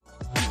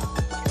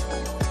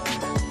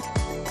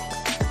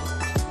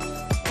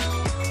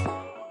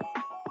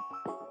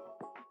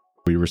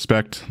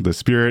respect the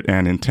spirit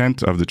and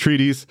intent of the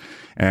treaties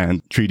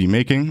and treaty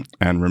making,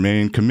 and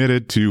remain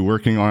committed to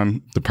working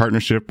on the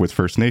partnership with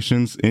First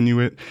Nations,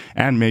 Inuit,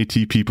 and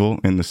Métis people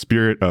in the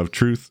spirit of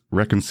truth,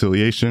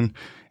 reconciliation,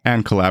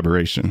 and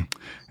collaboration.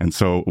 And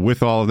so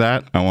with all of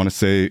that, I want to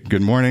say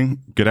good morning,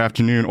 good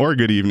afternoon, or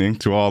good evening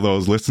to all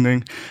those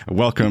listening.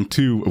 Welcome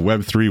to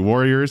Web3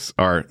 Warriors,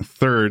 our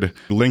third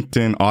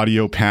LinkedIn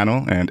audio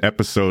panel and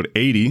episode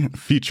 80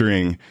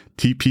 featuring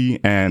Tipi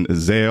and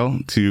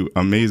Xael, two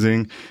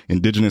amazing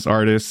Indigenous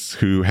artists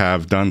who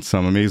have done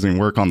some amazing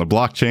work on the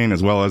blockchain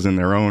as well as in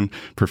their own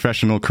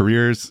professional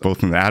careers,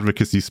 both in the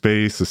advocacy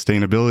space,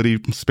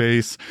 sustainability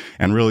space,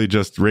 and really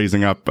just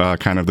raising up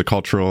kind of the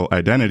cultural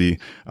identity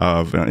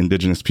of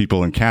Indigenous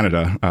people in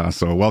Canada.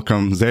 So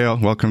welcome,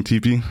 Xael. Welcome,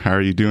 Tipi. How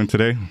are you doing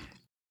today?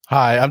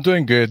 Hi, I'm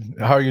doing good.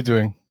 How are you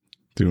doing?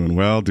 Doing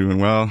well, doing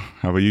well.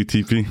 How about you,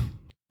 Tipi?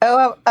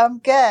 Oh, I'm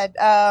good.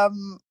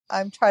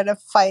 I'm trying to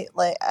fight.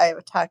 Like I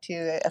talked to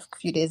you a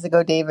few days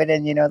ago, David,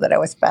 and you know that I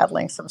was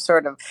battling some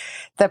sort of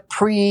the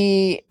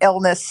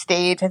pre-illness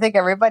stage. I think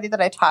everybody that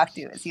I talk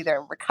to is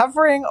either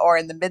recovering or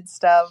in the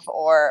midst of,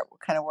 or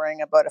kind of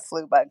worrying about a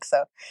flu bug.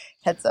 So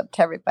heads up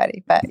to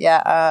everybody. But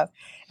yeah,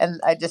 and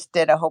I just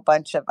did a whole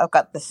bunch of, I've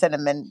got the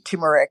cinnamon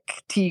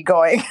turmeric tea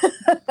going.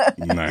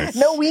 Nice.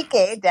 No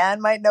Wike. Dan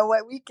might know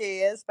what Wike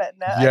is, but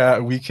no. Yeah,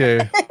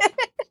 Wike.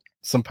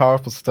 Some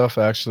powerful stuff,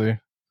 actually.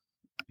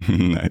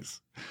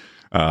 Nice.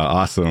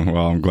 Awesome.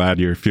 Well, I'm glad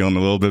you're feeling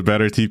a little bit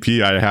better,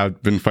 TP. I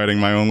have been fighting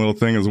my own little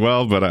thing as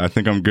well, but I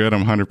think I'm good.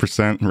 I'm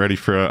 100% ready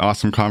for an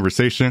awesome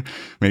conversation.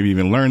 Maybe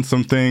even learn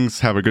some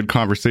things, have a good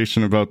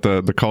conversation about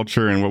the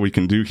culture and what we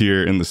can do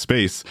here in the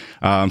space.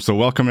 So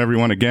welcome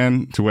everyone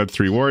again to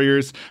Web3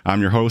 Warriors. I'm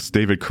your host,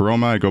 David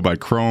Karoma. I go by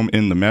Chrome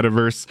in the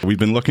metaverse. We've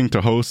been looking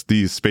to host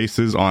these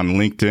spaces on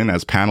LinkedIn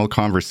as panel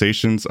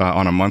conversations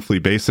on a monthly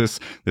basis.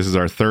 This is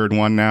our third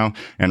one now,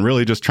 and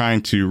really just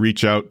trying to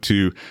reach out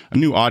to a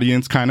new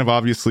audience, kind of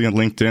obviously on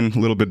LinkedIn, a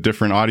little bit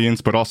different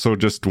audience, but also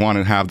just want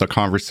to have the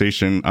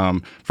conversation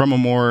from a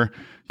more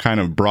kind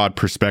of broad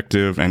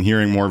perspective and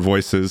hearing more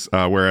voices,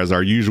 whereas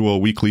our usual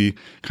weekly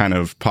kind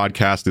of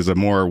podcast is a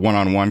more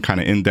one-on-one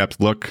kind of in-depth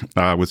look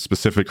with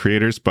specific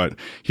creators. But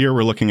here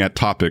we're looking at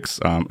topics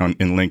in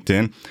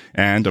LinkedIn.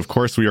 And of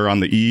course, we are on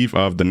the eve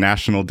of the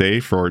National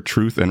Day for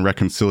Truth and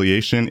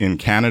Reconciliation in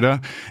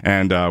Canada.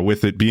 And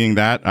with it being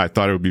that, I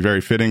thought it would be very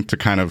fitting to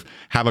kind of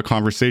have a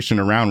conversation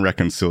around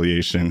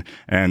reconciliation.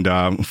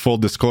 And full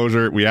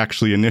disclosure, we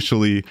actually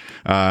initially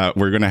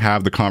we're going to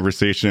have the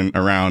conversation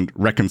around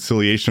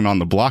reconciliation on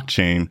the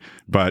blockchain,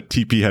 but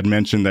TP had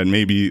mentioned that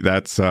maybe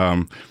that's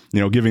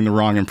giving the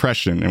wrong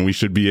impression, and we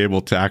should be able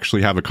to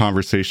actually have a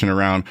conversation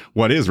around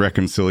what is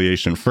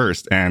reconciliation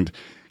first, and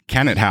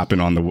can it happen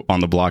on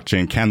the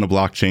blockchain? Can the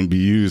blockchain be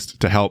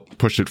used to help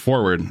push it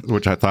forward?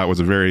 Which I thought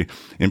was a very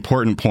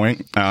important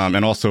point,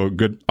 and also a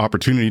good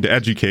opportunity to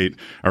educate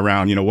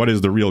around, what is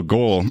the real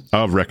goal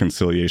of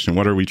reconciliation?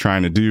 What are we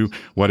trying to do?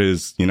 What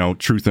is,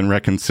 truth and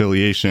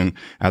reconciliation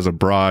as a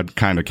broad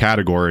kind of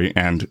category?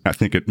 And I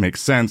think it makes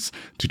sense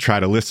to try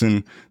to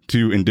listen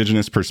to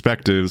Indigenous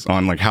perspectives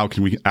on how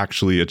can we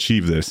actually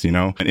achieve this,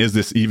 and is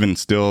this even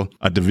still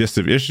a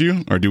divisive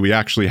issue, or do we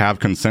actually have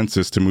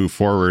consensus to move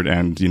forward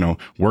and,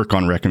 work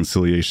on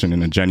reconciliation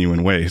in a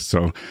genuine way?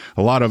 So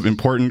a lot of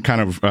important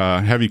kind of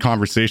heavy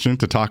conversation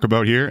to talk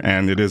about here.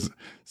 And it is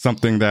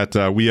something that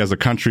we as a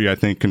country, I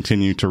think,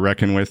 continue to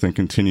reckon with and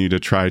continue to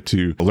try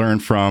to learn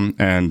from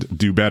and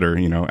do better,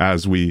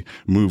 as we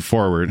move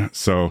forward.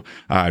 So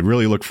I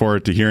really look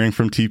forward to hearing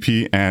from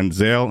TP and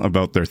Xael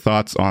about their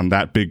thoughts on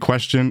that big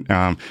question.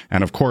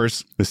 And of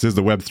course, this is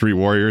the Web3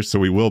 Warriors, so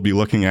we will be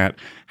looking at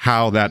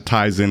how that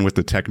ties in with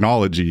the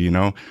technology.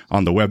 On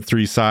the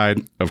Web3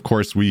 side, of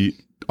course, we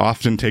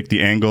often take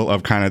the angle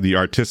of kind of the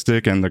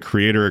artistic and the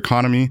creator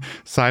economy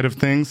side of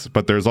things,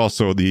 but there's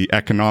also the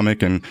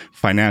economic and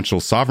financial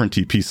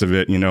sovereignty piece of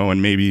it,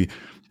 and maybe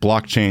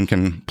blockchain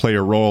can play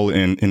a role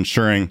in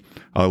ensuring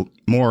a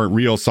more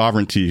real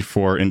sovereignty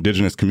for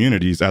Indigenous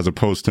communities, as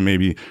opposed to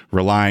maybe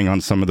relying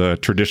on some of the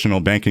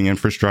traditional banking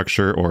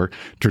infrastructure or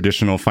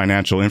traditional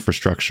financial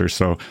infrastructure.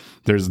 So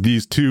there's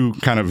these two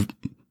kind of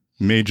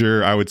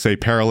major, I would say,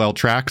 parallel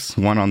tracks,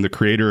 one on the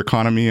creator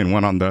economy and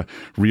one on the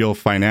real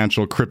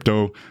financial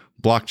crypto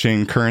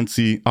blockchain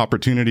currency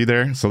opportunity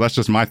there. So that's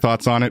just my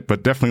thoughts on it,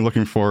 but definitely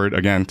looking forward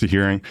again to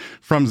hearing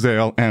from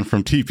Xael and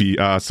from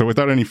Tipi. So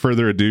without any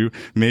further ado,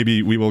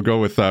 maybe we will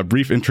go with a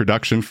brief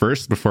introduction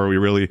first before we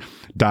really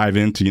dive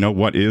into,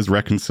 what is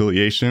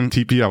reconciliation.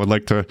 Tipi, I would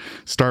like to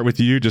start with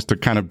you, just a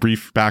kind of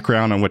brief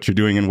background on what you're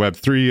doing in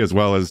Web3, as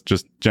well as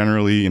just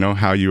generally,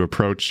 how you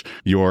approach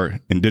your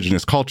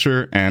Indigenous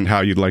culture and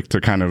how you'd like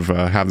to kind of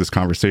have this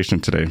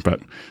conversation today. But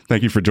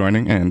thank you for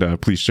joining,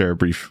 and please share a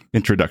brief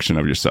introduction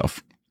of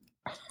yourself.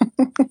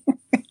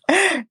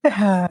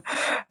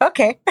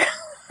 Okay.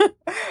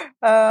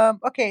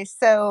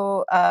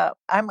 So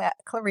I'm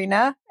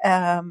Clarina,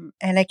 and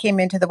I came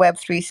into the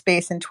Web3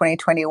 space in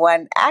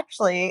 2021,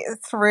 actually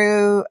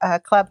through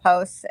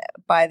Clubhouse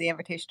by the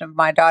invitation of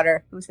my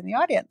daughter, who's in the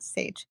audience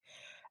stage.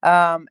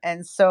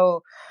 And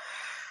so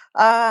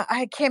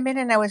I came in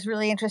and I was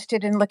really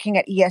interested in looking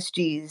at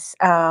ESGs.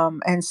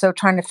 And so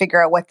trying to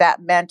figure out what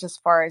that meant as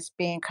far as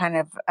being kind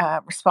of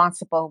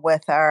responsible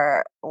with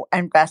our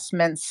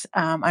investments,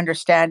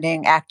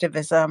 understanding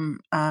activism.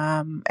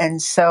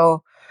 And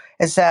so,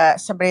 as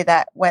somebody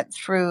that went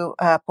through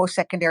post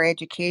secondary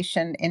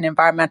education in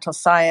environmental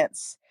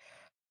science,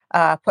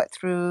 put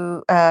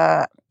through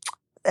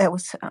it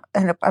was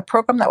a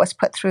program that was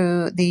put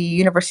through the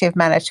University of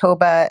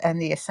Manitoba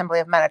and the Assembly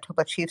of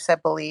Manitoba Chiefs, I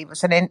believe. It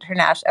was an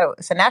international,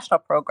 it's a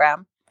national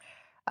program,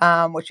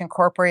 which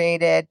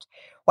incorporated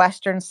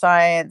Western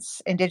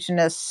science,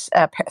 Indigenous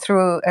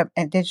through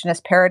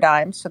Indigenous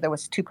paradigms. So there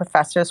was two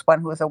professors,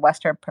 one who was a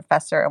Western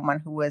professor and one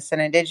who was an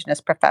Indigenous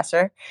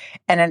professor,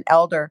 and an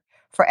elder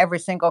for every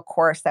single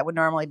course that would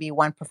normally be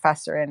one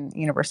professor in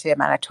University of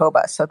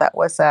Manitoba. So that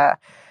was a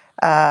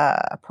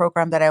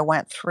program that I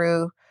went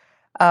through.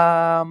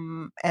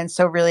 And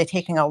so really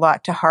taking a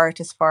lot to heart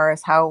as far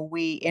as how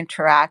we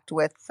interact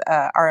with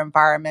our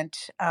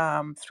environment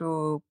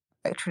through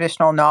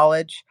traditional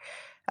knowledge.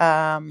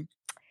 Um,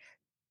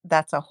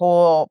 that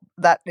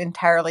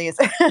entirely is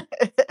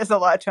is a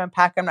lot to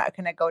unpack. I'm not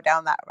going to go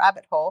down that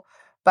rabbit hole,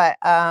 but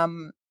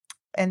and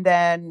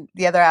then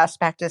the other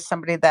aspect is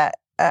somebody that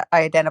I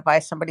identify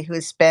as somebody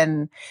who's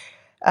been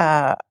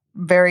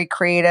very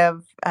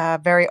creative,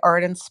 very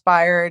art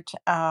inspired,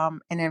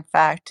 and in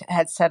fact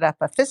had set up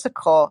a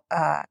physical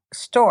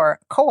store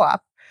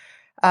co-op,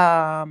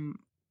 um,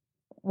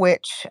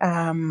 which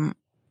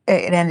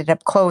it ended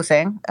up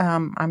closing.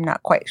 I'm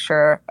not quite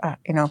sure,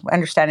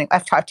 understanding.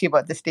 I've talked to you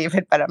about this,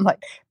 David, but I'm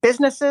like,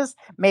 businesses,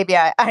 maybe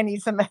I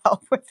need some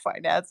help with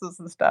finances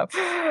and stuff.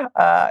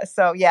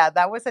 So yeah,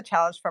 that was a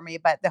challenge for me.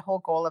 But the whole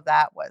goal of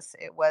that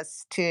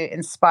was to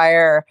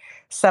inspire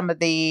some of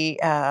the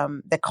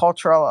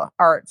cultural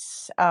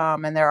arts.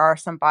 And there are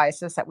some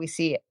biases that we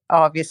see.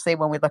 Obviously,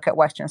 when we look at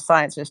Western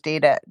science, there's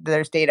data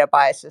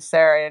biases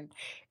there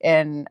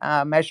in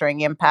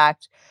measuring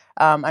impact.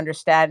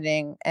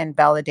 Understanding and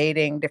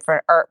validating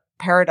different art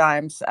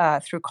paradigms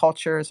through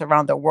cultures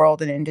around the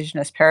world and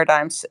Indigenous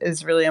paradigms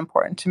is really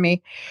important to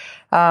me.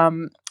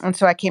 And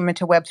so I came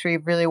into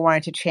Web3 really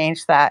wanting to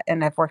change that.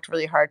 And I've worked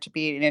really hard to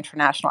be an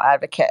international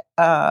advocate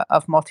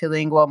of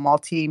multilingual,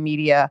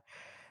 multimedia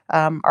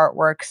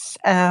artworks,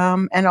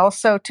 and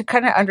also to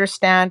kind of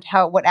understand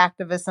what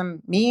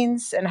activism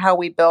means and how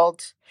we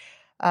build.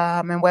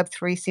 And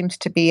Web3 seems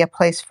to be a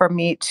place for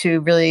me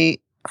to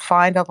really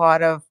find a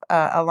lot of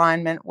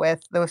alignment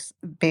with those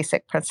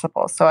basic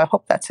principles. So I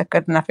hope that's a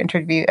good enough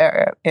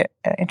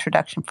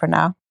introduction for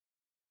now.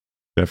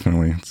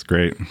 Definitely. It's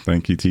great.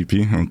 Thank you,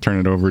 TP. I'll turn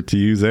it over to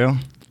you, Xael.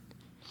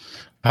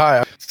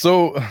 Hi.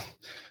 So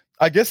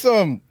I guess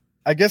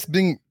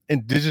being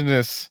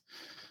Indigenous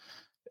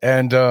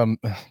and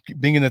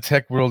being in the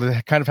tech world,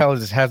 it kind of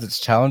has its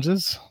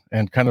challenges,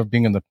 and kind of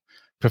being in the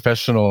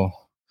professional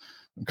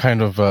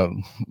kind of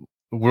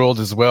world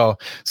as well.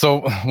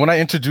 So when I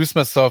introduce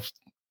myself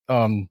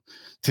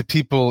to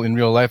people in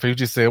real life, I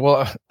usually say,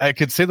 well, I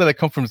could say that I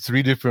come from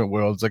three different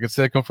worlds. I could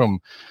say I come from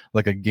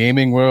like a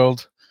gaming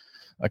world.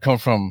 I come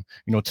from,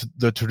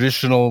 the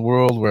traditional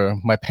world where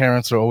my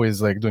parents are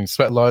always like doing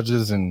sweat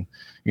lodges and,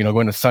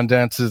 going to sun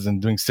dances and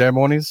doing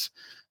ceremonies.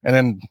 And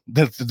then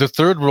the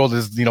third world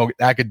is,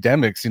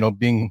 academics,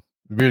 being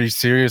really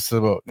serious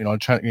about,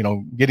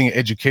 trying, getting an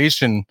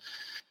education.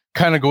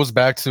 Kind of goes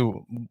back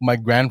to my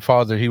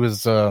grandfather. He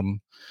was,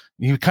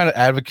 he kind of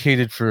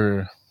advocated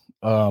for,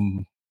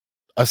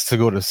 us to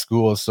go to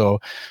school. So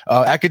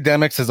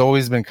academics has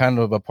always been kind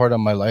of a part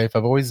of my life.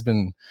 I've always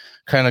been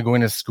kind of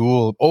going to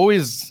school,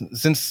 always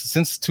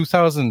since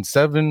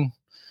 2007.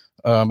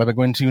 I've been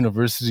going to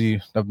University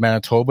of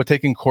Manitoba,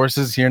 taking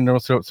courses here and there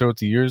throughout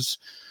the years.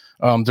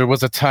 There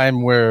was a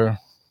time where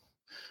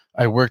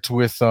I worked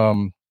with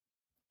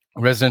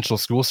residential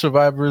school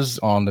survivors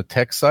on the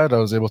tech side. I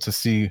was able to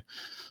see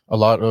a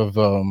lot of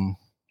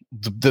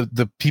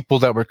the people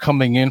that were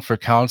coming in for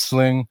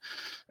counseling,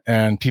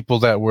 and people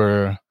that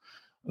were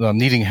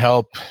needing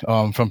help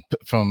from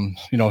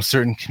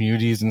certain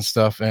communities and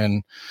stuff.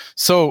 And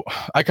so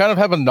I kind of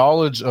have a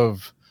knowledge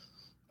of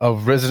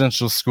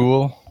residential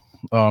school,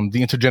 the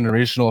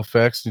intergenerational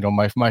effects.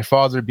 My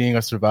father being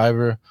a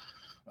survivor,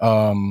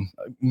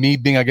 me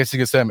being, I guess you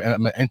could say, I'm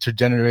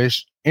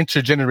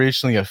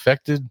intergenerationally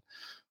affected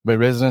by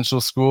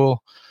residential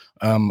school.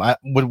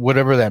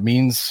 Whatever that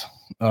means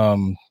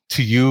to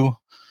you,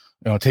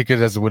 take it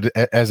as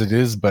it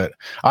is. But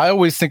I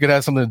always think it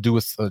has something to do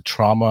with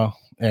trauma,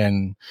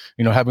 and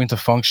having to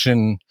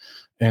function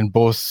in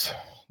both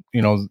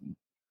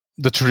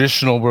the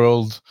traditional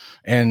world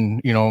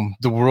and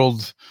the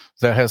world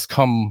that has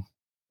come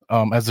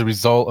as a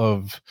result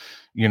of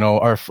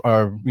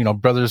our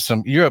brothers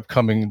from Europe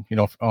coming,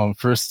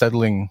 first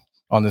settling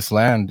on this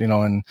land,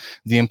 and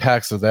the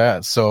impacts of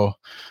that. So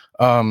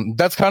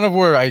that's kind of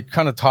where I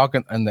kind of talk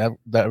in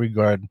that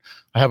regard.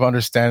 I have an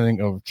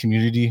understanding of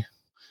community,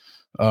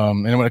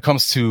 and when it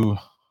comes to,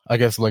 I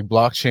guess, like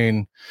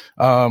blockchain,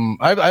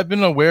 I've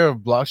been aware of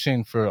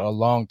blockchain for a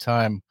long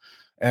time,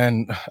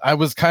 And I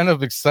was kind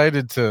of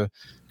excited to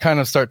kind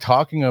of start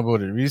talking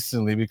about it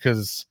recently,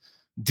 because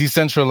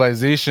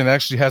decentralization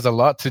actually has a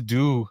lot to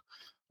do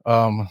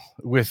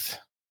with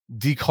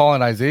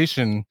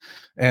decolonization.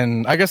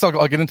 And I guess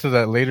I'll get into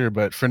that later.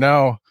 But for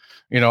now,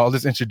 I'll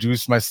just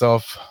introduce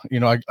myself.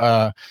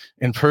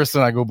 In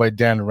person, I go by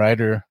Dan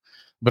Ryder,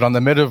 but on the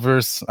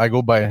metaverse, I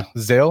go by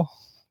Xael,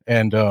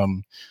 and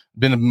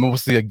been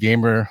mostly a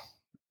gamer,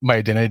 my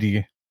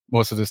identity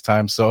most of this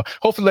time. So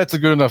hopefully that's a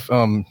good enough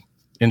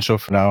intro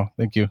for now.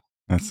 Thank you.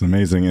 That's an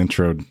amazing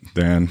intro,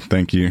 Dan.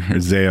 Thank you. Or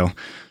Xael.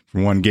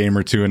 From one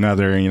gamer to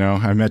another,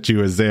 I met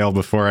you as Xael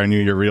before I knew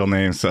your real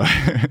name, so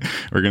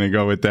we're going to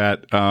go with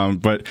that.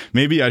 But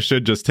maybe I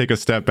should just take a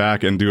step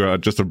back and do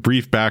just a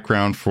brief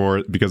background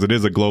because it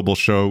is a global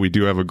show. We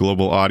do have a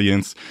global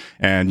audience,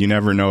 and you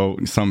never know,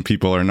 some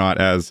people are not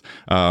as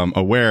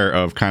aware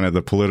of kind of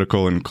the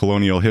political and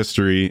colonial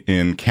history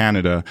in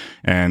Canada,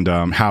 and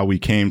how we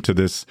came to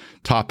this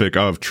topic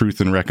of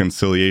truth and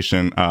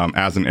reconciliation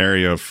as an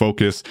area of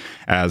focus,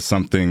 as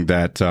something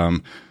that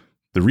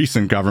the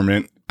recent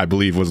government, I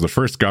believe, was the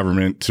first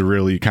government to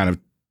really kind of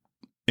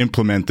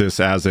implement this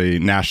as a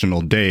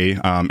national day.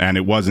 And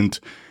it wasn't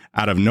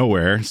out of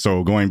nowhere.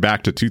 So going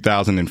back to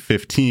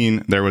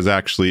 2015, there was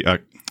actually a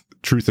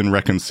Truth and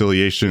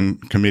Reconciliation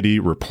Committee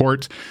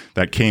report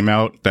that came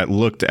out that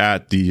looked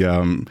at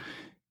the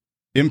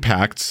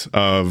impacts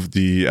of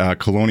the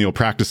colonial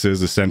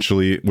practices,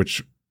 essentially,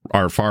 which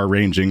are far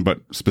ranging,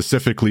 but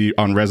specifically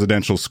on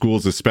residential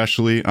schools,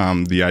 especially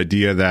the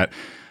idea that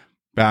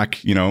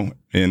back,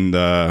 in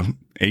the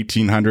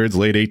 1800s,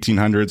 late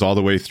 1800s, all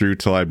the way through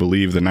till I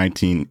believe the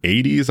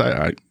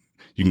 1980s.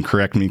 You can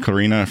correct me,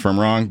 Karina, if I'm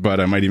wrong, but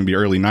it might even be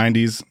early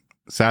 90s.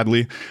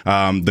 Sadly,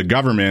 the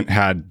government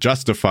had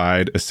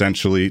justified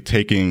essentially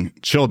taking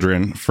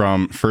children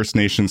from First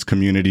Nations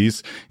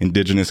communities,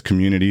 Indigenous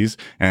communities,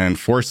 and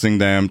forcing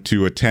them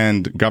to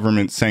attend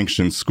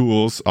government-sanctioned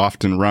schools,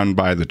 often run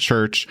by the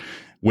church,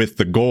 with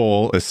the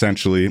goal,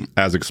 essentially,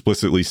 as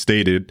explicitly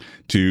stated,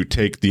 to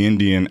take the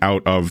Indian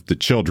out of the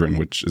children,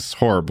 which is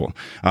horrible.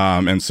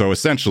 And so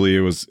essentially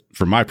it was,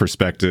 from my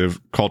perspective,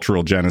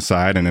 cultural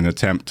genocide and an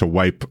attempt to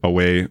wipe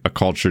away a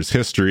culture's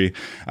history.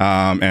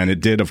 And it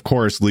did, of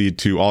course, lead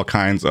to all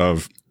kinds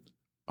of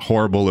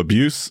horrible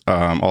abuse,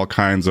 all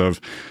kinds of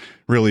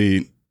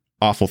really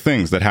awful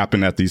things that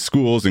happen at these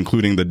schools,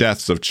 including the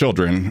deaths of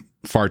children,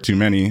 far too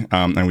many.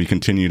 And we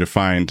continue to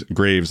find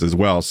graves as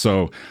well.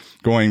 So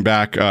going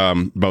back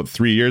about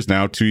 3 years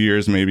now, 2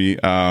 years maybe,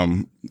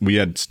 we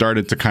had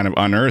started to kind of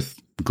unearth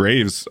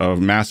graves of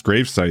mass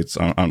grave sites,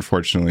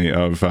 unfortunately,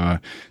 of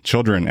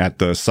children at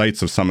the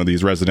sites of some of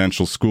these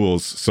residential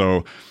schools.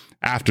 So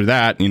after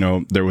that,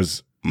 there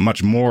was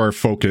much more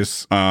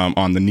focus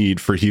on the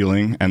need for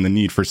healing and the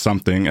need for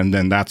something. And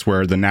then that's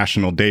where the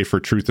National Day for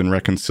Truth and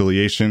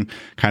Reconciliation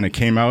kind of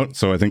came out.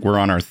 So I think we're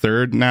on our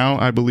third now,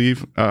 I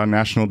believe,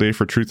 National Day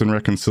for Truth and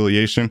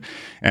Reconciliation.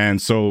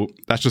 And so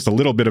that's just a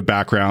little bit of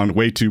background,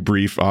 way too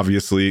brief,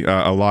 obviously,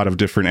 a lot of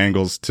different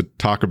angles to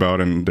talk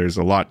about, and there's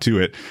a lot to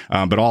it.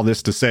 But all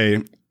this to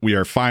say, we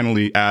are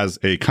finally, as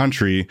a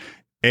country,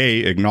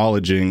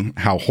 acknowledging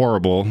how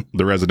horrible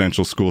the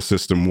residential school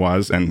system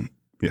was and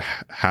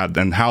how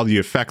the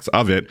effects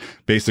of it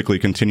basically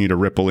continue to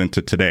ripple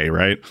into today,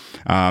 right?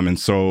 And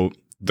so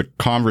the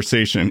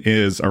conversation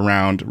is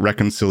around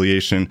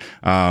reconciliation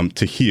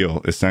to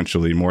heal,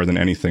 essentially, more than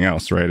anything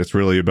else, right? It's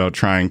really about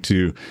trying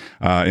to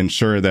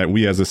ensure that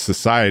we as a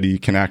society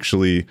can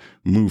actually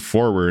move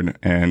forward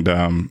and,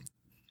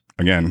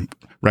 again,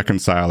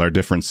 reconcile our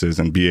differences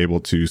and be able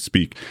to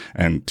speak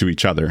and to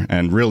each other.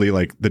 And really,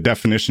 like, the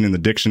definition in the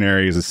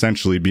dictionary is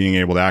essentially being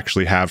able to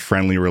actually have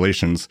friendly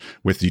relations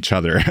with each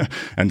other.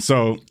 And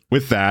so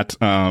with that,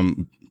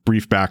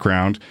 brief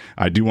background,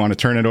 I do want to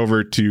turn it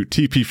over to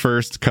Tipi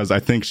first, because I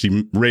think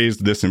she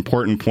raised this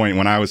important point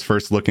when I was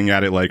first looking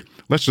at it, like,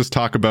 let's just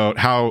talk about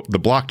how the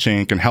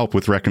blockchain can help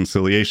with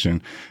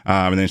reconciliation.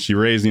 And then she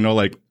raised,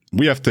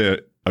 we have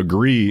to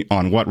agree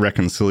on what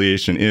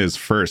reconciliation is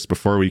first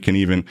before we can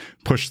even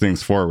push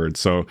things forward.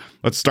 So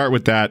let's start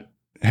with that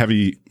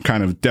heavy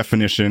kind of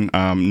definition,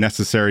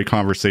 necessary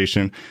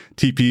conversation.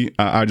 Tipi,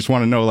 I just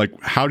want to know,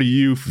 how do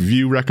you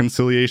view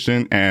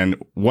reconciliation, and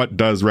what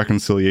does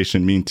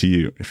reconciliation mean to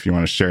you? If you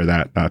want to share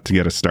that to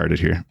get us started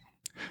here.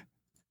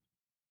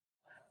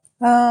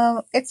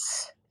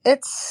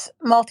 It's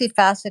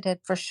multifaceted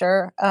for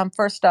sure.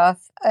 First off,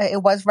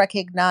 it was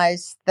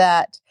recognized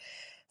that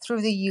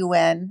through the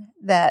UN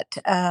that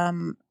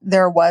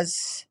there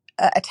was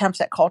attempts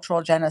at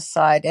cultural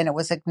genocide, and it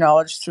was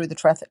acknowledged through the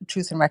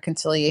Truth and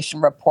Reconciliation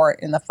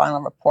report in the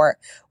final report,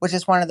 which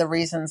is one of the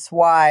reasons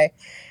why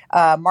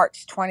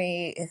March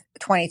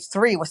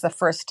 2023 was the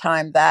first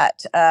time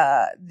that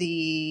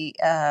the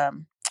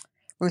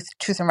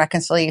Truth and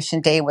Reconciliation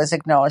Day was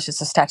acknowledged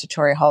as a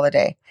statutory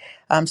holiday.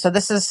 So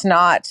this is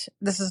not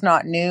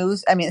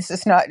news. I mean, this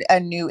is not a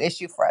new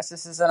issue for us.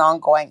 This is an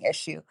ongoing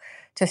issue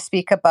to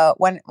speak about.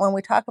 When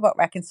we talk about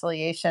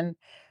reconciliation,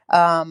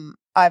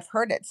 I've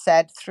heard it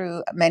said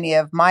through many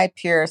of my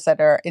peers that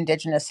are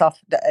Indigenous,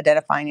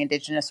 self-identifying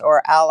Indigenous,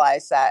 or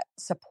allies that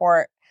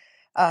support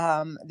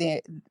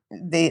the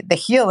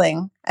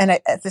healing. And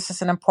this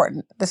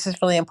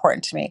is really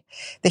important to me.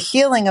 The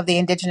healing of the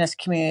Indigenous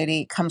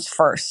community comes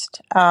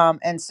first,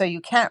 and so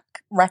you can't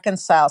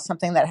reconcile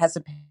something that has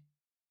a,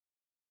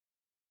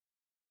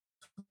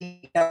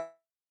 you know,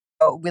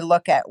 we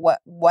look at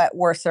what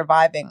we're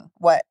surviving,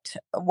 what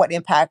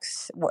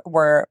impacts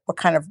we're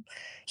kind of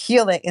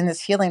healing in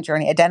this healing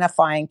journey,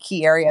 identifying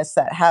key areas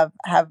that have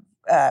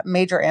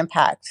major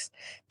impacts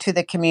to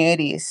the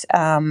communities.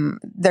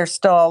 There's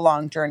still a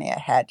long journey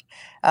ahead.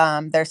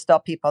 There's still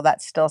people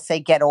that still say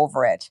get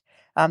over it.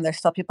 There's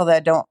still people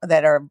that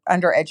are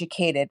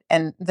undereducated,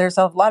 and there's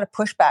a lot of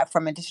pushback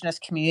from Indigenous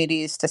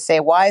communities to say,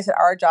 why is it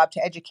our job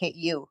to educate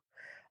you?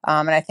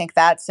 And I think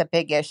that's a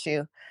big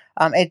issue.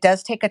 It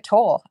does take a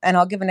toll. And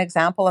I'll give an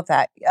example of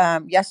that.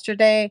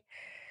 Yesterday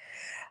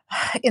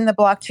in the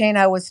blockchain,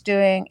 I was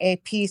doing a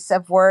piece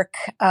of work,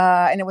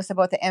 and it was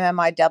about the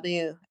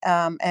MMIW.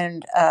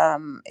 And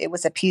it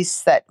was a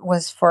piece that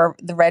was for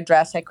the red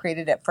dress. I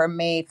created it for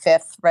May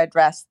 5th red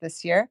dress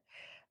this year.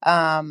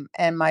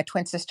 And my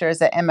twin sister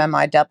is at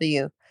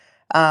MMIW.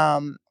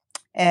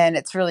 And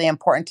it's really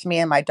important to me,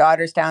 and my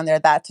daughter's down there.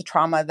 That's a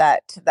trauma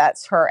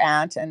that's her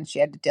aunt, and she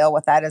had to deal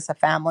with that as a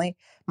family.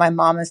 My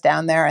mom is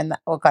down there, and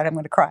oh God, I'm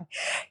going to cry.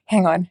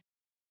 Hang on.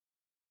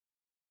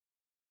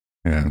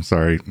 Yeah, I'm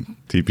sorry,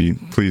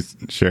 Tipi. Please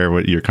share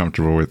what you're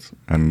comfortable with,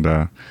 and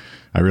I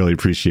really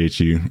appreciate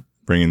you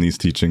bringing these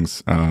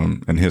teachings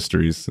and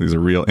histories. These are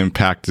real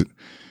impact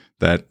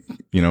that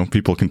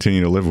people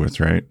continue to live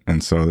with, right?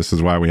 And so this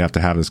is why we have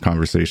to have this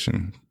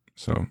conversation.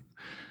 So,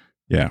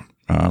 yeah,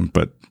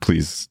 but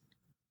please.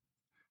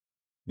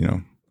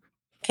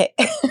 Okay.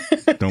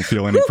 Don't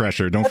feel any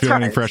pressure. Don't That's feel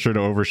hard. Any pressure to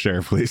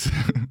overshare, please.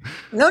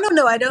 No.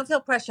 I don't feel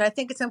pressure. I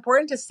think it's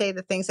important to say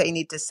the things that you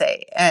need to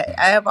say. I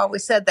have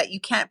always said that you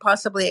can't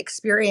possibly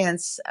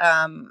experience.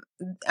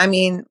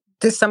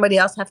 Does somebody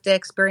else have to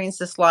experience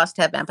this loss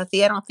to have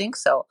empathy? I don't think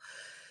so.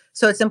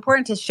 So it's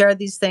important to share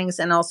these things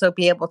and also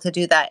be able to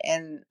do that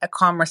in a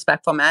calm,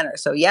 respectful manner.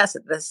 So yes,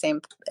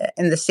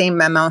 in the same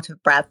amount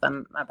of breath,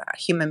 I'm a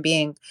human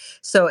being.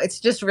 So it's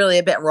just really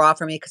a bit raw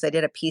for me because I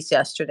did a piece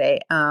yesterday,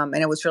 and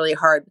it was really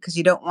hard because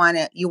you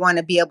want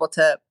to be able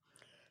to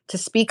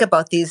speak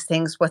about these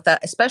things without,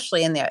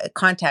 especially in the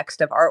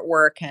context of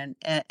artwork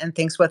and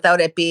things,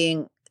 without it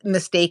being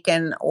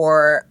mistaken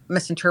or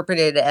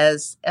misinterpreted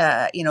as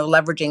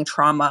leveraging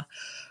trauma.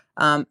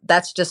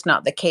 That's just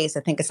not the case.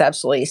 I think it's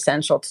absolutely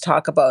essential to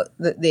talk about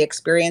the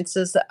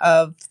experiences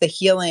of the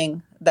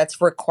healing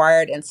that's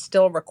required and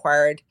still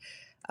required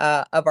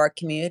of our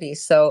community.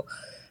 So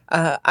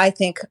I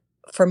think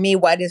for me,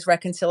 what is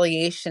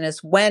reconciliation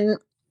is when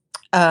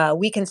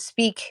we can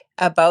speak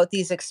about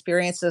these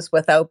experiences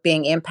without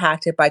being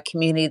impacted by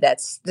community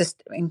that's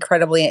just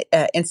incredibly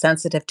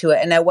insensitive to it.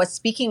 And I was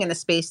speaking in a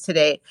space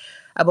today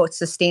about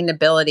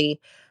sustainability,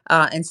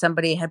 and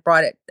somebody had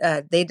brought it.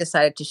 They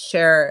decided to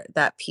share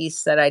that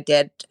piece that I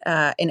did,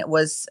 and it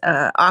was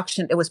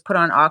auctioned. It was put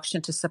on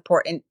auction to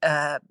support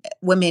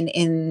women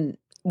in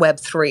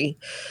Web3.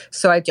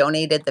 So I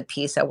donated the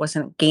piece. I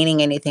wasn't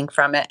gaining anything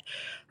from it.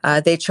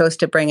 They chose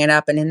to bring it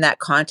up. And in that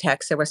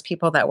context, there was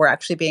people that were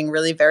actually being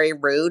really very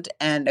rude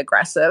and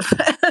aggressive.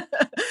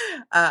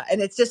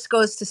 And it just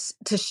goes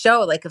to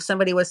show, like, if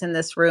somebody was in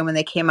this room and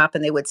they came up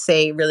and they would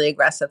say really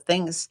aggressive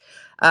things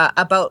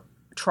about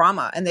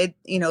trauma, and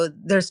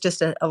there's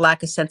just a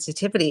lack of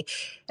sensitivity.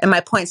 And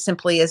my point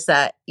simply is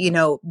that,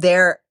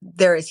 there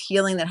is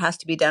healing that has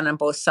to be done on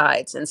both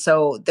sides. And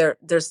so there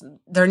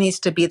needs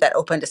to be that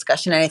open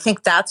discussion. And I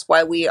think that's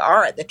why we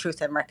are at the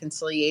Truth and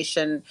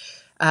Reconciliation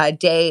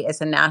Day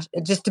as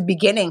just a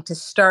beginning to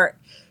start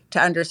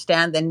to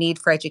understand the need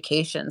for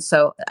education.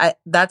 So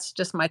that's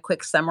just my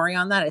quick summary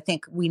on that. I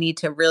think we need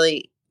to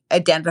really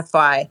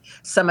identify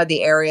some of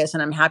the areas,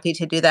 and I'm happy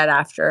to do that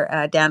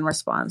after Dan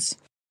responds.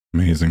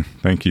 Amazing.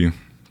 Thank you,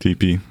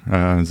 Tipi.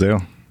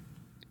 Xael,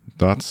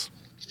 thoughts?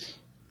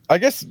 I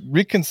guess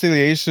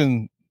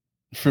reconciliation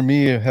for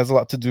me has a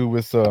lot to do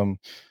with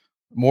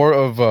more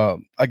of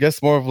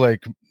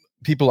like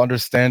people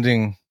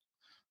understanding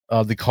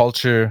the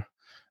culture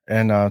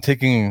and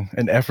taking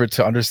an effort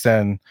to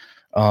understand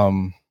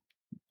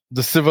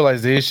the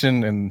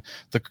civilization and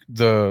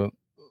the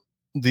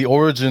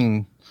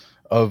origin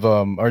of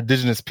our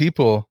indigenous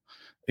people,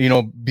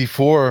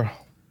 before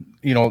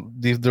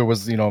there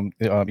was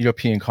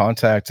European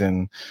contact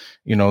and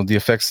the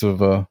effects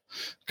of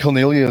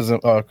colonialism.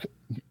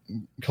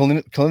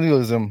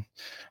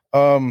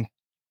 And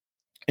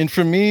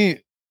for me,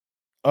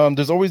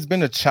 there's always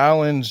been a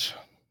challenge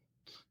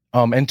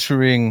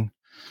entering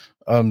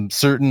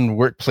certain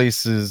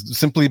workplaces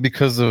simply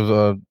because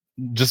of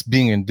just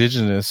being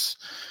indigenous.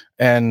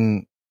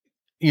 And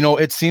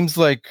it seems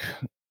like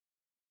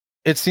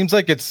it's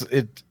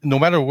no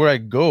matter where I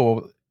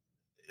go,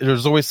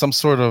 there's always some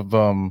sort of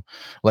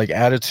like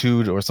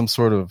attitude or some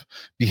sort of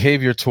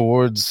behavior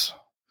towards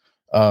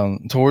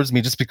towards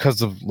me just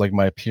because of like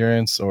my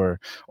appearance or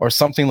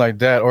something like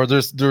that, or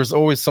there's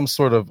always some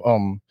sort of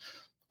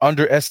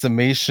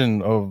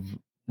underestimation of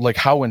like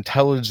how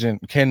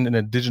intelligent can an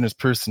indigenous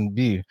person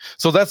be.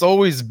 So that's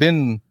always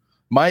been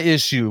my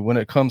issue when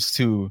it comes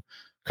to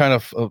kind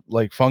of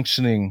like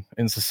functioning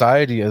in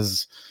society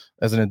as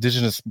an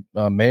indigenous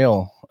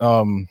male.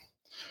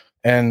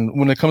 And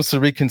when it comes to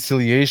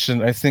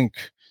reconciliation, I think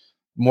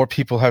more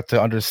people have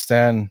to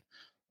understand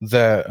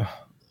that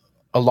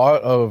a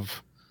lot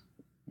of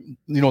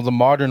the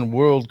modern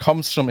world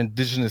comes from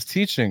indigenous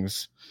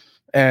teachings,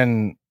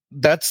 and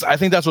I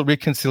think that's what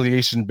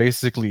reconciliation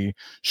basically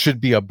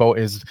should be about,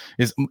 is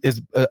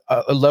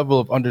a level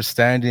of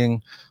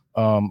understanding,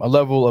 a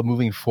level of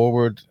moving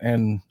forward,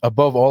 and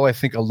above all, I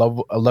think a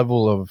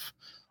level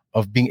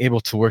of being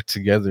able to work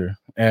together.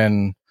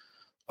 And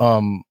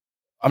I'm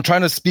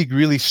trying to speak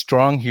really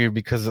strong here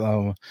because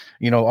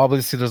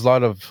obviously there's a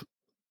lot of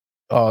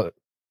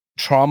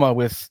trauma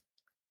with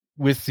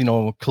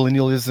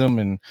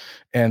colonialism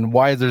and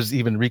why there's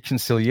even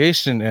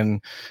reconciliation.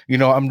 And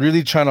I'm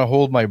really trying to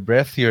hold my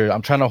breath here.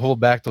 I'm trying to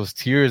hold back those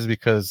tears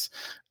because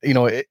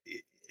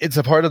it's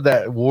a part of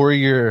that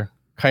warrior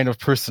kind of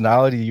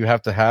personality you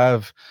have to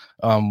have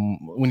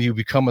when you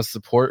become a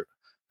support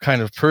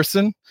kind of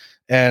person.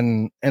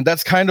 And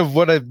that's kind of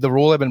what the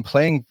role I've been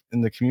playing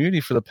in the community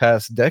for the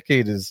past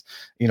decade is,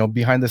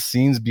 behind the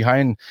scenes,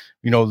 behind,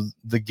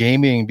 the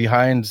gaming,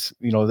 behind,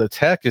 the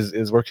tech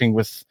is working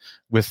with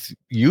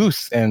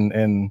youth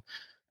and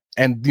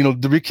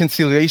the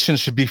reconciliation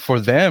should be for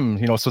them,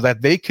 so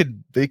that they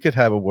could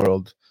have a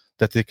world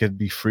that they could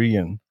be free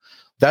in.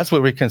 That's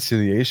what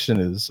reconciliation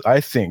is,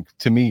 I think,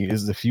 to me,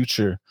 is the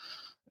future.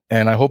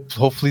 And I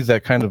hopefully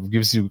that kind of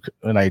gives you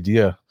an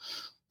idea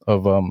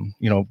of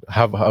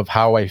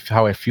how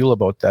I feel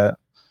about that.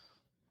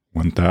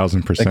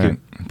 1000%.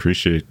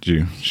 Appreciate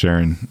you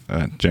sharing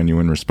a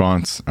genuine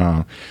response.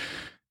 And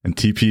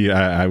TP,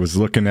 I was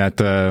looking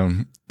at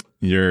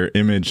your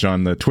image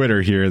on the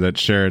Twitter here that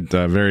shared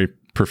a very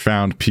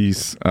profound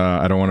piece.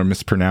 I don't want to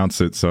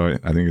mispronounce it, so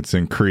I think it's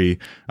in Cree.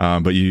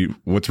 But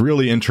what's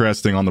really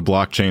interesting on the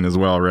blockchain as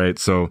well, right?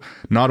 So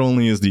not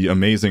only is the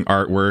amazing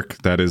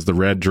artwork that is the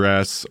red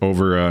dress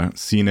over a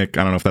scenic,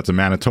 I don't know if that's a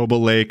Manitoba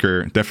lake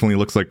or definitely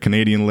looks like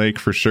Canadian lake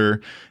for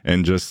sure,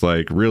 and just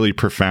like really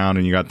profound.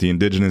 And you got the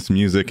indigenous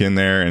music in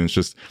there, and it's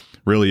just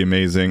really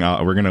amazing.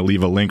 We're going to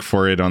leave a link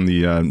for it on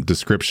the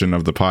description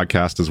of the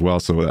podcast as well,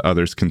 so that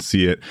others can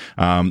see it.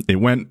 It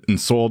went and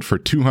sold for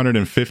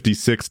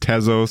 256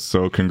 Tezos,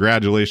 so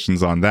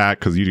congratulations on that,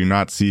 because you do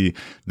not see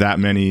that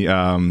many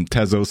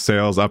Tezos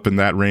sales up in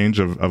that range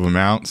of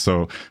amount.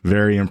 So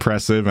very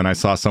impressive. And I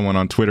saw someone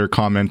on Twitter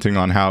commenting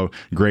on how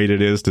great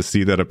it is to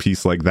see that a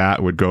piece like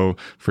that would go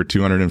for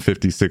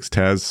 256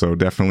 Tez. So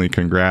definitely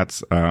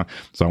congrats. So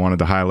I wanted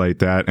to highlight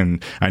that.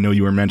 And I know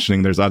you were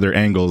mentioning there's other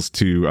angles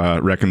to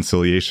reconciliation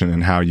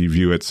and how you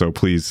view it. So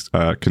please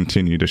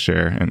continue to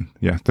share. And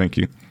yeah, thank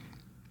you.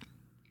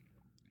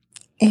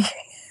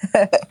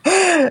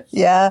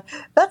 Yeah,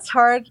 that's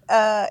hard.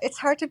 It's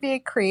hard to be a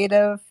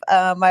creative.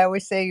 I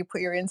always say you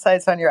put your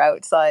insides on your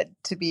outside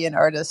to be an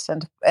artist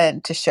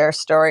and to share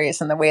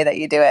stories, and the way that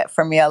you do it.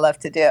 For me, I love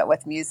to do it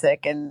with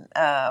music and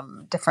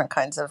different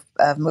kinds of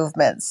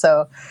movements.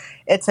 So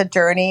it's a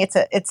journey.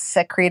 It's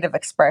a creative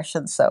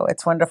expression. So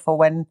it's wonderful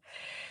when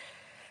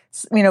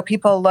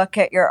people look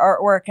at your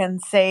artwork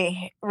and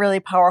say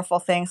really powerful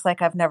things. Like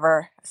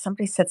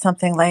somebody said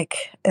something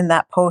like in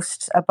that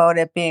post about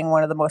it being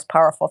one of the most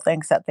powerful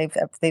things that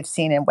they've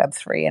seen in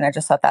Web3. And I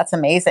just thought, that's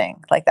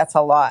amazing. Like, that's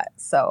a lot.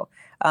 So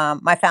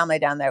my family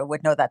down there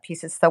would know that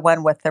piece. It's the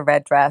one with the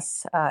red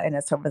dress and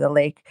it's over the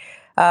lake.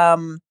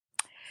 So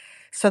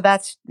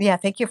that's,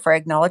 thank you for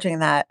acknowledging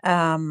that.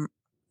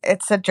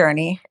 It's a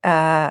journey.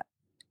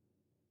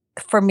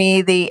 For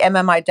me, the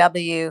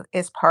MMIW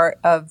is part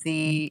of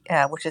the,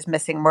 which is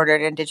Missing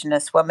Murdered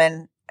Indigenous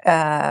Women,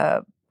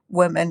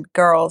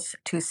 Girls,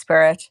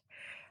 Two-Spirit.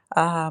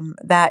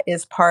 That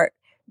is part.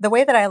 The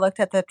way that I looked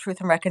at the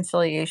Truth and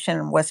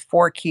Reconciliation was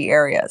 4 key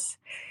areas.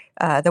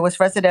 There was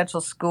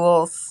residential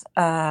schools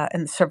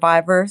and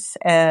survivors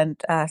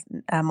and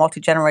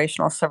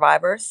multi-generational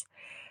survivors.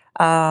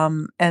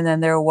 And then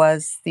there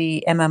was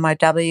the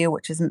MMIW,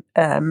 which is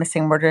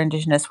Missing Murdered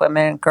Indigenous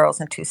Women, Girls,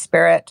 and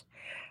Two-Spirit.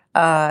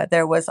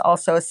 There was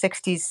also a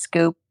 60s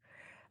scoop,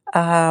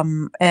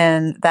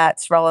 and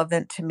that's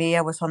relevant to me.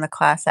 I was on the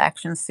class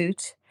action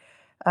suit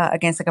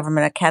against the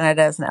government of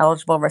Canada as an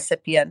eligible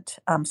recipient,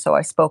 so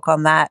I spoke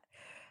on that,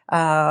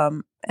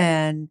 and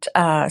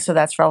so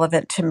that's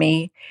relevant to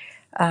me.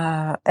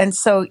 And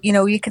so,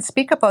 you can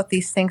speak about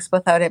these things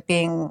without it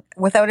being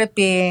like,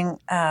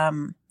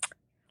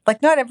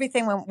 not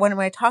everything when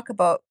I talk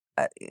about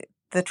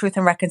the Truth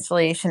and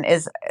Reconciliation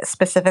is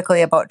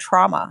specifically about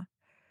trauma.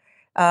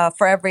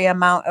 For every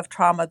amount of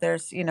trauma,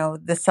 there's,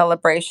 the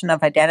celebration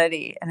of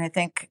identity. And I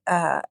think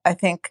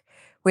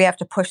we have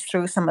to push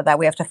through some of that.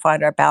 We have to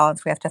find our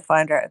balance. We have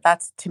to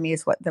that's, to me,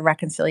 is what the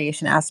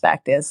reconciliation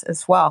aspect is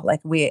as well.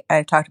 Like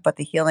I talked about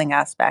the healing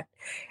aspect.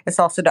 It's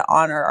also to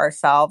honor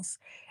ourselves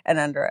and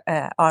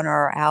honor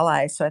our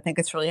allies. So I think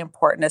it's really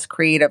important as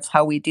creatives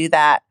how we do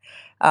that.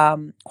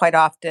 Quite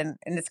often,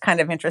 and it's kind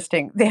of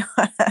interesting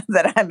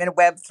that I'm in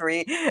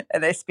Web3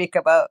 and I speak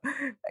about,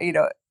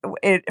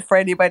 for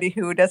anybody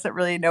who doesn't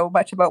really know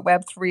much about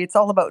Web3, it's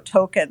all about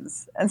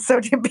tokens. And so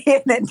to be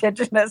an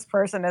Indigenous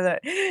person,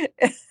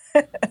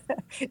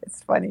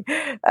 it's funny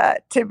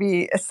to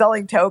be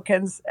selling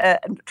tokens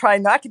and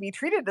trying not to be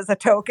treated as a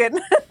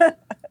token.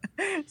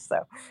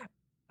 So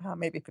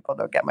maybe people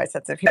don't get my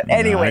sense of humor.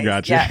 Anyway, I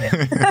got you.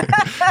 Yeah.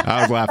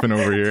 I was laughing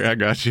over here. I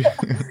got you.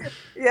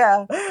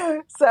 Yeah.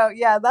 So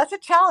yeah, that's a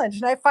challenge,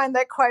 and I find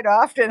that quite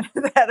often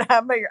that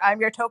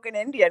I'm your token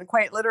Indian,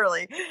 quite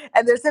literally.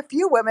 And there's a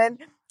few women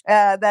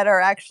that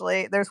are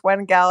actually. There's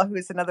one gal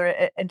who's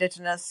another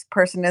Indigenous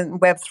person in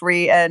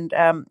Web3,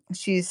 and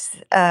she's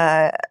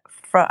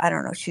from, I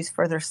don't know, she's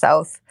further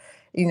south,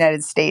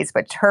 United States,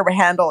 but her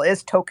handle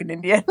is token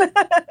Indian.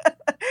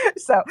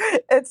 So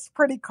it's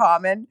pretty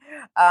common.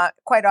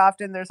 Quite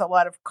often, there's a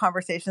lot of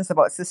conversations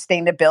about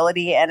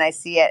sustainability, and I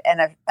see it,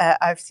 and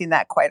I've seen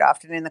that quite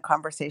often in the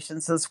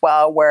conversations as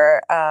well,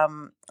 where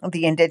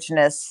the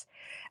Indigenous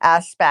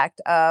aspect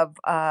of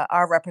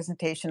our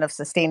representation of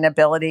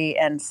sustainability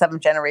and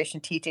seventh generation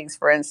teachings,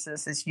 for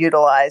instance, is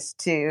utilized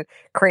to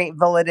create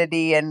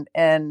validity and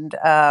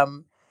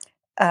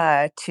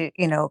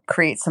to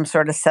create some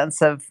sort of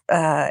sense of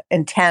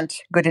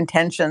intent, good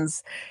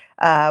intentions,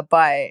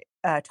 by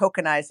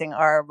tokenizing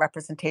our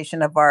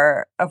representation of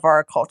our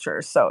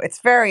cultures. So it's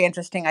very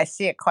interesting. I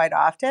see it quite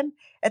often.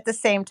 At the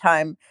same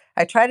time,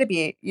 I try to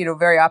be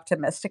very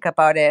optimistic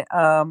about it,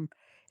 and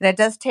it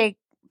does take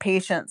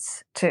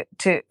patience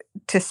to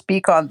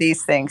speak on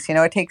these things.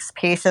 It takes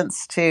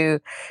patience to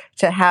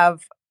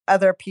have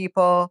other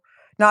people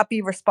not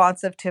be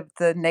responsive to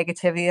the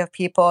negativity of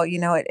people.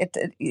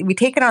 We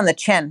take it on the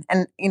chin,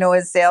 and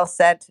as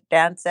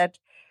Dan said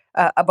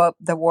about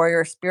the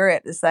warrior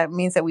spirit, is that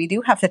means that we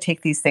do have to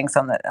take these things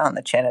on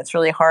the chin. It's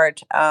really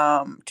hard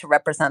to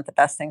represent the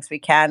best things we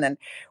can, and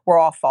we're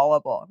all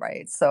fallible,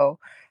 right? So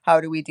how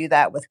do we do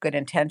that with good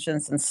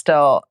intentions and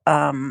still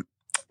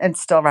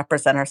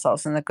represent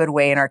ourselves in a good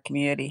way in our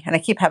community? And I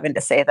keep having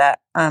to say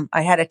that.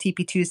 I had a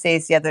Tipi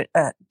Tuesdays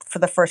for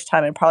the first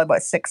time in probably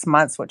about 6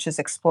 months, which is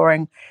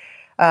exploring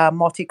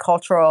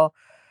multicultural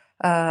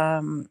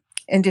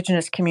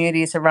Indigenous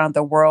communities around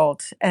the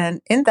world.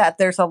 And in that,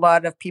 there's a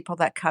lot of people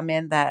that come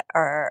in that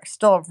are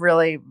still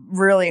really,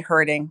 really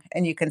hurting.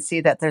 And you can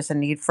see that there's a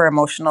need for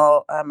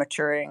emotional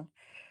maturing.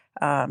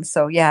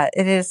 So yeah,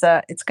 it is.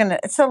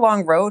 It's a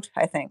long road,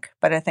 I think,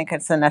 but I think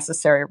it's a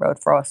necessary road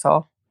for us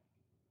all.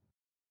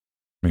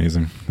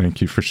 Amazing.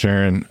 Thank you for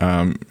sharing.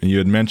 You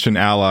had mentioned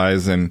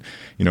allies and,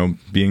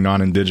 being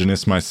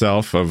non-Indigenous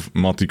myself of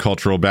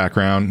multicultural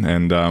background.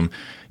 And,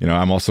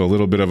 I'm also a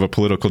little bit of a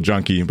political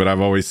junkie, but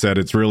I've always said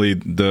it's really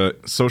the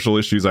social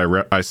issues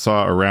I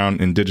saw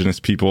around Indigenous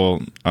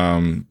people,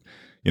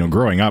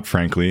 growing up,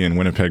 frankly, in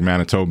Winnipeg,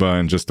 Manitoba,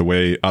 and just the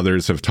way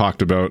others have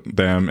talked about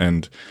them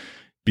and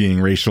being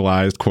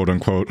racialized, quote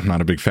unquote. I'm not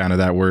a big fan of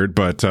that word,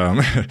 but,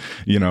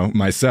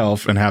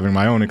 myself and having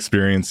my own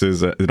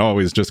experiences, it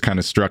always just kind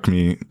of struck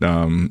me.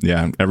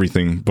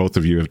 Everything both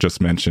of you have just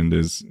mentioned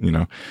is,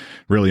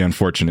 really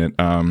unfortunate.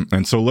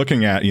 And so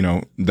looking at,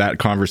 that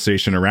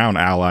conversation around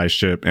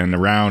allyship and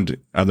around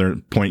other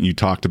point you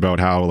talked about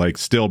how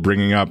still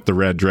bringing up the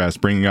red dress,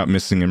 bringing up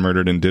missing and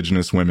murdered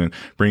Indigenous women,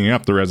 bringing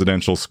up the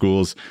residential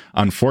schools,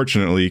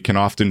 unfortunately can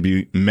often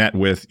be met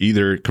with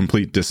either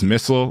complete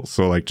dismissal.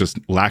 So just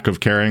lack of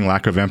caring,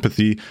 lack of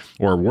empathy,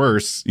 or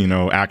worse,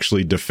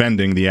 actually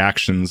defending the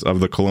actions of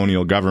the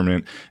colonial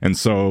government. And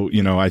so,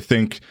 I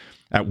think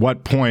at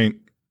what point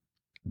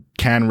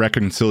can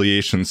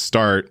reconciliation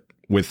start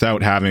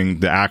without having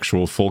the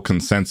actual full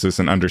consensus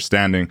and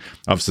understanding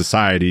of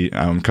society?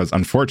 Because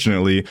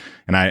unfortunately,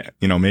 and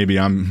maybe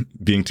I'm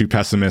being too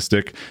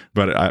pessimistic,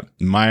 but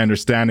my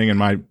understanding and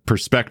my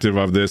perspective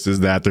of this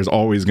is that there's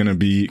always going to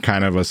be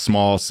kind of a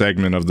small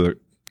segment of the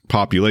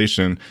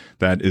population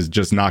that is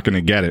just not going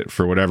to get it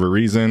for whatever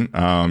reason.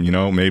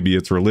 Maybe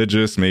it's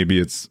religious, maybe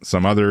it's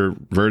some other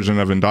version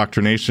of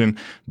indoctrination,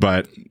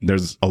 but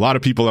there's a lot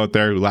of people out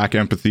there who lack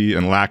empathy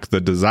and lack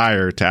the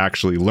desire to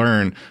actually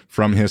learn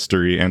from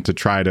history and to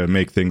try to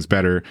make things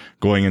better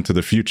going into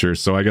the future.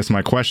 So I guess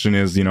my question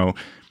is,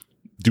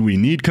 do we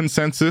need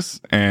consensus?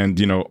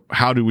 And,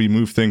 how do we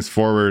move things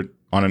forward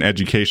on an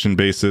education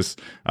basis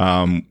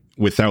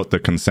without the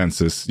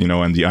consensus,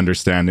 and the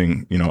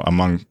understanding,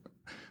 among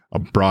a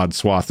broad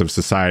swath of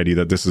society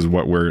that this is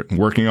what we're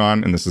working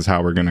on and this is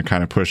how we're going to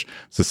kind of push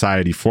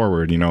society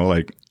forward?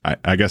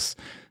 I guess,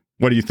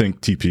 what do you think,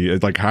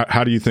 TP?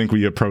 How do you think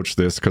we approach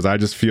this? Because I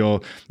just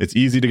feel it's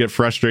easy to get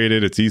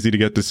frustrated. It's easy to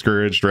get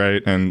discouraged,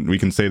 right? And we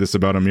can say this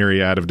about a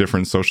myriad of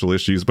different social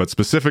issues, but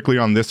specifically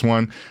on this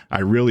one,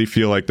 I really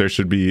feel like there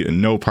should be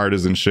no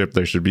partisanship.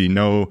 There should be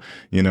no,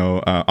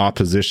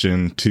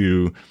 opposition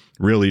to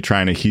really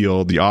trying to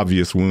heal the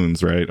obvious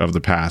wounds, right, of the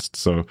past.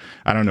 So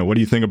I don't know. What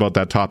do you think about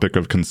that topic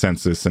of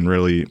consensus? And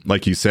really,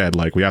 like you said,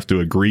 we have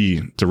to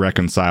agree to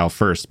reconcile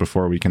first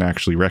before we can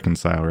actually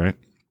reconcile, right?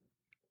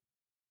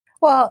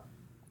 Well,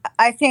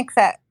 I think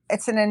that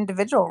it's an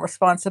individual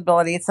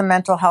responsibility. It's a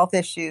mental health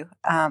issue.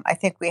 I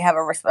think we have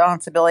a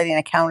responsibility and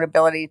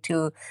accountability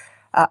to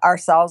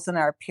ourselves and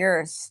our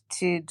peers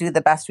to do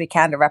the best we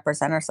can to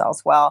represent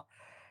ourselves well.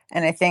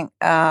 And I think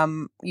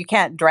you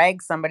can't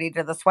drag somebody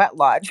to the sweat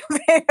lodge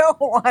if they don't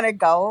want to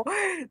go.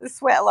 The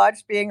sweat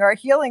lodge being our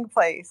healing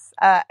place,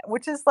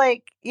 which is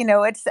like,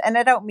 it's, and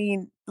I don't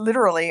mean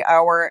literally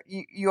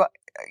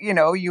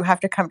you have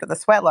to come to the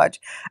sweat lodge.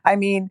 I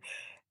mean,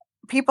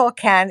 people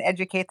can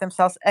educate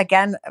themselves.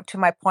 Again, to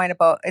my point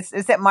about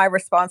is it my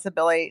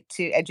responsibility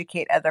to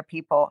educate other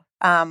people?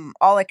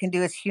 All I can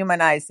do is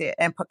humanize it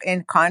and put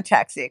in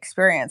context the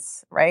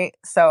experience, right?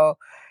 So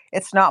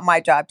it's not my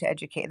job to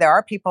educate. There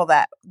are people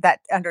that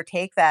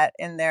undertake that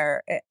in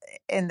their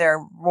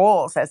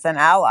roles as an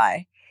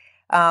ally.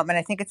 And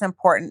I think it's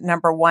important,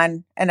 number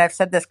one, and I've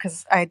said this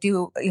because I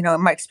do, in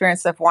my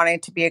experience of wanting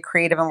to be a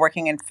creative and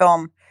working in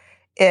film,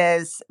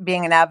 is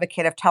being an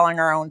advocate of telling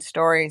our own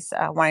stories,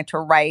 wanting to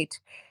write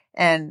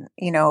and,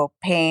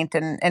 paint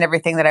and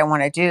everything that I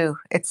want to do.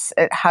 It's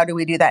how do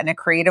we do that in a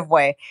creative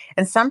way?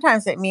 And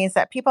sometimes it means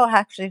that people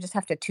actually just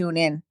have to tune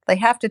in. They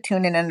have to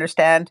tune in and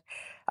understand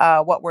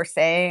what we're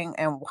saying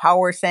and how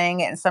we're saying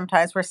it. And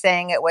sometimes we're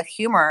saying it with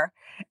humor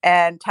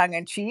and tongue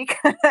in cheek,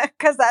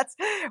 because that's,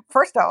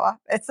 first of all,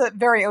 it's a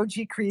very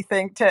OG Cree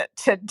thing to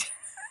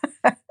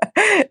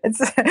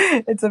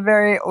it's a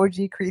very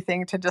OG Cree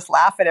thing to just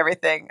laugh at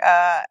everything.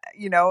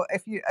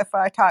 If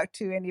I talk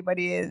to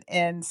anybody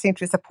in St.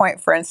 Teresa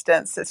Point, for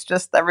instance, it's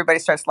just everybody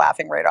starts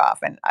laughing right off,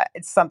 and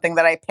it's something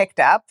that I picked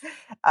up.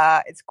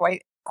 It's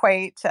quite.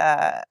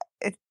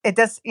 It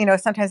does,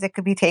 sometimes it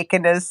could be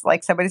taken as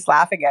like somebody's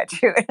laughing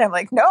at you, and I'm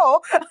like,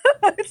 no,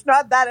 it's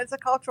not that. It's a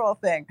cultural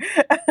thing.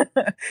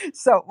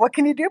 So what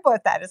can you do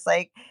about that? It's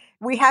like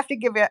we have to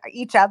give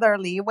each other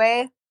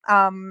leeway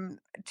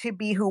to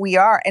be who we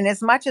are. And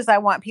as much as I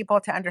want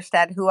people to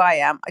understand who I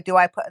am, do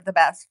I put the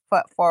best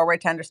foot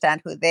forward to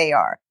understand who they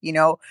are?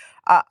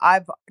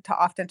 I've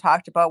often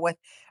talked about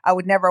I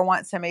would never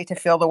want somebody to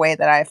feel the way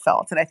that I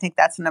felt. And I think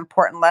that's an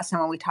important lesson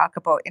when we talk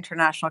about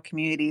international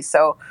communities.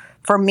 So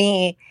for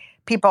me,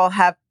 people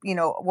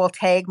will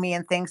tag me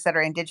in things that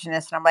are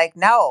Indigenous. And I'm like,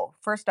 no,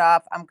 first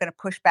off, I'm going to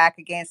push back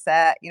against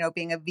that.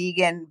 Being a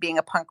vegan, being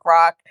a punk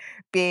rock,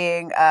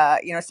 being,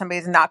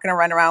 somebody's not going to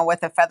run around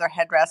with a feather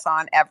headdress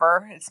on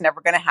ever. It's never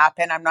going to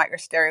happen. I'm not your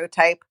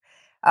stereotype.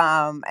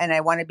 And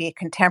I want to be a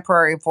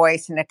contemporary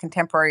voice in a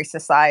contemporary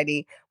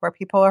society where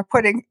people are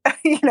putting,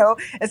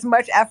 as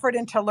much effort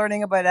into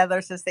learning about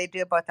others as they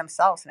do about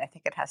themselves. And I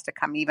think it has to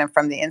come even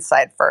from the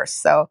inside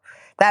first. So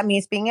that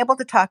means being able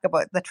to talk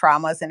about the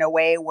traumas in a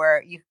way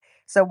where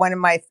so one of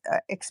my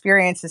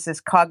experiences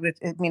is going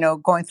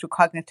through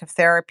cognitive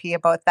therapy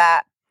about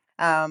that,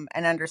 and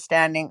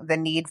understanding the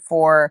need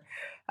for,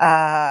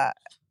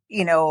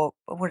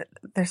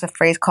 there's a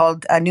phrase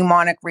called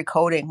mnemonic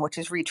recoding, which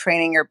is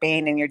retraining your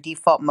brain in your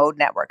default mode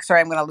network. Sorry,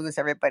 I'm going to lose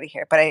everybody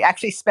here, but I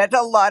actually spent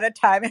a lot of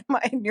time in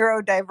my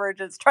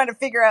neurodivergence trying to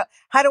figure out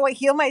how do I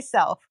heal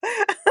myself.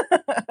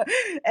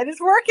 And it's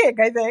working,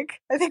 I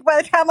think. I think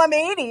by the time I'm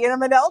 80 and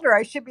I'm an elder,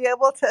 I should be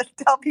able to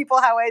tell people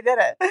how I did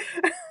it.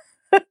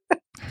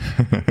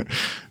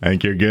 I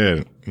think you're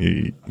good.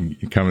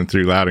 You're coming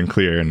through loud and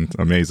clear, and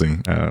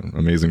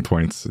amazing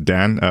points.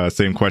 Dan,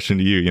 same question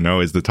to you.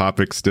 Is the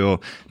topic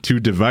still too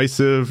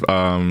divisive?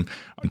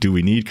 Do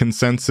we need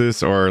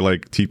consensus, or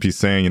like TP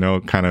saying,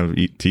 kind of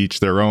to each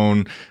their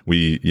own?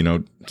 We,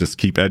 just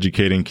keep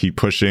educating, keep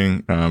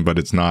pushing, but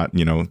it's not,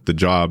 the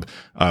job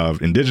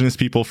of Indigenous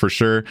people for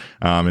sure.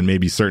 And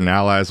maybe certain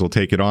allies will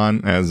take it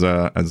on as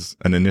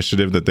an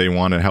initiative that they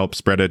want to help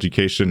spread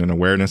education and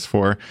awareness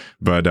for.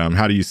 But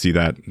how do you see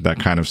that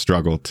kind of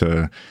struggle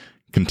to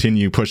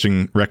continue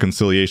pushing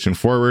reconciliation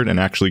forward and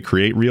actually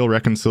create real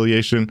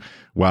reconciliation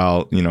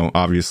while,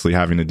 obviously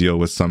having to deal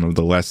with some of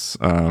the less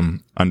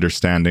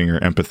understanding or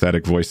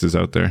empathetic voices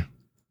out there?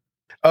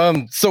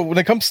 So when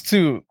it comes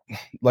to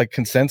like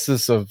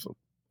consensus of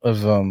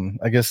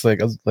I guess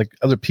like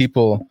other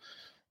people,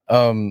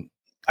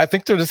 I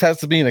think there just has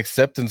to be an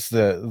acceptance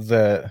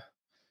that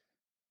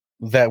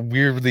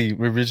we're the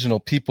original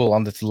people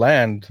on this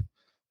land,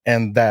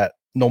 and that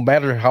no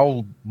matter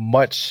how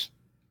much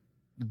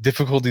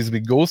difficulties we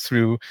go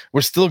through,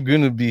 we're still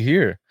going to be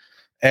here.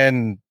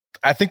 And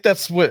I think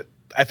that's what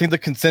I think the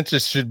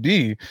consensus should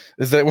be,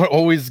 is that we're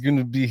always going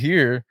to be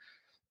here,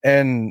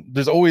 and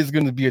there's always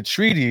going to be a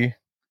treaty,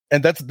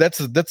 and that's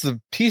a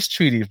peace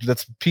treaty.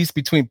 That's peace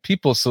between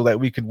people so that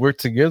we could work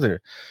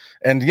together.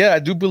 And yeah, I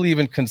do believe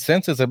in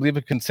consensus. I believe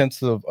in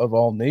consensus of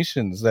all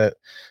nations, that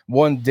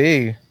one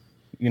day,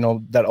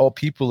 that all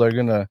people are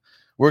going to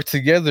work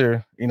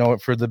together,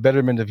 for the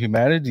betterment of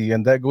humanity.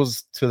 And that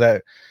goes to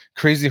that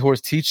Crazy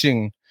Horse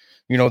teaching,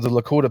 the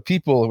Lakota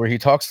people, where he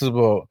talks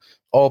about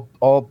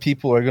all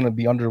people are going to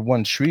be under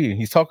one tree.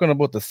 He's talking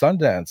about the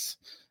Sundance,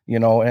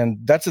 and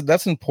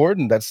that's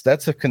important.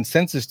 That's a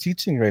consensus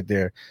teaching right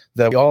there,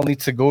 that we all need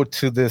to go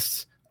to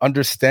this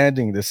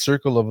understanding, this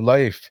circle of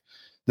life,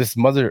 this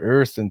Mother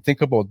Earth, and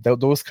think about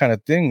those kind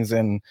of things.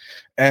 And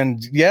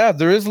yeah,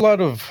 there is a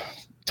lot of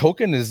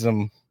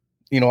tokenism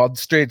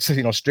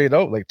straight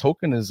out, like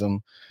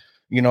tokenism,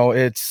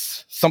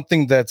 it's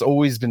something that's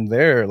always been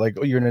there. Like,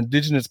 oh, you're an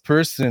indigenous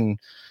person,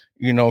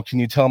 can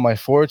you tell my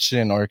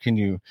fortune, or can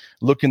you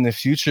look in the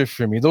future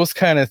for me? Those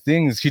kind of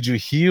things. Could you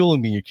heal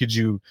me? Could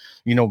you,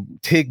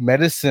 take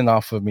medicine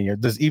off of me? Or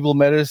does evil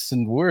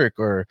medicine work?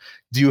 Or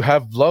do you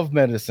have love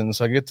medicine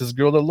so I get this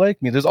girl to like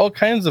me? There's all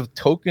kinds of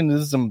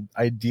tokenism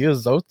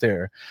ideas out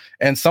there.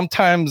 And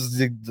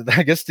sometimes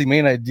I guess the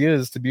main idea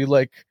is to be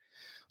like,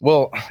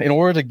 well, in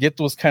order to get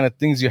those kind of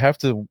things, you have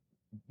to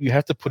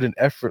put in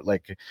effort.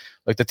 Like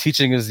the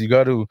teaching is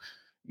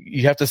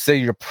you have to say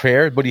your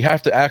prayer, but you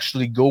have to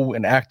actually go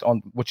and act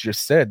on what you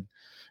said,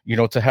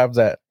 to have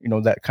that,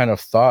 that kind of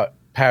thought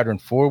pattern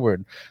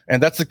forward.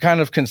 And that's the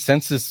kind of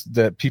consensus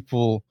that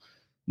people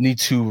need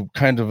to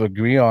kind of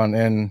agree on.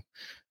 And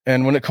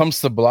when it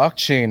comes to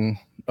blockchain,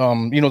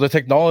 the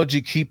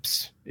technology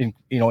keeps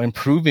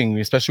improving,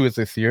 especially with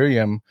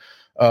Ethereum,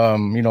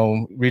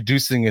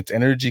 reducing its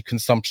energy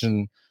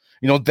consumption,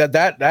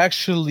 that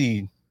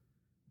actually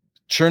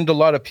turned a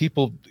lot of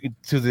people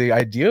to the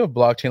idea of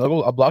blockchain. Like,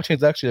 a blockchain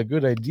is actually a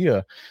good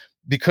idea,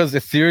 because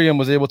Ethereum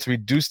was able to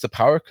reduce the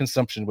power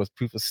consumption with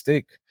proof of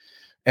stake.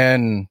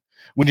 And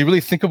when you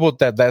really think about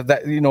that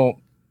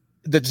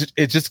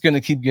it's just going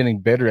to keep getting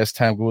better as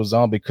time goes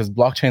on, because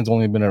blockchain's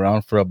only been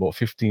around for about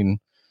 15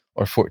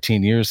 or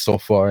 14 years so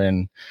far.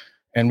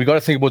 And we got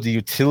to think about the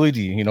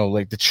utility,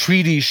 like the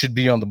treaty should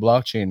be on the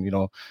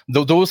blockchain,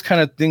 those kind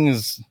of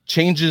things,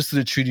 changes to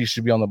the treaty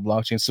should be on the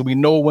blockchain. So we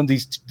know when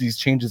these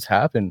changes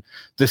happen,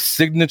 the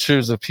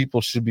signatures of people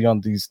should be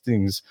on these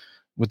things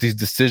with these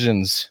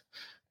decisions.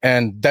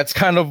 And that's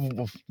kind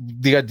of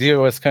the idea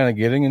I was kind of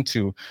getting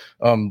into.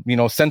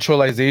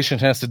 Centralization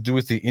has to do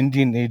with the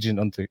Indian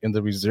agent in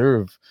the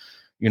reserve.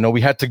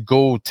 We had to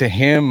go to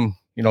him,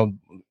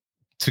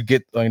 to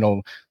get,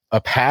 a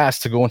pass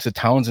to go into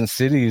towns and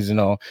cities.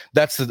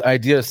 That's the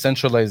idea of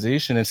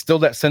centralization. And still,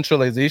 that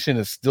centralization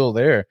is still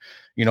there.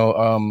 A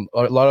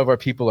lot of our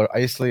people are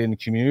isolated in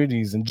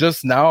communities. And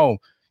just now,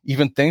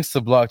 even thanks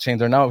to blockchain,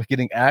 they're now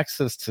getting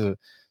access to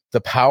the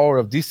power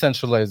of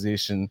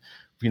decentralization.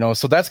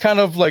 So that's kind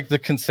of like the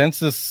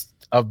consensus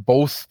of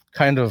both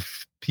kind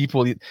of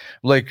people.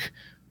 Like,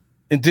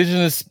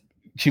 indigenous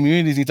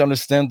communities need to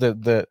understand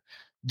that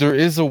there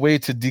is a way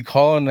to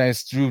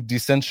decolonize through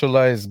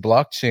decentralized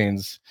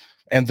blockchains,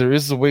 and there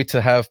is a way to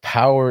have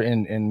power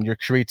in your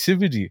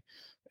creativity.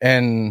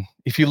 And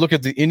if you look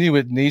at the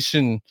Inuit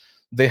nation,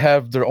 they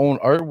have their own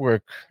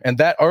artwork, and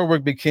that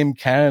artwork became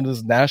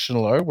Canada's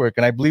national artwork.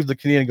 And I believe the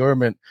Canadian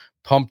government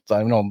pumped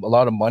a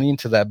lot of money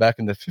into that back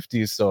in the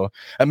 50s. So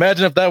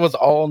imagine if that was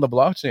all on the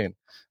blockchain.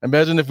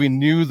 Imagine if we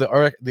knew the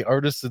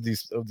artists of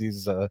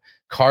these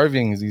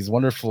carvings, these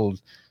wonderful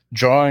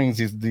drawings,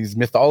 these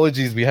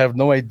mythologies we have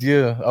no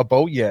idea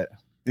about yet.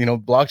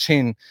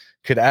 Blockchain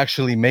could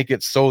actually make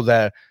it so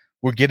that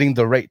we're getting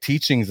the right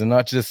teachings, and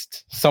not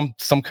just some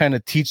kind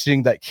of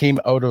teaching that came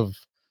out of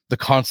the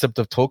concept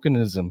of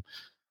tokenism.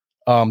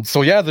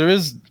 So yeah, there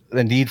is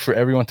a need for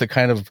everyone to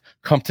kind of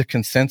come to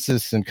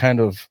consensus and kind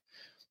of,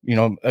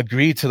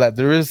 agree to that.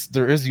 There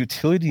is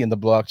utility in the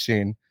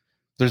blockchain.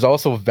 There's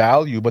also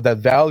value, but that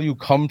value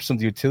comes from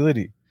the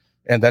utility,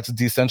 and that's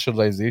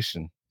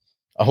decentralization.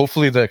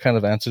 Hopefully that kind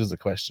of answers the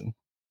question.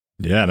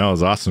 Yeah, no, it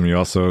was awesome. You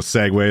also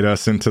segued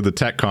us into the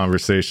tech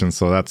conversation,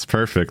 so that's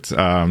perfect.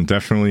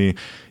 Definitely,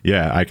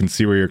 yeah, I can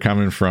see where you're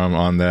coming from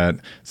on that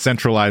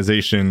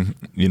centralization,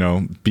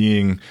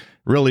 being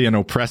really an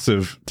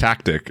oppressive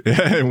tactic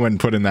when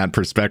put in that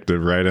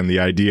perspective, right? And the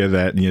idea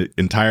that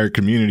entire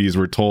communities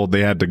were told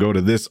they had to go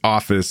to this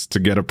office to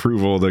get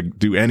approval to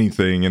do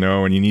anything,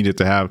 and you needed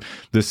to have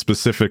this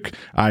specific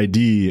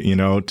ID,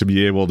 to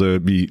be able to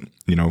be,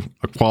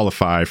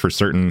 qualify for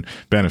certain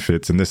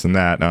benefits and this and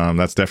that.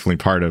 That's definitely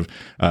part of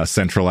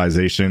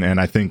centralization.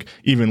 And I think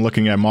even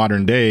looking at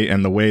modern day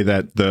and the way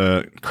that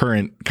the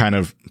current kind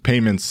of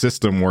payment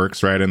system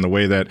works, right, and the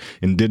way that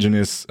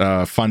indigenous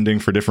funding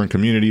for different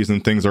communities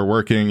and things are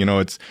working,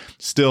 it's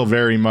still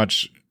very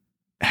much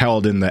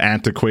held in the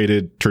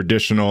antiquated,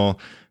 traditional,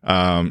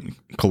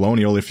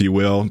 colonial, if you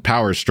will,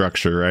 power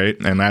structure, right?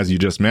 And as you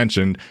just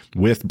mentioned,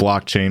 with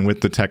blockchain, with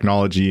the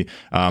technology,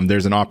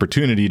 there's an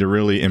opportunity to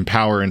really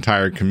empower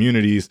entire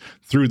communities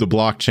through the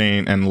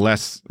blockchain and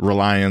less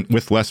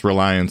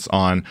reliance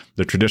on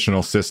the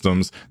traditional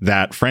systems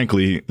that,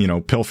 frankly,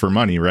 pilfer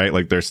money, right?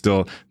 Like, they're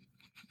still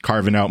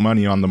carving out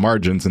money on the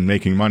margins and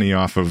making money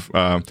off of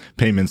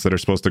payments that are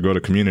supposed to go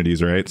to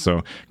communities, right?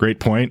 So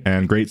great point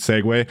and great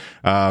segue.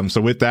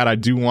 So with that, I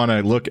do want to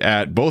look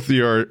at both of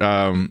your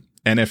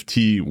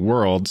NFT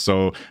world.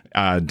 So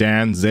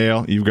Dan,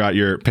 Xael, you've got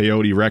your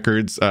peyote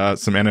records,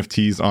 some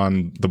NFTs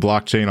on the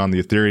blockchain, on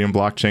the Ethereum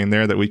blockchain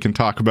there that we can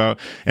talk about.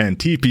 And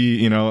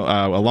Tipi,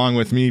 along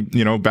with me,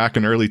 back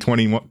in early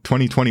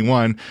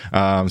 2021,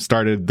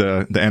 started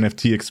the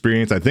NFT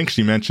experience. I think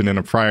she mentioned in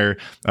a prior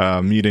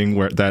meeting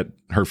that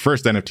her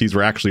first NFTs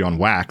were actually on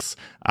Wax.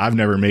 I've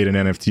never made an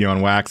NFT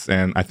on Wax,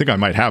 and I think I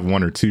might have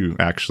one or two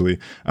actually.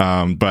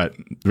 But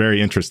very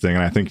interesting.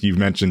 And I think you've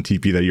mentioned,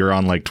 TP, that you're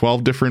on like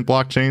 12 different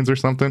blockchains or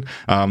something.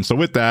 So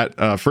with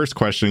that, first first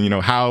question,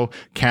 how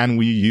can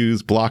we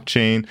use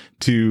blockchain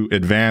to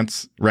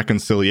advance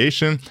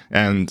reconciliation?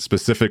 And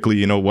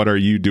specifically, what are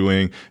you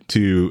doing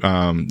to,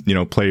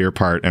 play your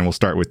part? And we'll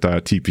start with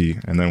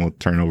Tipi, and then we'll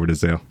turn over to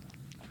Xael.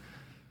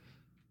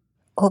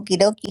 Okie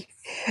dokie.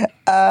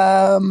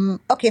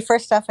 Okay,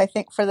 first off, I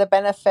think for the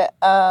benefit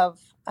of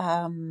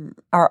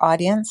our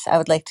audience, I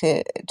would like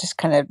to just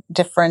kind of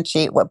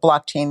differentiate what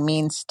blockchain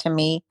means to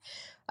me.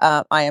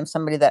 I am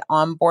somebody that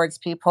onboards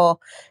people,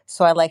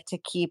 so I like to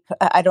keep.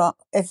 I don't,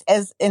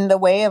 as in the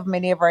way of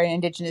many of our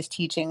indigenous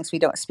teachings, we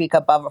don't speak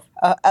above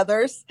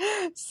others.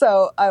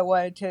 So I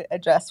wanted to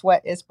address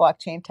what is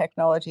blockchain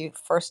technology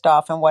first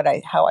off, and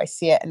how I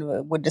see it,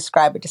 and would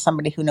describe it to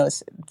somebody who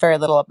knows very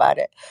little about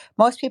it.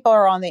 Most people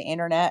are on the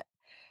internet,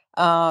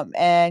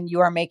 and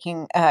you are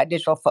making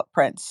digital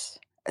footprints.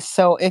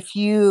 So if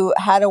you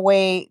had a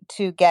way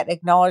to get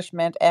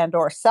acknowledgement and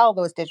or sell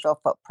those digital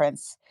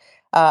footprints,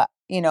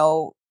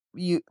 you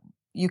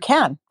you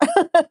can.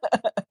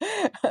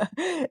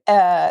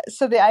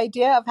 So the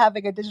idea of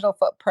having a digital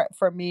footprint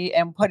for me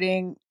and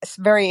putting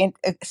very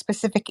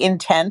specific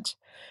intent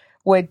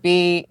would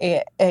be,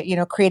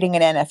 creating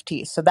an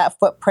NFT. So that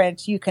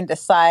footprint, you can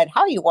decide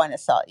how you want to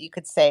sell it. You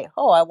could say,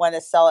 oh, I want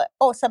to sell it.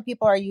 Oh, some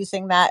people are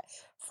using that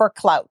for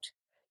clout,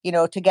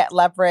 to get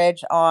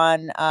leverage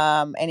on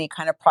any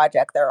kind of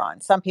project they're on.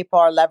 Some people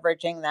are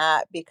leveraging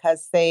that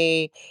because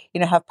they,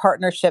 have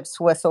partnerships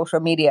with social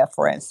media,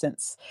 for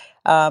instance.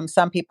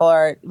 Some people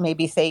are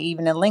maybe, say,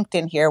 even in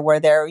LinkedIn here, where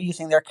they're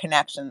using their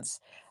connections.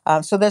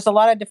 So there's a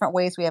lot of different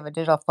ways we have a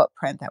digital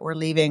footprint that we're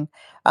leaving,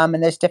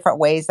 and there's different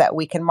ways that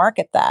we can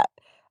market that.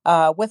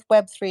 With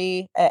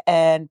Web3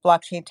 and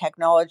blockchain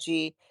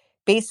technology,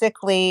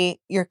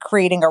 basically you're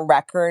creating a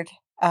record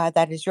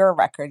that is your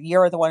record.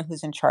 You're the one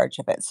who's in charge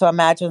of it. So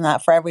imagine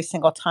that for every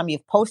single time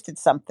you've posted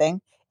something,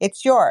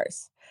 it's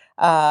yours.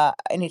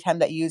 Anytime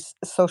that you use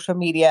social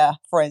media,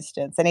 for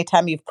instance,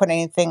 anytime you've put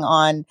anything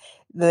on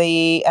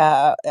the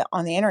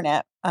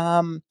internet,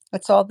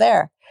 it's all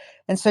there.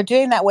 And so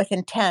doing that with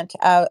intent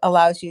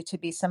allows you to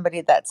be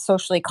somebody that's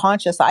socially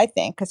conscious, I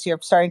think, because you're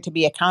starting to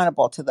be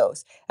accountable to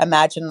those.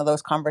 Imagine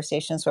those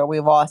conversations where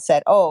we've all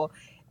said, oh,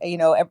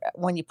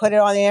 when you put it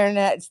on the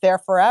internet, it's there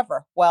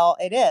forever. Well,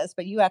 it is,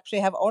 but you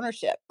actually have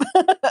ownership.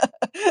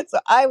 So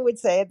I would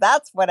say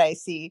that's what I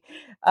see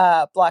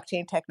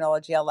blockchain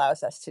technology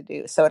allows us to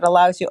do. So it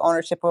allows you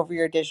ownership over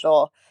your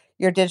digital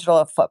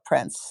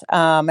footprints.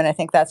 And I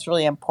think that's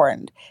really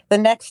important. The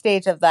next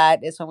stage of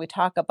that is when we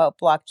talk about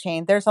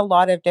blockchain, there's a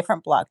lot of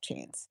different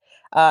blockchains.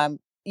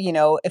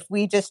 If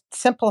we just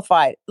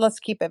simplify it, let's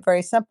keep it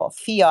very simple.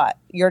 Fiat,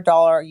 your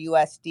dollar,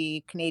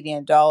 USD,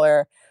 Canadian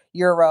dollar,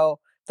 euro,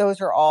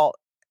 those are all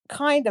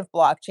kind of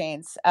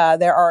blockchains.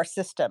 There are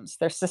systems.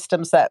 There's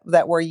systems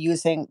that we're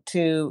using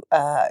to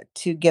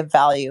give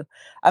value.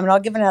 I'll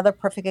give another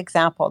perfect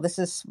example. This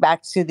is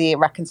back to the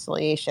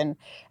reconciliation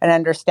and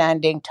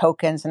understanding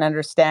tokens and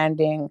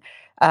understanding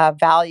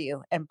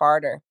value and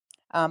barter.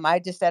 I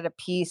just had a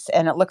piece,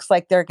 and it looks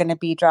like they're going to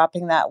be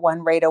dropping that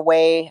one right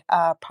away,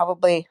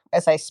 probably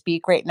as I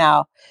speak right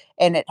now.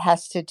 And it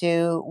has to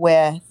do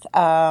with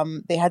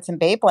the Hudson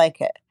Bay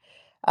blanket.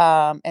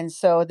 And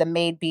so the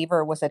Made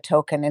Beaver was a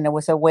token, and it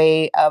was a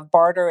way of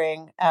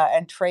bartering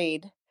and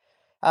trade.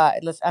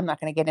 I'm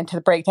not going to get into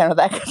the breakdown of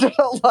that because there's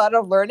a lot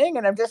of learning,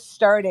 and I'm just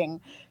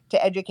starting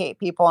to educate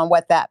people on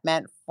what that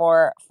meant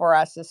for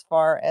us as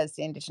far as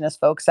the Indigenous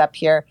folks up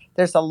here.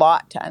 There's a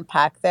lot to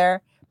unpack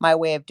there. My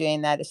way of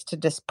doing that is to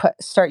just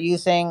start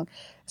using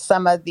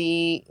some of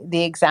the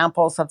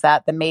examples of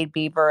that, the Made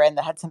Beaver and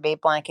the Hudson Bay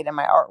blanket, in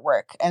my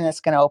artwork, and it's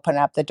going to open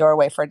up the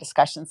doorway for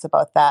discussions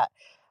about that.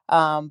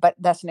 But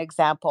that's an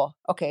example.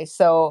 Okay,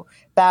 so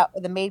that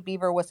the Made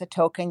Beaver was a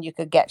token. You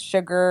could get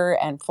sugar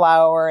and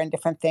flour and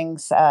different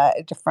things,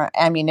 different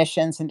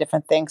ammunitions and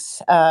different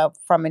things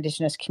from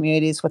Indigenous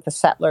communities with the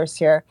settlers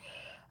here.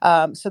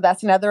 So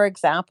that's another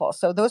example.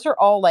 So those are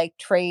all like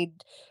trade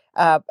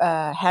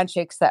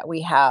handshakes that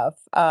we have.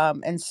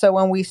 And so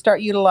when we start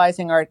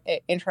utilizing our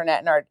internet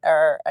and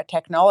our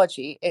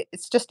technology,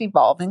 it's just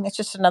evolving. It's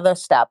just another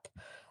step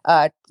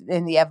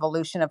in the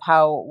evolution of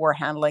how we're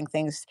handling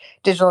things.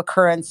 Digital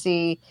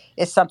currency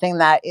is something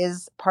that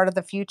is part of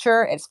the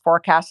future. It's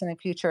forecast in the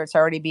future. It's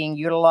already being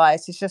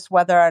utilized. It's just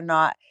whether or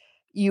not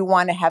you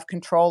want to have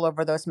control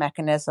over those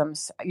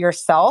mechanisms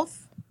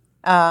yourself,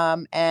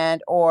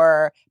 and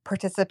or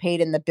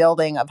participate in the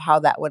building of how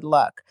that would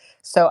look.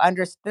 So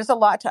there's a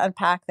lot to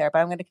unpack there, but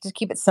I'm going to just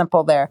keep it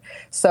simple there.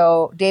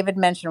 So David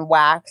mentioned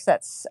wax.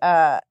 That's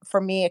for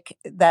me,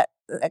 that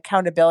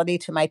accountability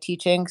to my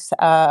teachings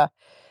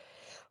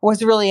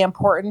was really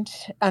important.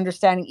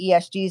 Understanding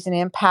ESGs and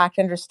impact,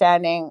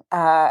 understanding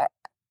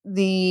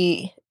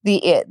you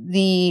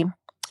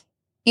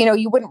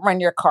wouldn't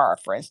run your car,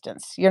 for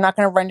instance. You're not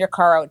going to run your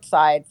car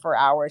outside for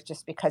hours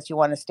just because you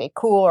want to stay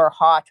cool or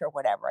hot or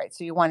whatever, right?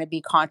 So you want to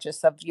be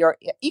conscious of your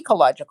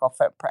ecological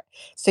footprint.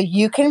 So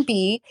you can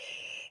be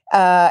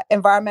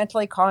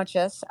environmentally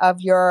conscious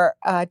of your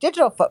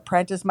digital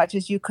footprint as much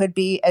as you could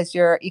be as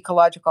your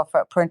ecological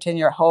footprint in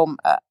your home.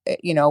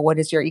 What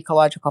is your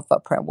ecological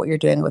footprint, what you're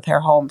doing with your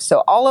home.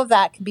 So all of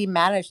that can be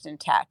managed in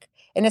tech.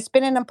 And it's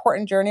been an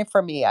important journey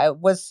for me. I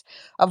was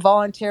a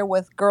volunteer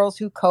with Girls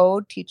Who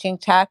Code, teaching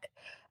tech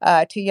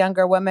to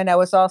younger women. I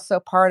was also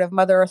part of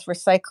Mother Earth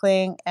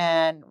Recycling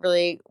and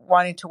really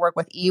wanting to work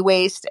with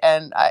e-waste.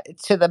 And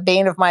to the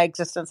bane of my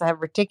existence, I have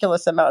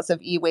ridiculous amounts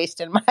of e-waste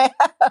in my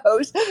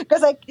house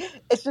because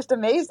it's just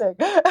amazing.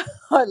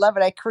 I love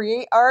it. I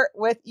create art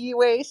with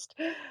e-waste.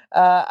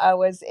 I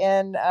was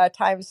in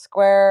Times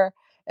Square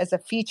as a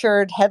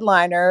featured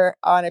headliner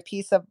on a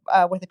piece of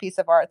with a piece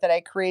of art that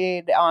I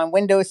created on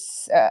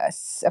Windows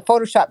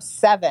Photoshop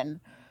 7.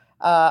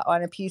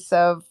 On a piece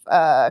of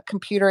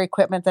computer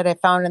equipment that I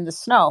found in the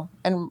snow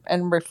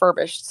and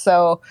refurbished.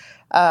 So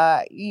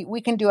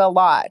we can do a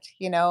lot,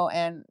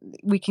 and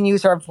we can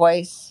use our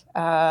voice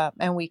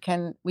and we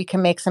can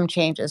make some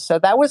changes. So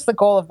that was the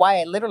goal of why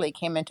I literally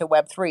came into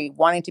Web3,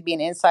 wanting to be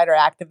an insider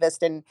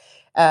activist in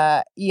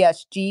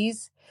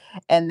ESGs,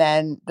 and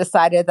then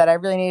decided that I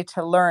really needed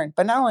to learn.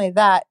 But not only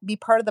that, be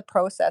part of the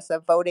process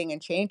of voting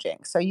and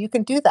changing. So you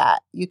can do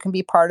that. You can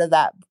be part of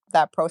that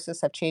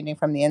process of changing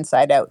from the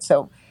inside out.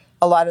 So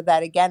a lot of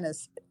that again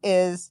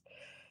is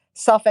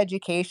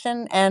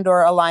self-education and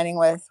or aligning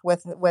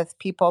with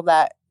people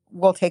that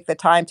will take the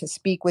time to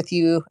speak with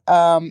you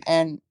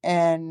and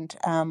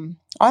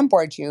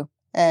onboard you.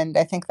 And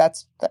I think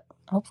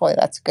hopefully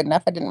that's good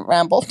enough. I didn't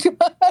ramble too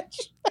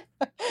much.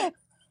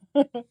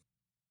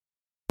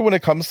 When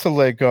it comes to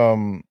like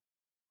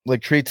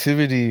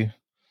creativity,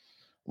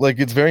 like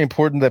it's very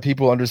important that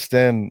people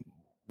understand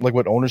like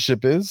what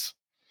ownership is.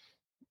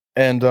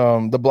 And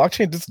the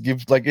blockchain just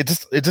gives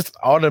it just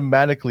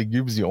automatically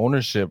gives you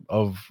ownership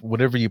of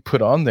whatever you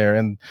put on there.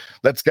 And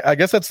I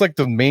guess that's like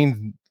the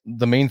main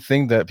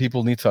thing that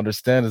people need to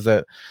understand is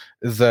that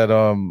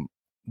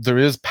there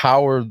is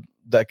power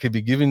that could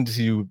be given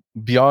to you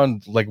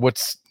beyond like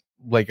what's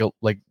what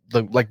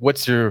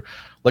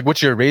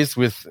you're raised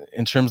with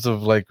in terms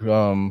of like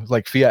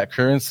fiat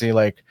currency.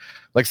 Like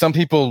some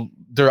people,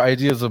 their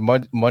ideas of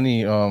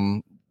money,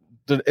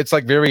 it's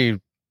like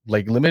very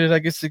like limited, I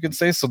guess you could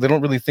say. So they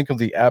don't really think of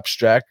the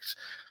abstract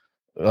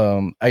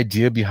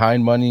idea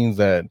behind money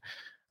that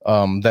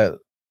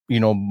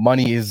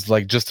money is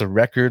like just a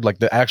record, like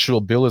the actual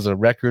bill is a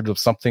record of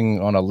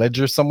something on a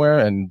ledger somewhere,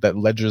 and that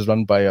ledger is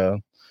run by a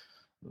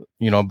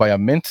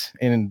mint,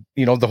 and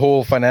the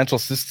whole financial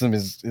system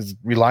is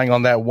relying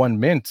on that one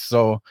mint.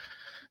 So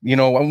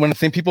when I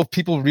think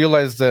people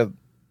realize that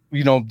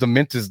the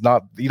mint is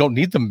not, you don't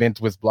need the mint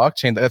with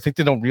blockchain. I think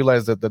they don't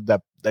realize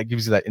that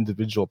gives you that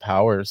individual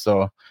power.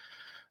 So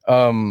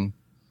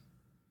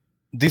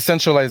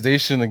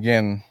decentralization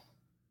again,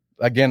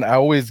 I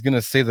always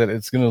gonna say that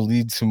it's gonna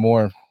lead to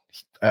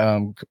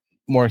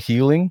more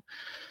healing.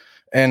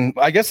 And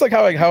I guess like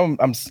how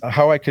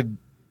I could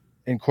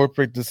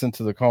incorporate this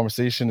into the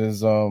conversation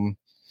is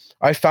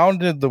I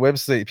founded the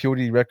website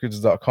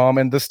podrecords.com,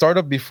 and the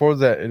startup before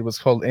that, it was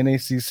called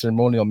NAC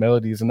Ceremonial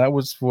Melodies, and that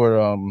was for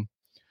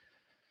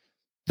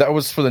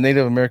the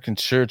Native American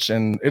Church.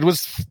 And it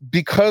was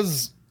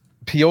because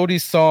peyote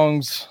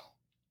songs,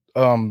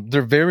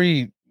 they're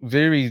very,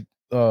 very,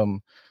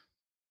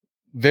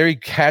 very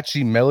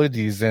catchy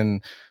melodies,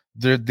 and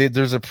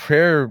there's a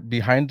prayer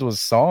behind those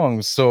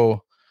songs.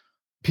 So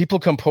people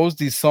compose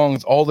these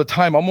songs all the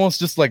time, almost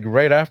just like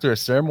right after a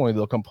ceremony,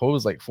 they'll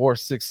compose like 4 or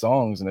 6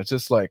 songs. And it's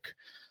just like,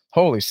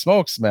 holy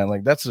smokes, man,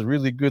 like that's a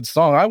really good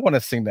song. I want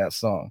to sing that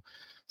song.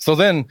 So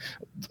then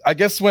I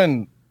guess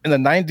when in the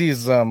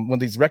 90s, when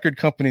these record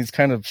companies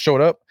kind of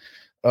showed up,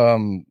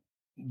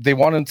 they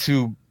wanted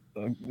to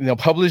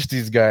publish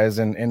these guys,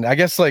 and I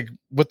guess like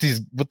what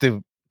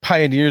the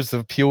pioneers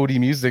of peyote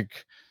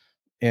music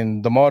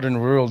in the modern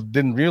world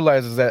didn't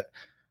realize is that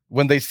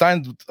when they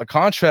signed a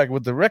contract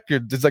with the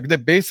record, it's like they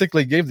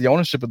basically gave the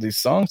ownership of these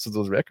songs to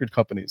those record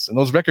companies, and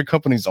those record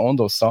companies own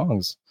those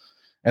songs.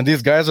 And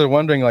these guys are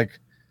wondering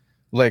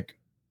like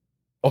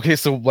okay,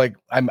 so like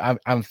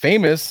I'm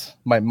famous,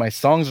 my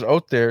songs are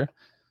out there,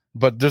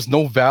 but there's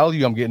no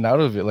value I'm getting out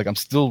of it. Like I'm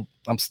still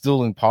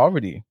in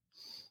poverty.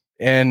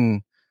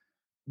 And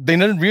they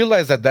didn't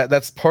realize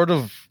that's part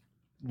of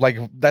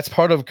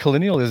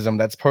colonialism.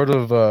 That's part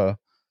of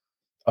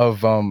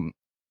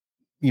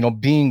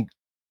being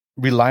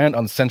reliant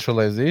on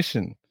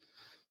centralization.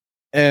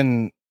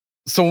 And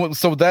so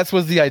that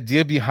was the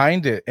idea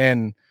behind it.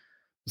 And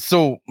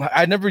so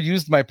I never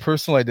used my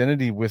personal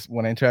identity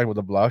when I interacted with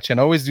the blockchain.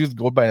 I always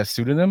go by a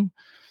pseudonym.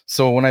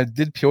 So when I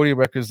did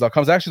peyoterecords.com, it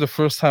was actually the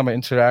first time I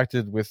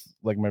interacted with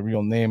like my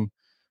real name.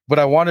 But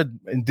I wanted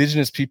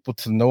indigenous people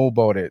to know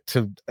about it,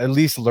 to at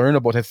least learn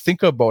about it,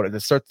 think about it, to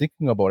start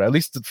thinking about it, at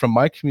least from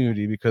my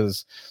community,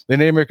 because the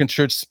Native American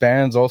Church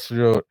spans all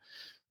throughout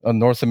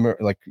North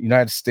America, like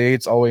United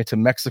States, all the way to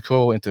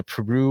Mexico, into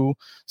Peru.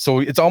 So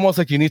it's almost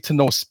like you need to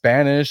know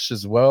Spanish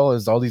as well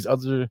as all these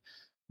other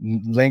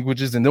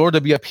languages. In order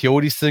to be a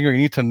peyote singer, you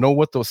need to know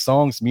what those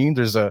songs mean.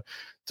 There's a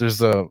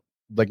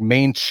like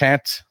main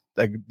chant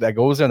that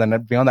goes there, and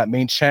then beyond that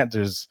main chant,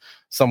 there's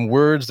some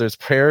words, there's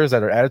prayers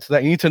that are added to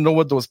that. You need to know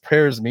what those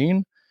prayers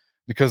mean,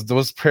 because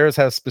those prayers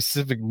have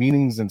specific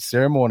meanings and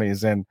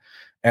ceremonies, and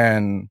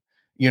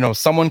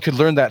someone could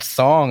learn that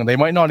song and they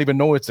might not even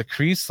know it's a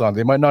Cree song.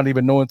 They might not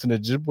even know it's an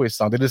Ojibwe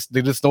song.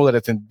 They just know that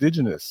it's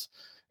indigenous,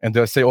 and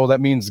they'll say, "Oh,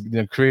 that means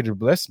Creator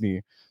bless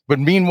me." But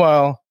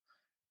meanwhile,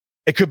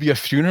 it could be a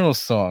funeral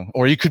song,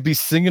 or you could be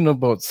singing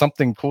about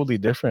something totally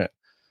different,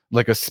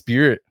 like a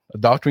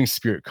doctoring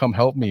spirit, come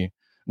help me,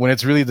 when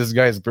it's really this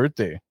guy's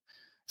birthday.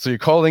 So you're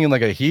calling in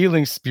like a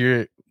healing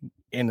spirit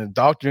in a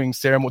doctoring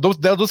ceremony.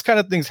 Those kind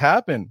of things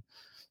happen.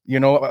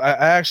 I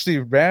actually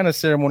ran a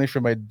ceremony for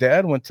my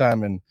dad one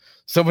time, and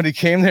somebody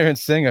came there and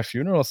sang a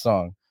funeral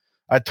song.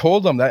 I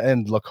told them that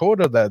in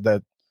Lakota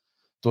that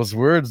those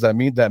words that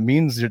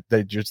means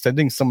that you're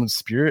sending someone's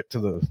spirit to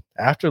the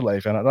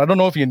afterlife. And I don't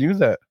know if you knew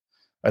that.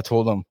 I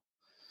told him,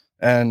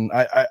 and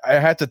I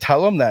had to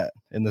tell him that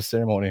in the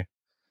ceremony,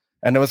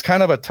 and it was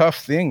kind of a tough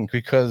thing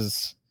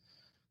because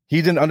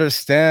he didn't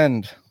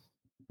understand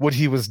what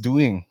he was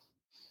doing.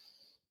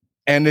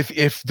 And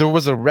if there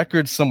was a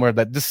record somewhere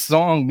that this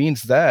song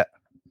means that,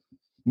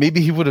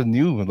 maybe he would have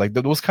knew. Like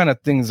those kind of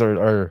things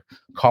are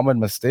common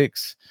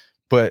mistakes.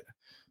 But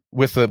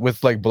with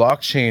like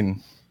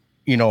blockchain,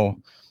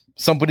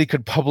 somebody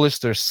could publish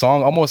their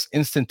song almost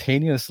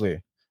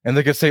instantaneously, and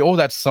they could say, "Oh,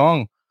 that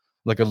song,"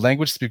 like a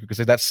language speaker could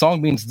say, "That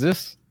song means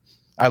this.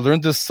 I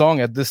learned this song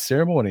at this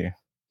ceremony."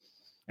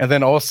 And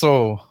then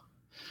also,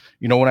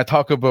 when I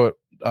talk about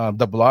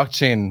the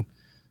blockchain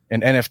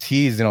and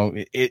NFTs,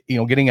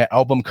 getting an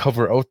album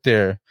cover out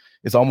there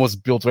is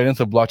almost built right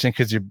into blockchain,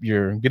 because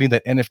you're getting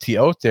that NFT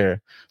out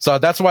there. So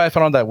that's why I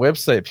found on that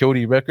website,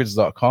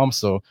 peyoterecords.com.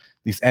 So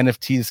these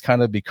NFTs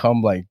kind of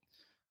become like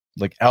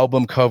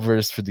album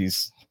covers for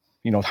these,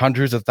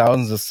 hundreds of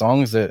thousands of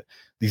songs that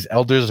these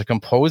elders are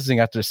composing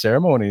after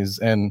ceremonies.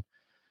 And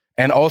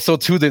also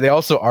too, they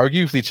also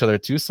argue with each other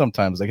too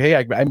sometimes. Like, "Hey,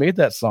 I made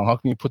that song. How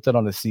can you put that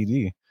on a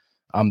CD?"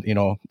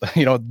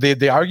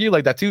 They argue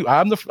like that too.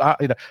 I'm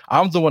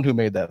the one who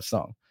made that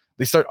song.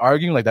 They start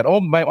arguing like that. "Oh,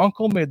 my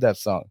uncle made that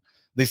song."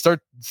 They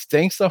start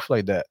saying stuff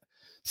like that.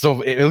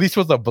 So at least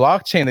with the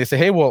blockchain, they say,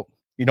 "Hey, well,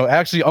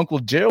 actually Uncle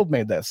Gerald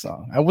made that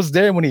song. I was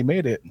there when he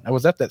made it. I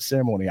was at that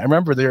ceremony. I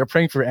remember they were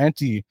praying for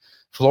Auntie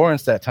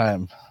Florence that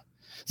time."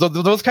 So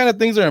those kind of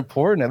things are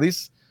important. At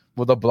least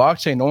with a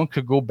blockchain, no one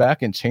could go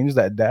back and change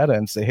that data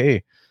and say,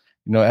 "Hey,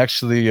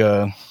 actually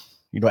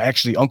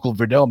Uncle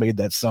Verdell made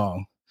that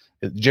song.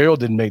 Gerald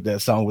didn't make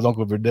that song, with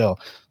Uncle Verdell."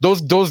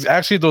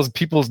 Those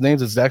people's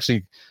names is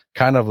actually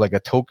kind of like a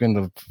token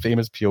of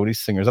famous peyote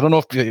singers. I don't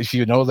know if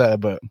you know that,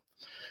 but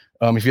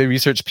if you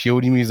research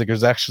peyote music,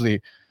 there's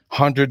actually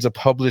hundreds of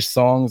published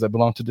songs that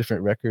belong to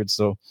different records.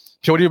 So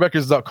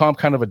peyoterecords.com,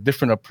 kind of a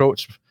different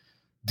approach,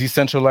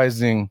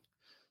 decentralizing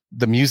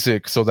the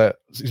music so that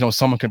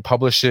someone can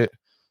publish it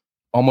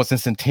almost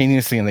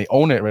instantaneously and they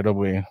own it right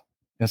away,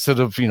 instead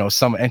of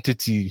some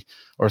entity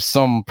or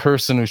some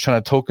person who's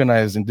trying to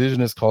tokenize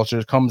indigenous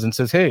culture comes and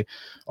says, "Hey,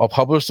 I'll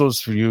publish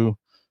those for you.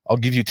 I'll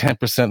give you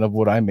 10% of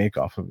what I make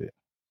off of it."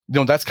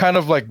 That's kind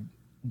of like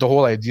the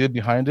whole idea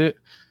behind it.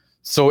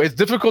 So it's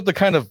difficult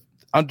to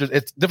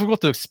it's difficult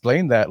to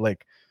explain that,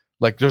 like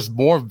there's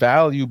more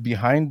value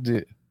behind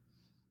it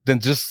than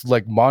just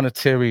like a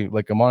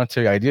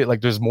monetary idea.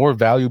 Like there's more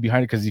value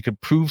behind it because you could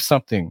prove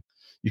something.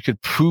 You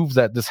could prove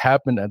that this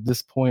happened at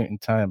this point in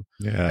time.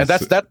 Yeah, and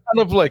that's kind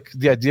of like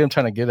the idea I'm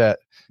trying to get at.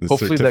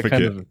 Hopefully that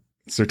kind of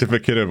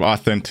certificate of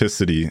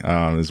authenticity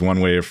is one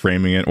way of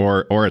framing it,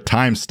 or a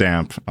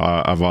timestamp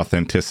of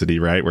authenticity,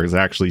 right? Where it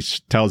actually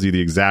tells you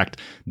the exact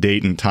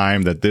date and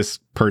time that this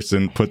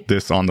person put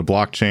this on the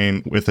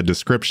blockchain, with a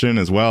description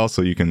as well,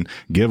 so you can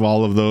give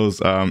all of those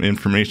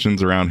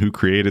informations around who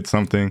created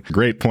something.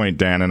 Great point,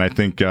 Dan, and I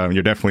think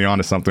you're definitely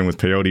onto something with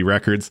Peyote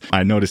Records.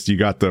 I noticed you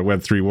got the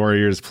Web3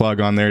 Warriors plug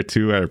on there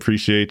too. I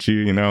appreciate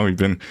you. We've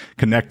been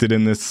connected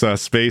in this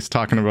space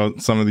talking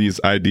about some of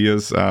these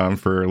ideas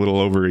for a little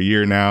over a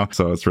year now,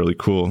 so it's really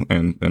cool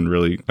and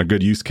really a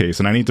good use case.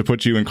 And I need to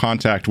put you in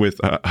contact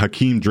with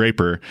Hakeem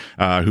Draper,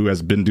 who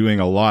has been doing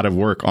a lot of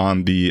work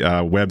on the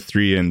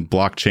Web3 and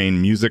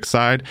blockchain music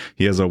side.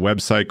 He has a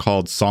website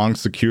called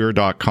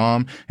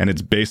songsecure.com, and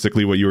it's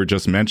basically what you were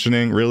just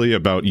mentioning, really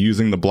about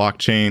using the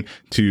blockchain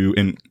to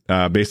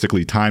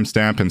basically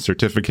timestamp and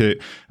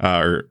certificate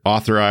or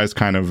authorize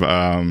kind of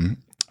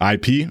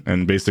IP,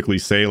 and basically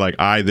say like,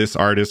 this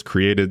artist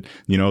created,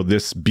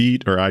 this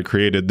beat, or I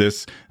created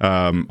this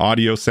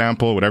audio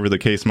sample, whatever the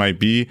case might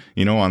be,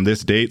 on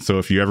this date. So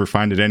if you ever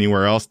find it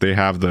anywhere else, they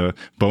have the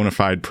bona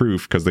fide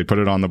proof because they put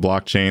it on the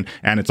blockchain,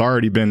 and it's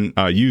already been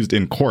used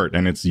in court,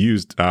 and it's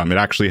used, it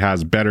actually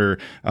has a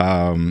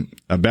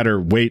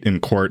better weight in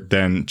court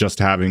than just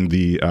having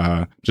the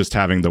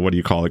what do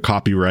you call it,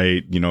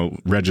 copyright,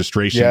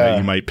 registration that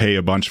you might pay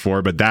a bunch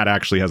for, but that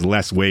actually has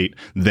less weight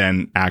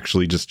than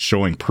actually just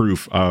showing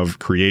proof of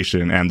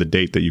creation and the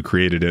date that you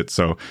created it.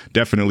 So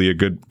definitely a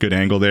good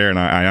angle there. And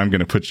I am going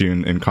to put you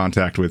in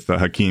contact with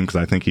Hakeem, because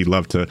I think he'd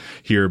love to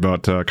hear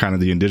about kind of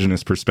the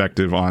indigenous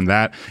perspective on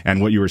that.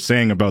 And what you were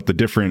saying about the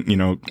different,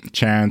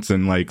 chants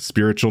and like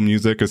spiritual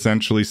music,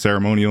 essentially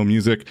ceremonial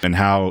music, and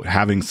how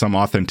having some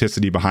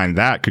authenticity behind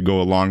that could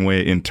go a long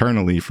way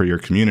internally for your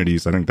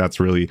communities. I think that's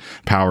really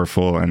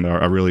powerful and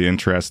a really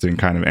interesting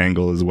kind of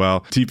angle as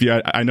well.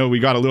 Tipi, I know we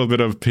got a little bit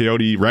of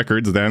Peyote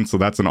Records then, so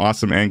that's an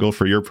awesome angle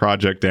for your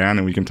project, Dan,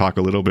 and we can talk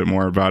a little bit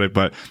more about it.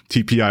 But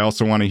Tipi, I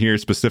also want to hear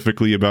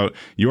specifically about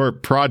your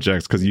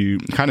projects, because you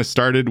kind of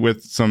started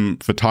with some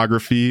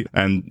photography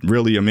and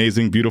really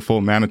amazing,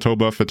 beautiful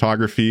Manitoba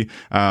photography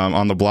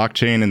on the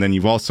blockchain. And then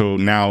you've also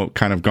now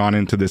kind of gone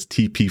into this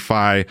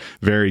TP-Fi,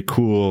 very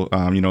cool,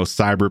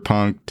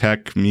 cyberpunk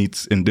tech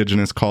meets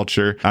indigenous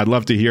culture. I'd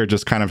love to hear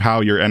just kind of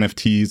how your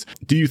NFTs,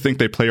 do you think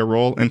they play a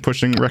role in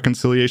pushing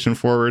reconciliation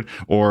forward,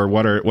 or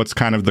what's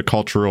kind of the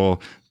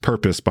cultural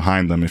purpose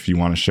behind them, if you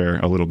want to share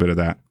a little bit of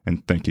that?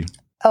 And thank you.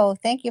 Oh,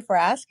 thank you for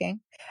asking.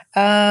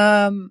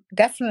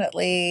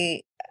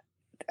 Definitely.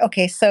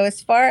 Okay, so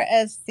as far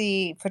as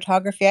the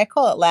photography, I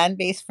call it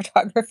land-based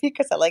photography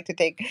because I like to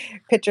take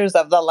pictures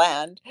of the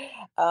land.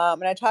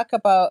 And I talk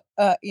about,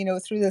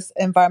 through this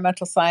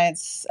environmental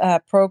science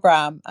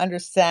program,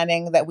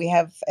 understanding that we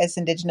have, as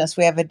Indigenous,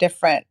 we have a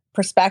different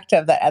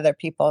perspective that other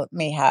people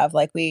may have.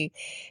 Like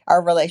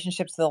our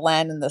relationship to the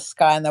land and the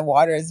sky and the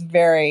water is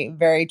very,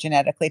 very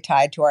genetically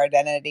tied to our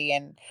identity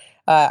and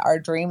our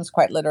dreams,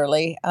 quite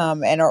literally,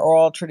 and our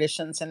oral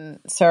traditions and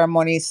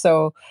ceremonies.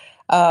 So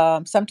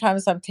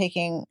sometimes I'm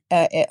taking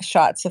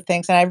shots of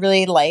things, and I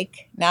really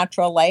like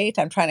natural light.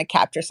 I'm trying to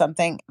capture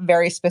something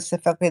very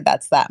specifically.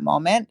 That's that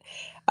moment.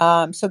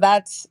 So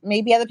that's,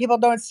 maybe other people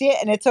don't see it,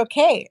 and it's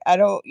okay. I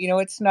don't,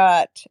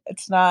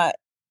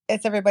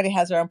 it's everybody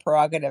has their own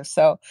prerogative.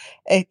 So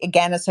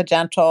again, it's a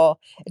gentle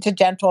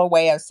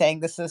way of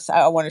saying,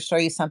 I want to show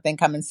you something,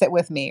 come and sit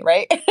with me.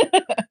 Right.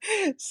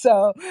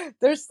 So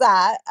there's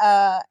that.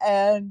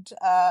 And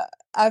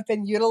I've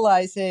been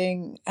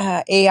utilizing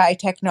AI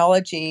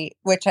technology,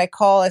 which I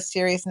call a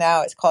series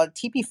now. It's called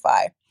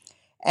Tipi-Fi.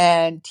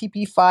 And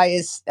Tipi-Fi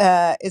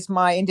is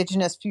my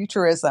Indigenous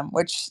futurism,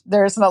 which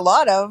there isn't a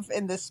lot of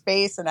in this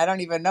space, and I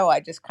don't even know. I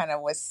just kind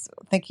of was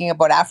thinking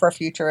about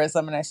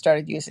Afrofuturism, and I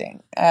started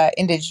using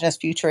Indigenous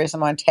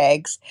futurism on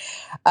tags.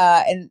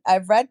 And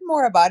I've read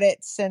more about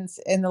it since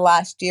in the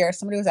last year.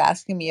 Somebody was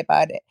asking me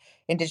about it,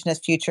 Indigenous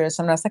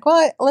futurism, and I was like,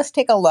 well, let's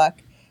take a look.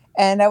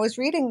 And I was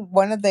reading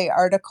one of the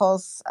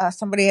articles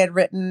somebody had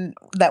written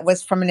that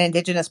was from an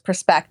Indigenous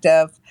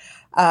perspective,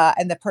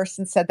 and the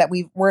person said that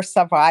we're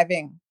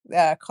surviving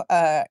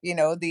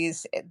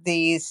these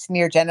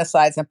near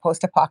genocides and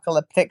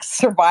post-apocalyptic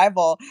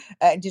survival.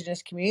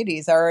 Indigenous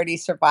communities are already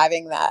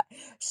surviving that.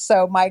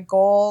 So my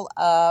goal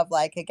of,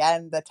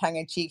 again, the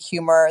tongue-in-cheek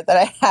humor that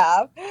I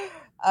have,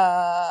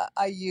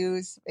 I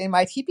use in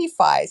my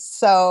Tipi-Fi.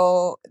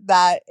 So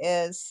that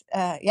is,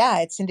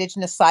 it's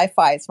Indigenous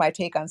sci-fi. It's my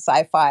take on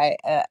sci-fi,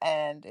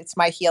 and it's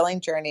my healing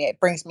journey.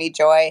 It brings me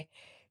joy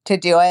to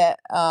do it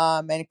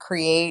and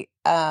create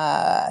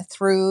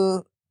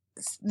through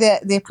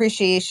the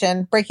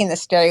appreciation, breaking the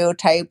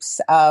stereotypes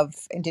of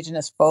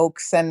Indigenous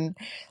folks and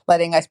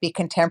letting us be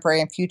contemporary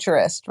and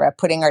futurist, right?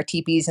 Putting our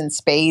teepees in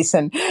space.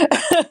 And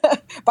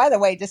by the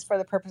way, just for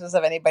the purposes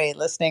of anybody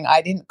listening,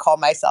 I didn't call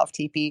myself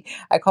teepee.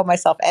 I called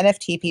myself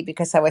NFTP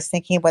because I was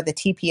thinking about the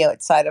teepee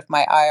outside of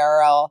my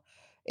IRL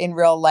in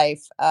real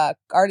life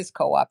artist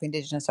co-op,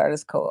 Indigenous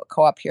artist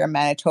co-op here in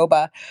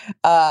Manitoba.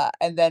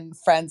 And then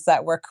friends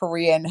that were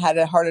Korean had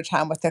a harder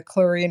time with the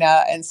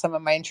Clarina, and some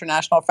of my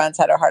international friends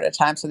had a harder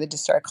time, so they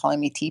just started calling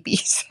me Tipi.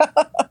 So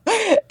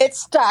it's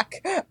stuck.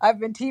 I've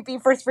been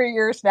Tipi for 3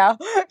 years now,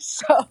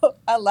 so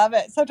I love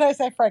it.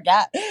 Sometimes I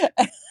forget.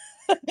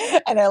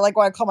 And I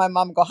want to call my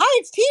mom and go, hi,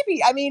 it's Tipi.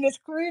 I mean, it's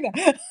Karina.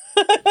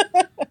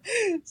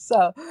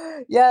 So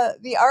yeah,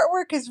 the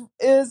artwork is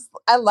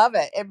I love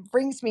it. It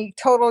brings me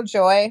total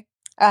joy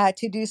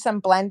to do some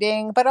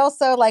blending, but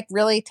also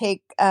really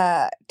take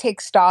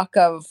stock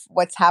of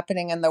what's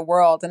happening in the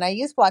world. And I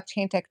use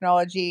blockchain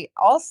technology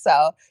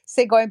also.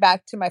 Say, going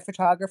back to my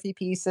photography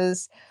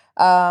pieces,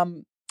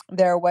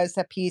 there was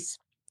a piece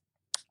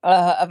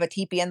of a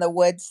teepee in the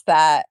woods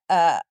that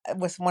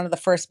was one of the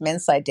first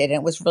mints I did. And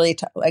it was really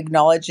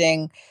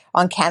acknowledging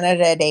on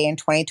Canada Day in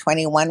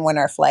 2021 when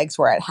our flags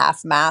were at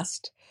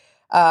half-mast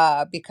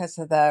because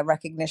of the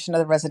recognition of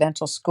the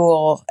residential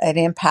school and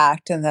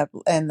impact and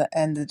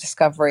the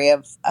discovery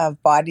of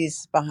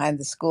bodies behind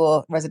the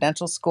school,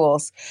 residential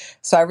schools.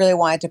 So I really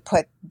wanted to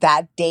put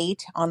that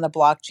date on the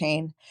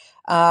blockchain.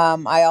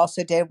 I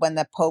also did when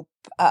the Pope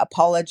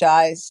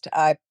apologized.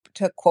 I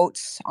took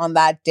quotes on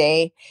that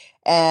day,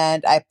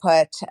 and I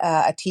put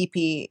a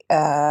teepee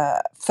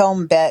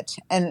film bit,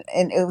 and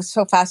it was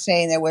so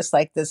fascinating. There was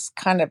this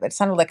it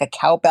sounded like a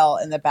cowbell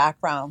in the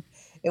background.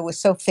 It was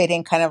so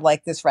fitting, kind of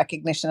like this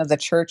recognition of the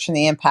church and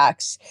the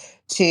impacts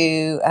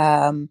to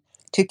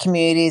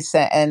communities,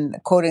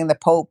 and quoting the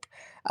Pope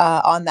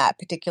on that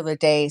particular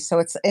day. So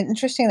it's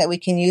interesting that we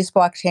can use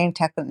blockchain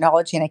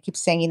technology. And I keep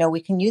saying,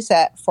 we can use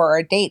that for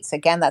our dates.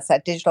 Again, that's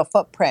that digital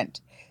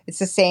footprint. It's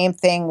the same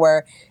thing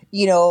where,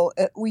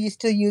 we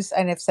used to use,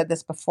 and I've said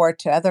this before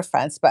to other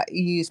friends, but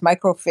you use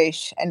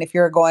microfiche. And if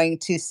you're going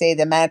to, say,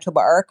 the Manitoba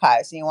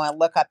Archives and you want to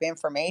look up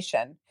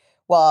information,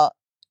 well,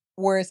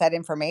 where is that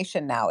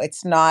information now?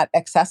 It's not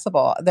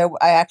accessible.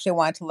 I actually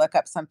wanted to look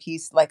up some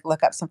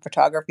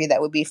photography that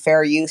would be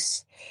fair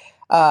use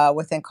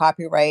within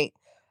copyright,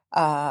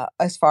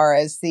 as far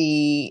as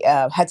the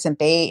Hudson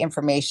Bay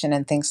information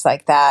and things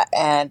like that.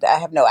 And I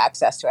have no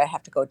access to it. I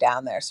have to go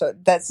down there. So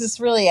that's just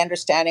really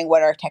understanding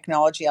what our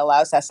technology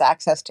allows us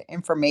access to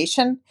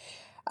information,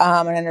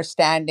 and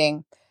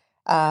understanding,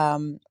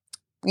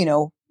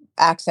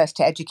 access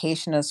to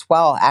education as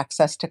well,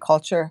 access to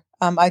culture.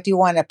 I do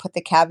want to put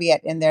the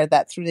caveat in there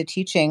that through the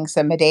teachings,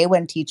 the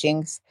Medewan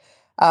teachings,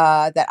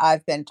 that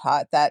I've been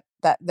taught, that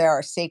there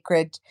are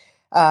sacred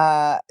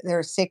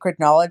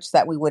knowledge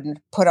that we wouldn't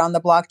put on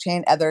the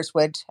blockchain. Others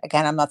would.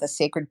 Again, I'm not the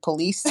sacred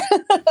police.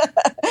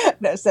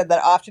 I've said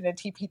that often in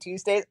TP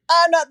Tuesdays.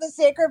 I'm not the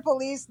sacred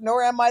police,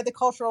 nor am I the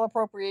cultural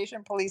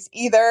appropriation police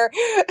either.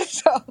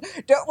 So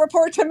don't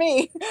report to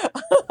me.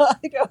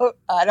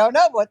 I don't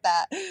know about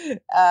that.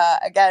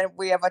 Again,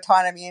 we have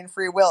autonomy and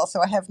free will,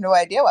 so I have no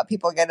idea what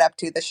people get up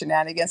to, the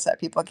shenanigans that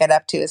people get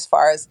up to, as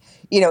far as,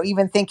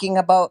 even thinking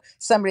about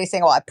somebody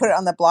saying, well, I put it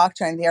on the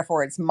blockchain,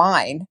 therefore it's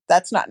mine.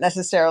 That's not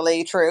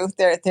necessarily true.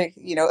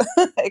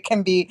 It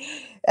can be,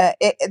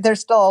 there's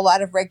still a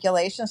lot of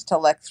regulations to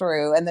look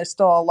through, and there's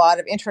still a lot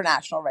of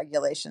international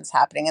regulations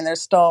happening, and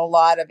there's still a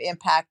lot of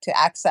impact to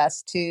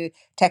access to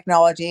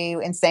technology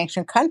in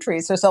sanctioned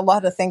countries. There's a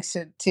lot of things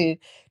to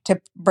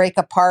break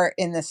apart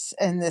in this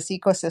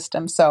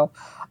ecosystem. So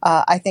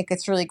I think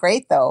it's really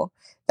great, though,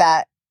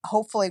 that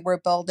hopefully we're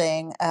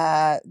building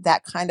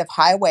that kind of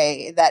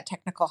highway, that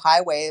technical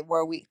highway,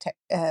 where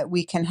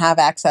we can have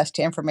access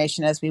to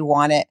information as we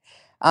want it.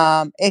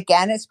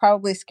 Again, it's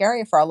probably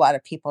scary for a lot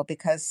of people,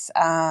 because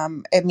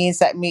it means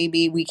that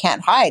maybe we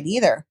can't hide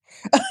either.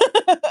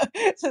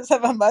 So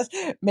some of us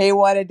may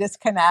want to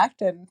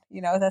disconnect, and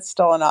that's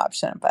still an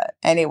option. But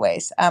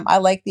anyways, I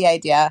like the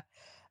idea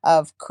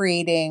of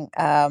creating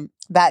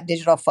that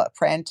digital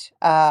footprint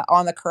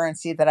on the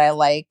currency that I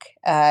like,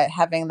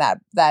 having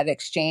that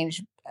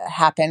exchange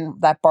happen,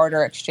 that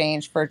barter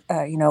exchange for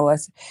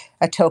as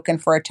a token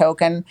for a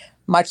token,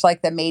 much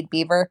like the Made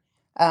Beaver.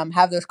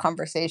 Have those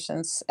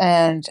conversations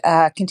and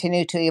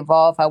continue to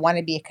evolve. I want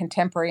to be a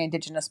contemporary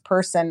Indigenous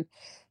person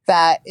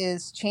that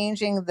is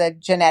changing the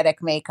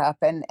genetic makeup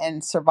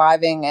and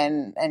surviving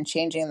and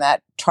changing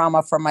that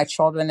trauma for my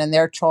children and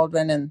their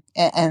children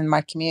and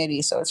my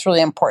community. So it's really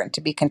important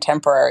to be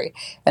contemporary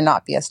and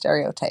not be a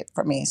stereotype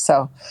for me.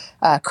 So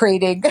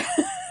creating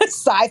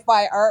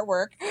sci-fi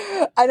artwork.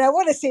 And I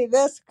want to say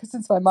this, because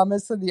since my mom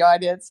is in the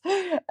audience,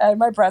 and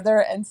my brother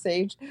and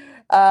Sage,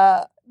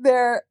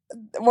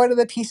 one of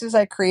the pieces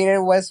I created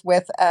was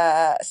with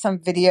some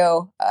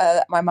video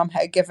that my mom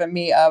had given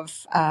me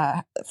of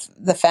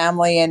the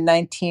family in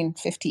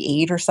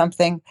 1958 or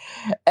something,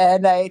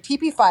 and I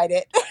Tipified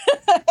it.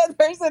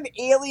 There's an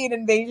alien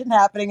invasion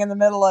happening in the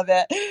middle of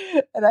it,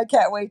 and I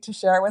can't wait to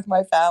share it with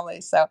my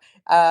family. So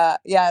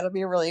it'll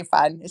be really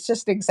fun. It's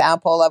just an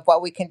example of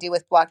what we can do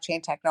with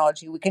blockchain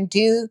technology. We can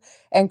do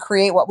and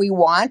create what we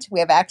want. We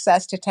have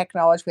access to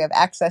technology. We have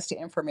access to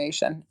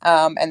information,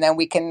 and then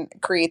we can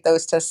create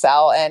those to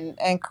sell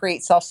and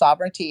create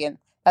self-sovereignty. And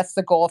that's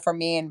the goal for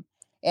me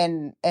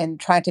in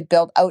trying to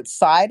build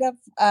outside of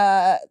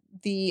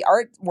the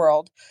art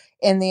world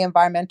in the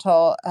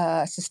environmental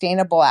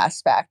sustainable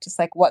aspect. It's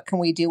like, what can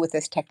we do with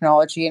this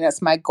technology? And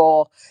it's my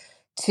goal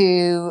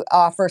to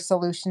offer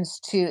solutions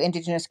to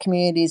Indigenous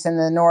communities in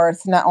the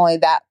North. Not only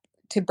that,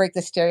 to break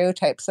the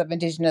stereotypes of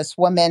Indigenous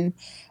women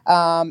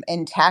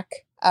in tech.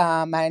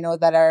 I know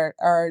that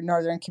our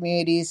northern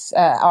communities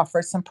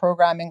offer some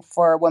programming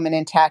for women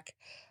in tech.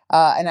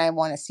 And I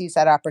want to seize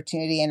that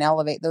opportunity and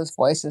elevate those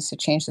voices to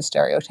change the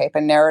stereotype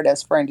and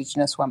narratives for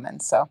Indigenous women.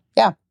 So,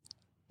 yeah.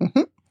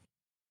 Mm-hmm.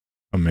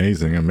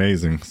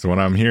 Amazing. So what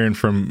I'm hearing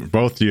from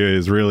both of you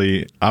is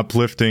really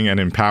uplifting and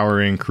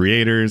empowering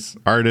creators,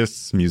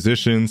 artists,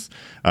 musicians.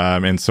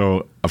 And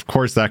so, of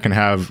course, that can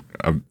have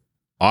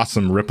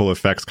awesome ripple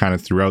effects kind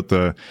of throughout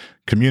the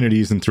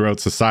communities and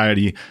throughout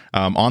society.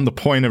 On the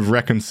point of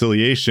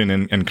reconciliation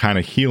and kind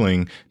of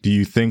healing, do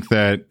you think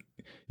that,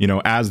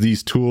 as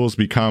these tools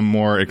become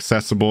more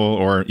accessible,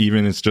 or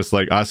even it's just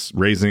like us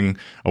raising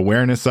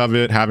awareness of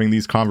it, having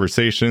these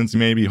conversations,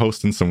 maybe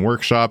hosting some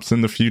workshops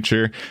in the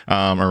future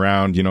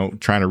around,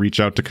 trying to reach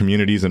out to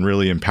communities and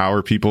really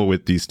empower people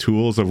with these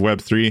tools of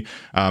Web3,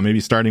 maybe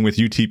starting with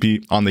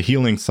UTP on the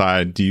healing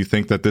side, do you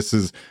think that this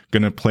is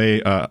going to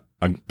play a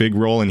a big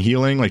role in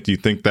healing? Like, do you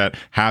think that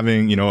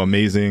having, you know,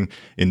 amazing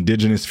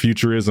indigenous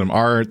futurism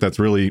art that's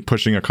really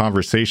pushing a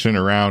conversation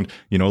around,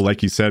 you know,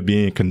 like you said,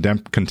 being a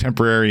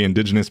contemporary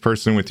indigenous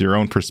person with your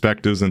own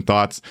perspectives and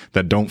thoughts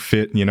that don't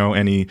fit, you know,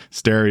 any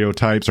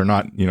stereotypes, or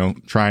not, you know,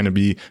 trying to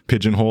be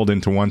pigeonholed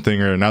into one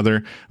thing or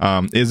another,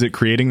 is it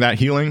creating that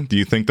healing? Do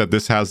you think that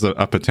this has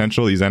a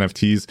potential, these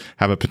NFTs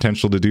have a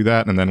potential to do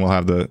that? And then we'll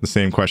have the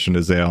same question to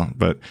Xael,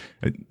 but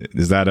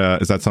is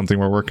that something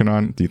we're working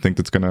on? Do you think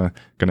that's gonna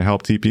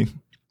help, TP?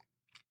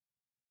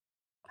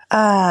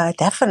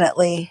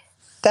 Definitely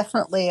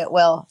it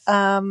will.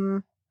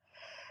 I'm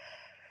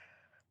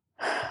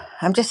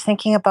just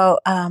thinking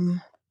about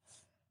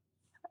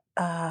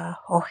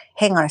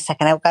hang on a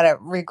second. I've got to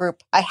regroup.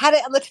 I had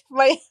it on the tip of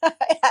my I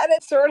had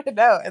it sorted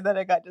out and then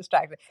I got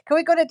distracted. Can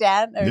we go to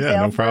Dan or Yeah, Xael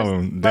no first?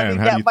 problem. Dan,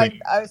 how do you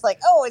think? I was like,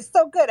 oh, it's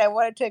so good. I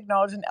wanted to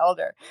acknowledge an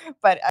elder,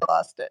 but I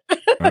lost it.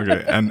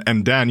 Okay.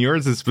 And Dan,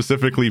 yours is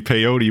specifically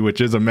peyote,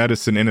 which is a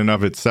medicine in and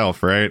of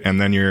itself, right?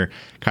 And then you're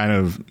kind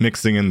of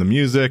mixing in the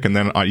music, and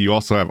then you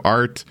also have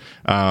art,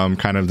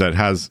 kind of that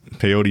has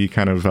peyote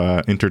kind of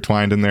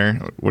intertwined in there.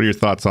 What are your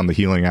thoughts on the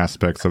healing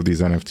aspects of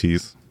these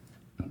NFTs?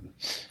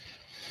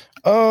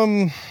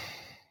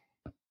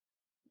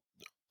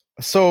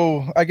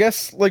 So I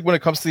guess, like, when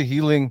it comes to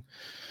healing,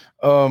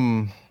 a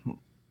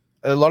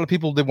lot of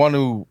people, they want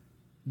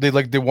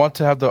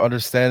to have the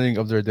understanding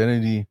of their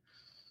identity.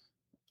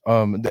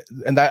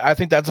 And I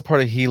think that's a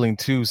part of healing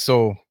too.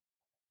 So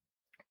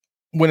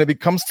when it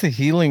comes to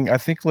healing, I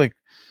think, like,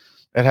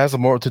 it has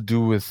more to do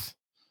with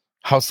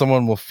how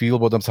someone will feel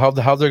about themselves,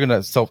 how they're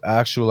gonna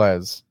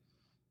self-actualize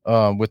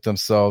with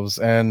themselves,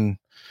 and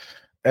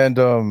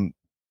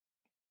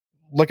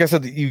like I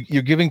said,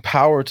 you're giving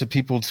power to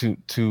people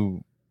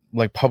to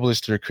like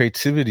publish their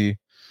creativity,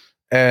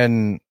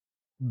 and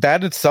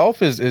that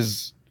itself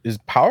is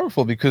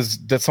powerful, because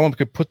that someone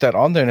could put that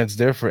on there and it's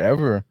there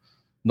forever,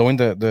 knowing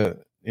that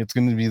it's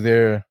going to be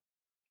there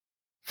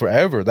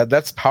forever.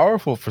 That's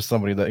powerful for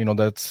somebody, that, you know,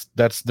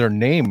 that's their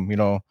name. You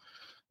know,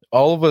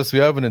 all of us, we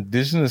have an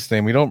indigenous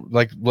name. We don't,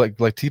 like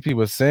Tipi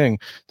was saying,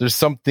 there's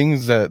some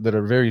things that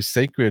are very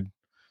sacred.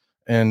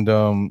 And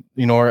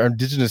you know, our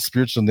indigenous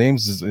spiritual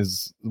names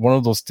is one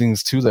of those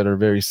things too that are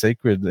very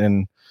sacred.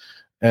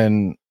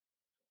 And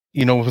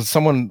you know, when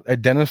someone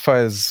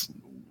identifies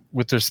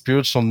with their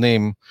spiritual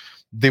name,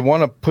 they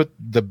want to put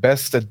the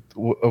best of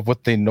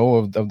what they know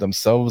of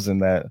themselves in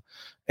that.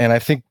 And I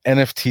think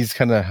NFTs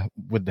kind of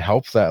would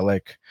help that.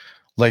 Like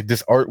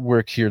this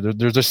artwork here,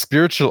 there's a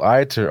spiritual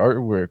eye to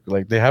artwork.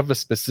 Like, they have a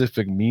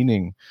specific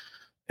meaning.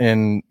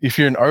 And if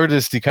you're an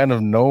artist, you kind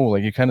of know,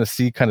 like, you kind of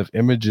see kind of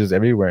images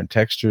everywhere and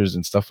textures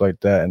and stuff like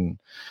that.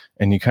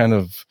 And you kind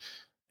of,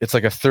 it's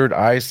like a third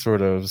eye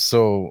sort of.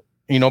 So,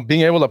 you know,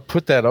 being able to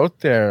put that out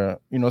there,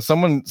 you know,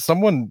 someone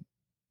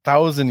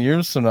 1,000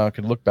 years from now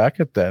could look back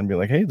at that and be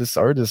like, hey, this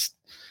artist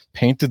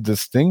painted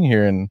this thing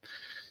here. And,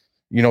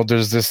 you know,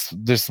 there's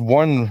this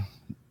one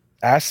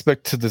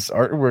aspect to this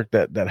artwork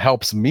that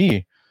helps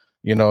me,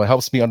 you know, it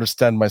helps me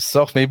understand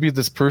myself. Maybe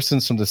this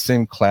person's from the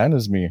same clan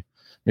as me.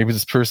 Maybe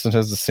this person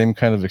has the same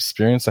kind of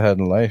experience I had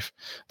in life.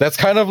 That's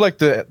kind of like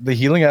the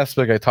healing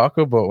aspect I talk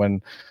about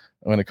when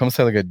it comes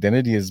to, like,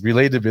 identity, is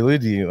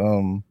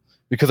relatability.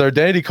 Because our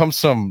identity comes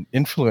from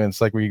influence.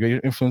 Like, we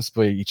get influenced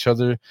by each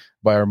other,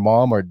 by our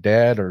mom, our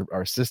dad, or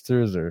our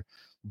sisters, or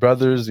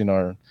brothers, you know,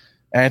 our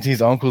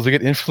aunties, uncles. We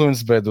get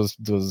influenced by those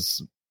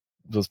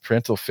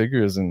parental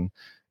figures and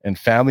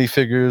family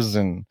figures,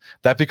 and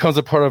that becomes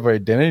a part of our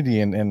identity.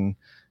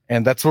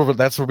 And that's where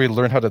we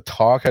learn how to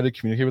talk, how to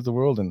communicate with the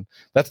world. And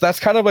that's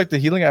kind of like the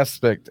healing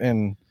aspect.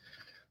 And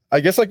I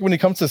guess, like, when it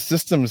comes to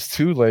systems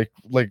too, like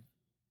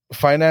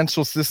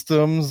financial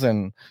systems,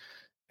 and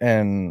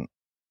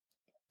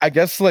I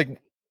guess,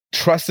 like,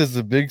 trust is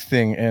a big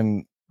thing.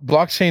 And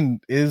blockchain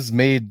is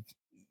made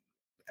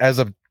as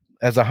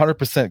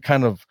 100%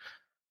 kind of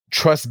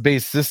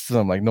trust-based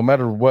system. Like, no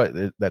matter what,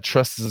 that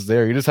trust is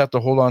there. You just have to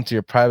hold on to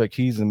your private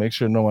keys and make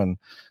sure no one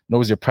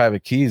knows your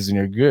private keys, and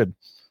you're good.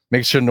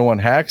 Make sure no one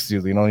hacks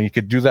you. You know, you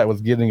could do that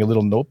with getting a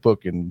little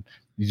notebook and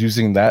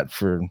using that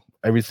for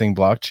everything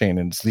blockchain,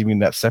 and just leaving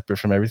that separate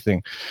from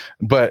everything.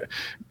 But,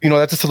 you know,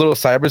 that's just a little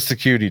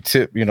cybersecurity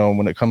tip, you know,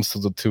 when it comes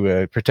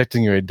to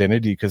protecting your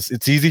identity, because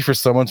it's easy for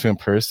someone to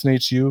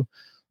impersonate you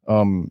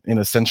in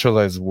a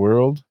centralized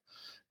world.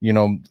 You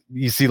know,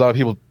 you see a lot of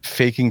people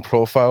faking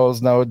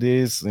profiles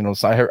nowadays. You know,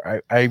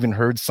 so I even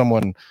heard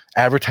someone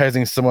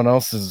advertising someone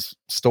else's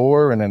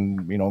store and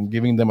then, you know,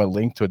 giving them a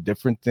link to a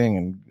different thing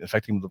and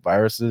affecting the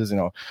viruses. You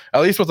know,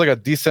 at least with, like, a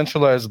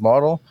decentralized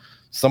model,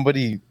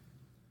 somebody,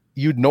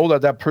 you'd know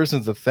that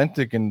person's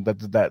authentic, and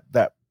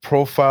that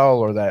profile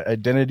or that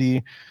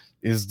identity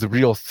is the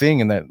real thing,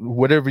 and that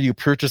whatever you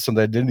purchase on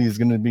the identity is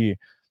going to be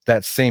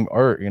that same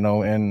art. You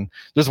know, and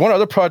there's one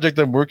other project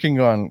I'm working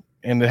on,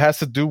 and it has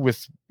to do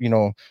with, you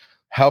know,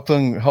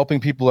 helping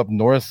people up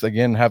north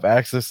again have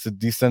access to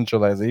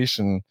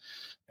decentralization,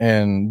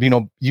 and, you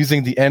know,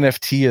 using the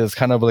NFT as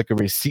kind of like a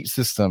receipt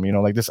system. You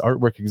know, like, this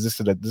artwork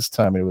existed at this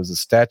time. It was a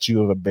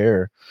statue of a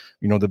bear.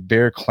 You know, the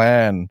Bear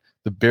Clan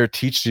the bear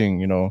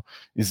teaching,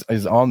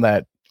 is on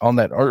that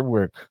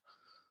artwork.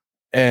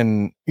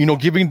 And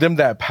giving them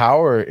that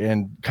power,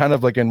 and kind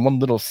of like in one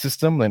little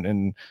system,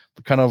 and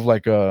kind of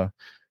like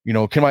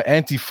can my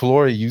auntie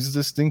Flora use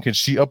this thing? Can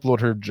she upload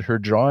her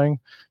drawing?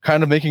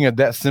 Kind of making it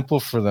that simple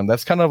for them.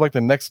 That's kind of like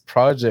the next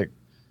project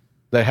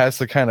that has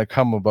to kind of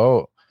come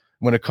about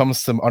when it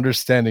comes to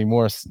understanding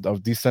more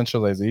of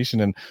decentralization.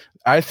 And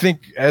I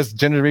think as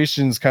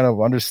generations kind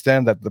of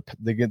understand that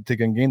they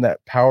can gain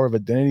that power of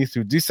identity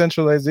through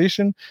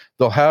decentralization,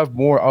 they'll have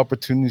more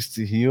opportunities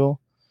to heal,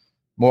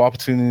 more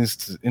opportunities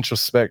to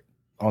introspect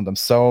on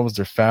themselves,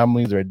 their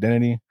family, their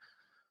identity,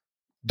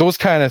 those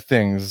kind of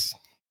things.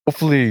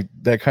 Hopefully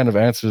that kind of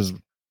answers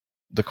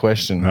the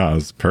question. That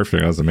was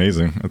perfect. That was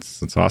amazing.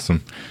 That's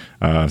awesome.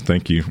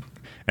 Thank you.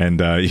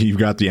 And you've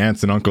got the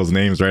aunts and uncles'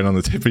 names right on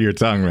the tip of your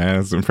tongue, man.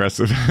 That's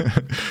impressive.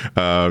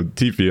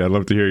 Tipi, I'd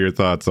love to hear your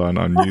thoughts on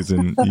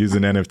using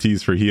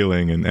NFTs for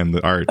healing and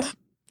the art.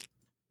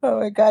 Oh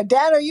my God.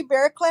 Dan, are you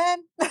Bear Clan?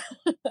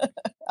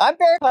 I'm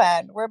Bear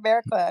Clan. We're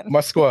Bear Clan.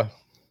 Musqua.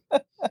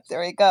 There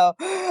we go.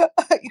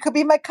 You could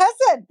be my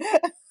cousin.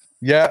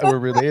 Yeah, we're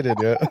related.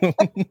 Yeah.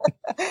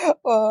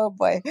 Oh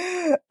boy.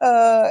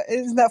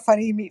 Isn't that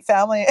funny? You meet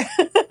family.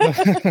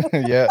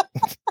 Yeah.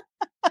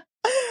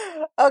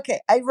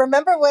 Okay. I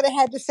remember what I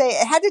had to say.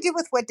 It had to do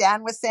with what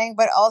Dan was saying,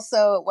 but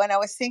also when I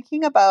was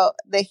thinking about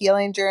the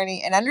healing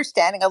journey and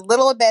understanding a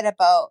little bit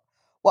about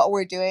what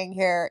we're doing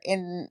here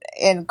in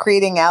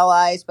creating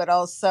allies, but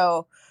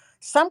also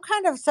some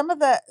of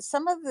the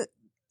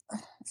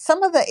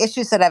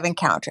issues that I've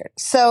encountered.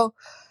 So,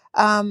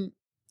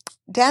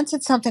 Dan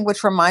said something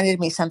which reminded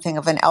me something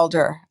of an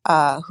elder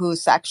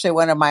who's actually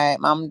one of my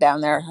mom down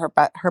there,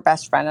 her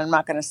best friend. I'm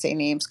not going to say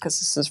names because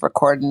this is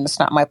recorded and it's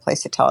not my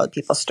place to tell other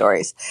people's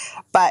stories.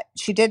 But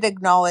she did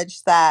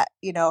acknowledge that,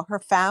 her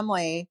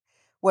family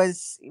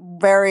was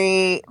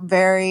very,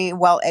 very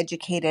well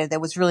educated. It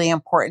was really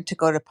important to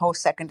go to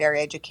post-secondary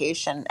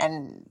education.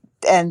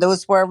 And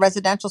those were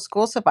residential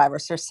school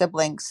survivors, her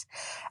siblings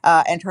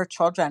and her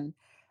children.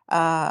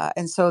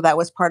 And so that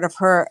was part of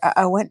her.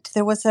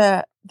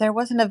 There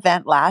was an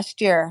event last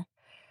year,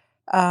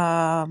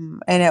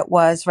 and it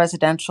was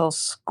residential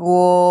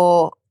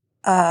school.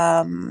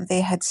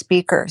 They had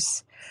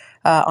speakers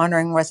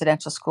honoring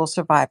residential school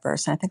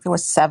survivors, and I think there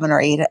was 7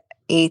 or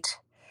 8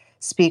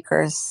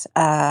 speakers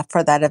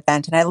for that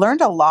event. And I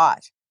learned a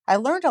lot.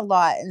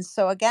 And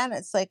so again,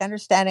 it's like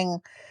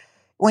understanding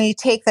when you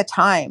take the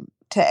time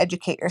to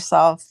educate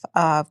yourself,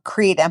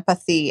 create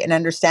empathy and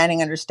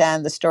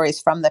understand the stories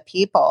from the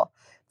people,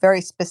 very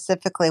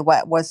specifically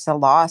what was the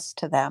loss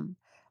to them.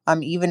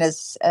 Even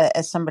as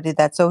somebody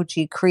that's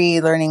OG Cree,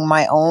 learning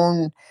my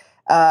own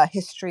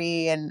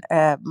history and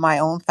my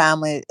own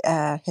family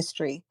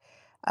history,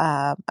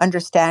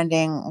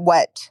 understanding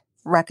what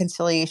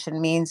reconciliation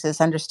means is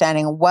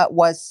understanding what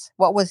was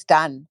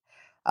done.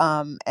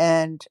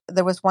 And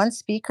there was one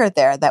speaker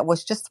there that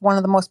was just one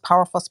of the most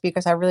powerful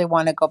speakers. I really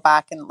want to go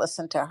back and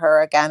listen to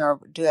her again or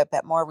do a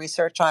bit more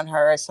research on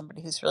her as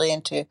somebody who's really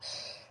into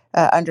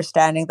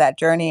understanding that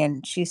journey.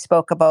 And she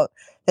spoke about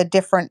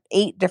the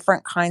 8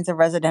 different kinds of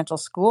residential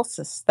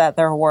schools that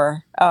there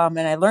were. And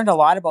I learned a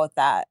lot about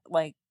that,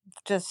 like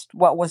just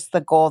what was the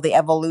goal, the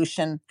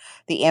evolution,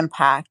 the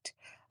impact,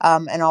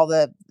 and all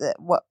the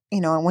what,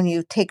 when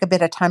you take a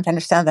bit of time to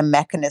understand the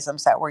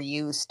mechanisms that were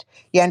used,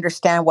 you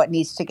understand what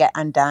needs to get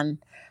undone.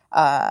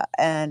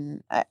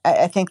 And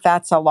I think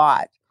that's a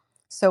lot.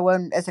 So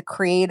when, as a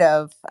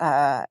creative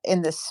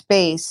in this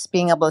space,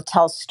 being able to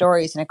tell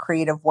stories in a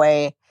creative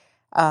way,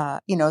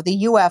 the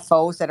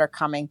UFOs that are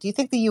coming. Do you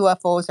think the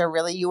UFOs are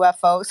really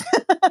UFOs?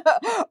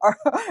 Or,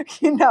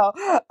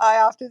 I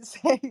often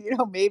say,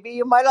 maybe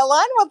you might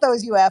align with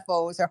those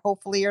UFOs, or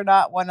hopefully you're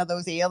not one of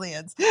those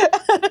aliens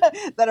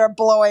that are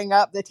blowing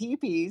up the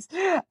teepees.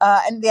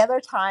 And the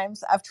other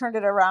times I've turned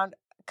it around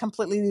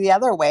completely the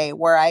other way,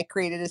 where I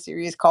created a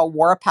series called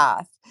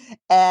Warpath.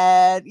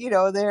 And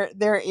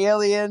they're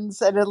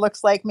aliens, and it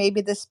looks like maybe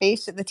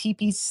the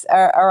teepees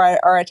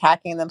are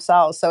attacking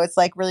themselves. So it's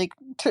like really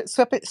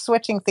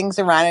switching things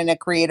around in a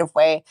creative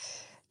way.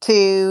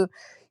 I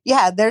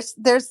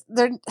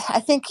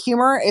think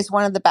humor is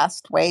one of the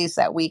best ways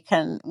that we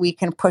can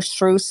push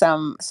through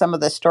some of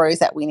the stories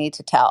that we need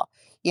to tell.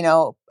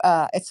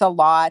 It's a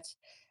lot.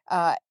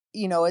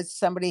 As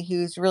somebody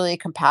who's really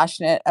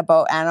compassionate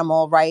about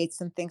animal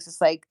rights and things,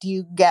 it's like, do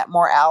you get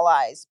more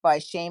allies by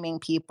shaming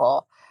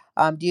people?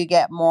 Do you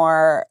get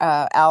more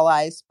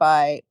allies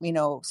by,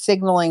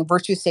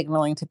 virtue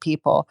signaling to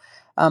people?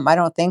 I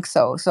don't think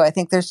so. So I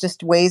think there's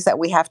just ways that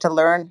we have to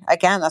learn.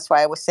 Again, that's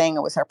why I was saying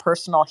it was our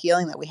personal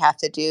healing that we have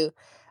to do.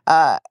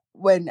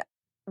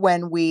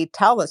 When we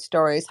tell the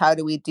stories, how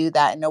do we do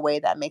that in a way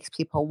that makes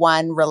people,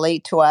 one,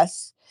 relate to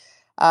us?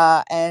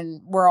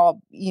 And we're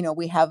all,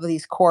 we have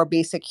these core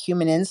basic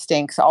human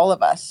instincts, all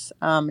of us.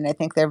 And I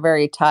think they're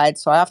very tied.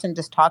 So I often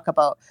just talk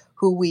about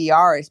who we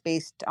are is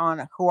based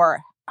on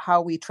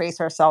how we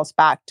trace ourselves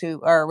back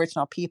to our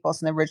original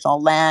peoples and the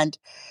original land.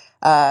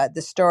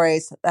 The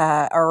stories,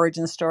 our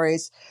origin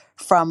stories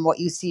from what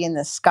you see in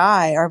the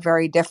sky are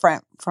very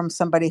different from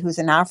somebody who's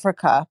in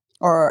Africa,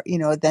 or,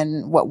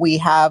 than what we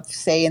have,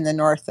 say, in the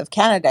north of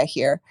Canada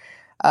here.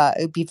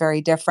 It would be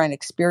very different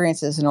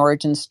experiences and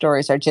origin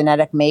stories. Our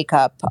genetic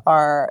makeup,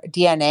 our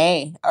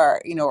DNA, our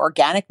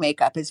organic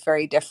makeup is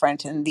very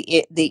different, and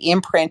the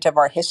imprint of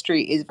our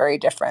history is very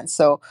different.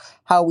 So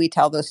how we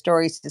tell those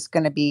stories is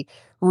going to be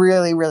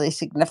really, really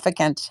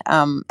significant.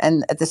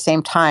 And at the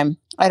same time,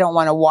 I don't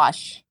want to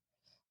wash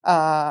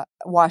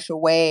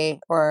away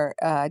or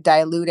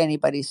dilute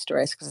anybody's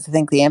stories, because I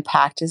think the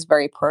impact is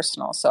very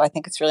personal. So I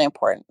think it's really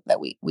important that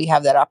we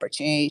have that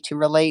opportunity to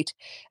relate.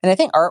 And I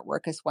think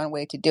artwork is one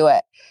way to do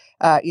it,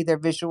 either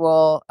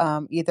visual,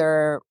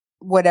 either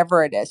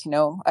whatever it is.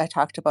 I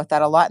talked about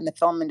that a lot in the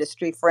film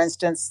industry. For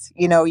instance,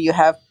 you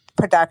have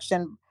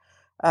production,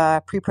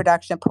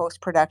 pre-production,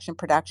 post-production,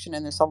 production,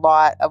 and there's a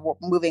lot of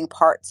moving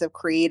parts of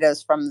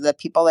creatives, from the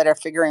people that are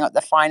figuring out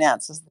the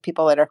finances, the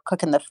people that are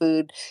cooking the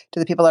food, to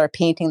the people that are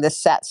painting the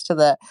sets, to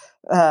the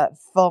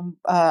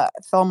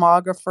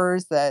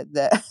filmographers, the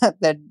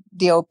the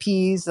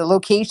DOPs, the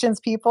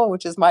locations people,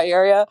 which is my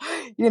area.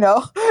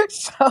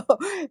 So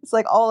it's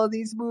like all of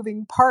these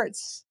moving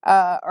parts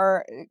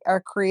are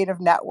creative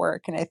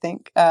network, and I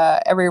think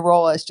every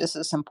role is just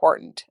as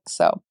important.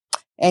 So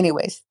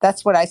anyways,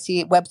 that's what I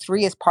see.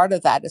 Web3 is part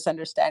of that, is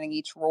understanding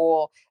each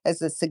role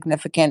as a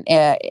significant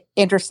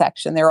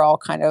intersection. They're all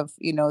kind of,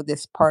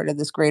 this part of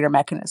this greater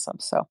mechanism.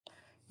 So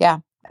yeah,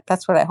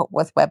 that's what I hope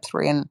with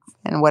Web3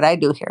 and what I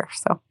do here.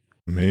 So.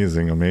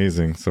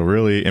 Amazing. So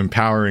really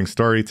empowering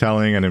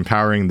storytelling and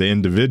empowering the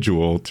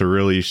individual to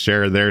really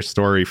share their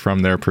story from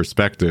their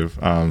perspective.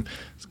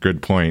 It's a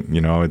good point.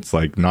 It's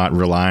like not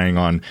relying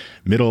on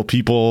middle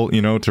people,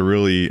 to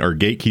really, or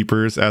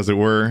gatekeepers, as it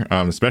were,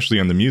 especially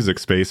in the music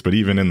space, but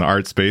even in the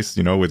art space,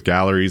 with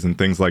galleries and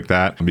things like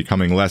that,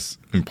 becoming less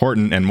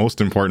important. And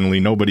most importantly,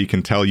 nobody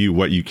can tell you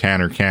what you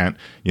can or can't,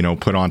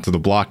 put onto the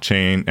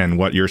blockchain, and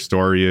what your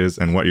story is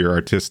and what your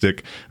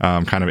artistic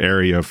kind of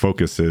area of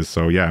focus is.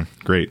 So yeah,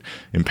 great.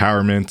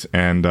 Empowerment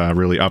and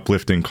really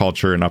uplifting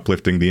culture and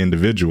uplifting the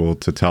individual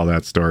to tell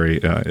that story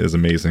is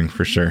amazing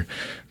for sure.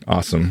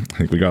 Awesome. I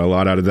think we got a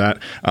lot out of that.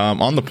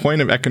 On the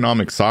point of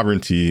economic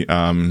sovereignty,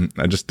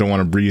 I just don't want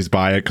to breeze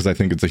by it, because I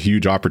think it's a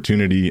huge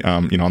opportunity,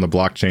 on the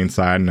blockchain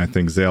side. And I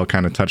think Xael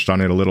kind of touched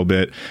on it a little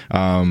bit.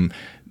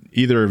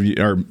 Either of you,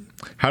 or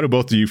how do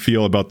both of you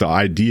feel about the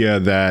idea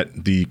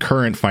that the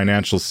current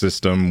financial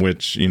system,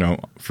 which,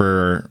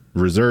 for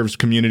reserves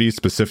communities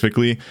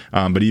specifically,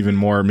 but even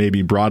more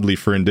maybe broadly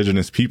for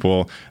Indigenous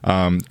people,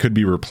 could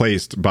be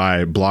replaced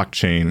by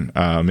blockchain?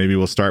 Maybe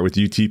we'll start with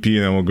you, Tipi,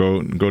 and then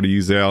we'll go to you,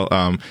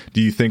 Xael. Do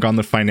you think on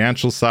the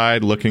financial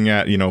side, looking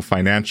at,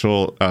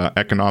 financial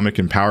economic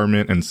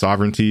empowerment and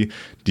sovereignty,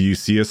 do you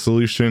see a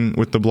solution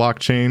with the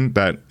blockchain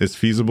that is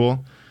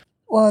feasible?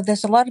 Well,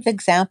 there's a lot of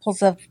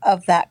examples of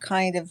that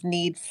kind of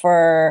need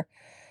for,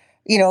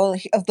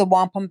 of the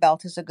wampum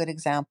belt is a good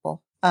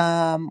example,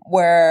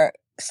 where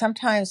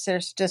sometimes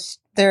there's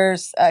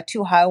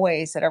two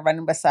highways that are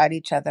running beside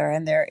each other,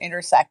 and they're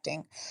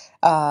intersecting.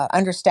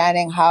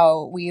 Understanding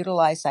how we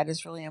utilize that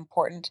is really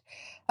important.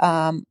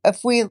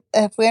 If we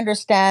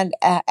understand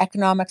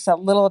economics a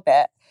little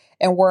bit,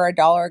 and where a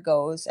dollar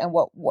goes, and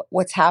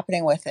what's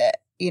happening with it,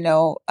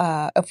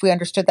 if we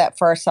understood that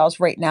for ourselves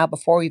right now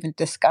before we even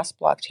discuss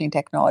blockchain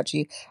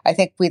technology, I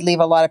think we'd leave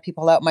a lot of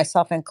people out,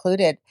 myself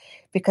included,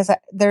 because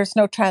there's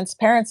no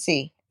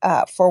transparency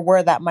for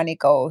where that money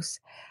goes,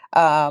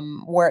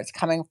 where it's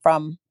coming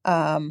from,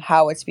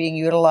 how it's being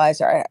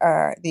utilized.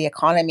 Or the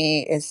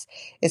economy is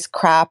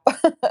crap.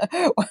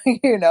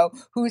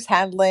 Who's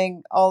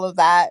handling all of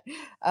that?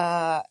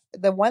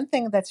 The one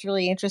thing that's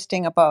really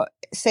interesting about,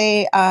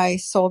 say I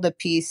sold a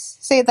piece,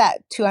 say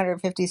that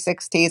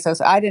 256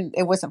 Tezos,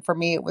 it wasn't for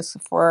me, it was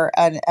for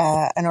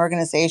an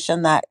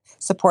organization that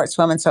supports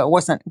women, so it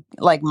wasn't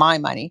like my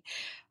money.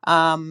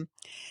 But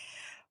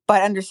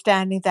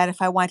understanding that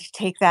if I want to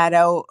take that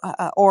out,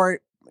 or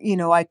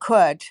I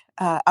could,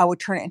 I would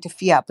turn it into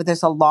fiat, but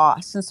there's a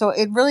loss. And so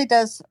it really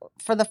does,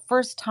 for the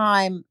first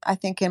time, I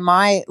think, in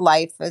my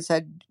life as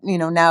a,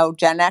 now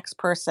Gen X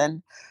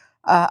person,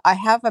 I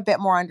have a bit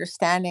more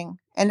understanding.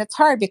 And it's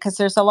hard because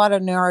there's a lot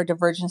of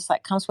neurodivergence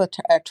that comes with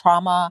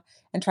trauma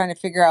and trying to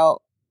figure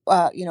out,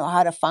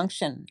 how to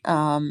function.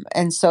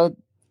 And so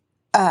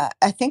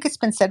I think it's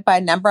been said by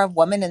a number of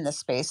women in this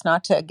space,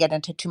 not to get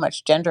into too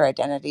much gender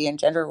identity and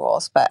gender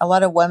roles, but a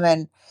lot of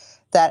women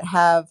that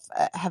have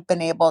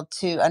been able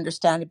to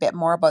understand a bit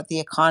more about the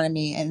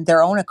economy and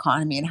their own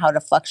economy, and how to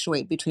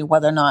fluctuate between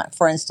whether or not,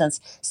 for instance,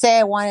 say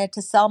I wanted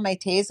to sell my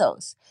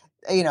Tezos,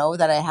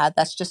 that I had,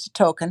 that's just a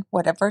token,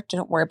 whatever,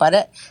 don't worry about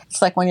it.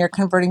 It's like when you're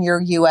converting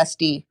your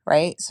USD,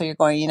 right? So you're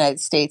going to the United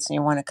States and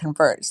you want to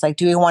convert. It's like,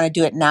 do you want to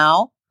do it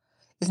now?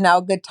 Is now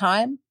a good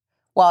time?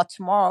 Well,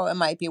 tomorrow it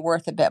might be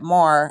worth a bit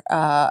more,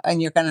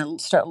 and you're going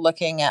to start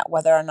looking at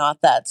whether or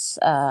not that's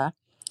a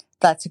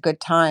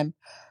good time.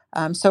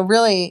 So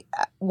really,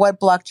 what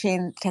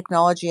blockchain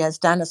technology has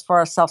done as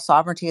far as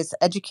self-sovereignty is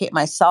educate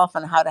myself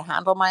on how to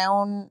handle my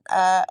own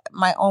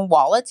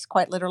wallets,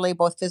 quite literally,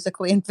 both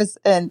physically and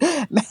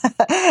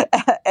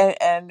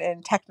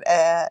and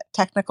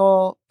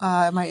technical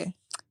my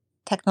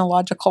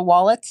technological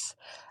wallets,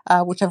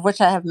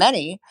 which I have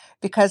many,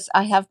 because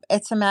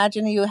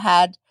imagine you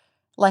had,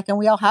 like, and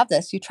we all have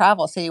this, you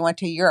travel, say you went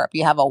to Europe,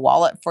 you have a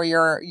wallet for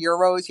your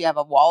euros, you have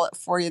a wallet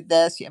for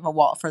this, you have a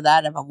wallet for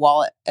that, you have a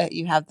wallet,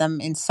 you have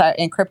them in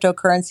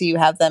cryptocurrency, you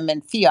have them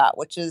in fiat,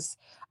 which is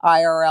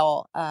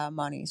IRL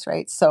monies,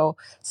 right? So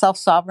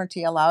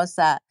self-sovereignty allows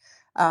that.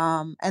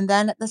 And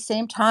then at the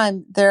same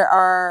time, there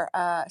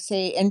are,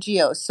 say,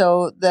 NGOs.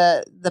 So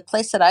the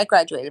place that I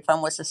graduated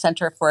from was the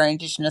Center for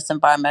Indigenous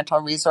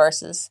Environmental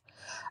Resources,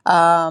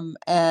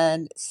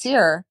 and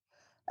CIR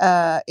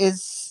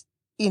is,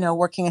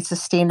 working in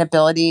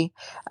sustainability.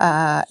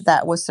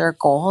 That was their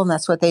goal, and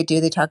that's what they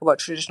do. They talk about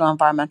traditional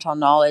environmental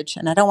knowledge,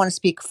 and I don't want to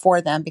speak for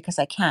them because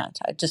I can't.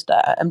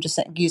 I'm just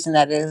using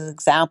that as an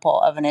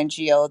example of an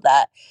NGO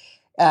that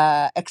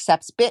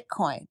accepts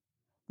Bitcoin.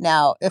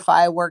 Now, if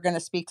I were going to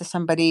speak to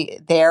somebody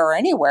there or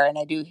anywhere, and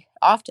I do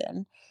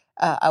often,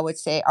 I would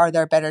say, are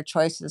there better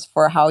choices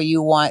for how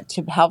you want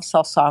to have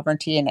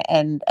self-sovereignty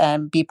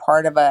and be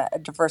part of a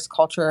diverse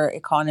culture,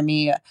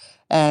 economy,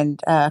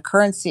 and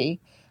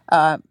currency?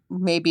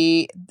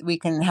 Maybe we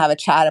can have a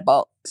chat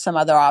about some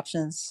other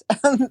options,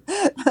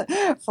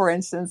 for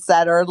instance,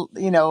 that are,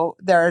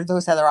 there are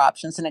those other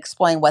options, and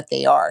explain what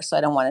they are. So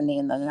I don't want to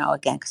name them now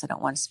again, because I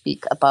don't want to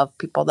speak above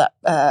people that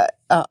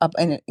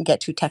and get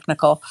too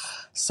technical.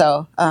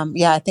 So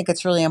I think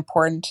it's really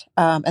important.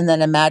 And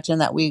then imagine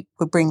that we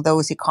would bring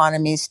those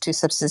economies to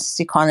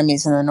subsistence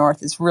economies in the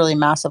North is really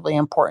massively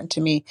important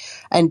to me,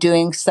 and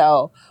doing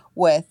so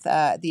with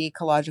the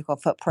ecological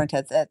footprint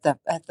at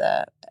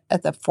the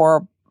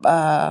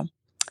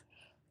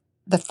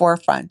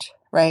forefront,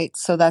 right?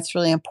 So that's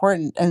really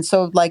important. And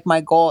so, like,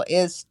 my goal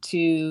is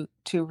to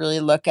really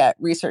look at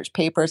research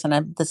papers,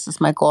 and this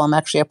is my goal. I'm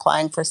actually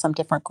applying for some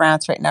different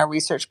grants right now,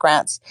 research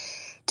grants,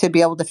 to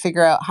be able to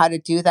figure out how to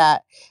do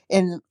that.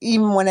 And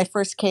even when I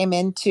first came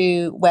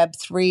into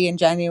Web3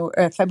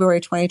 in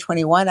February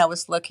 2021, I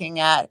was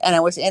looking at, and I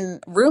was in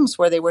rooms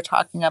where they were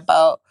talking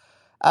about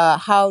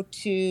how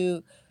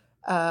to,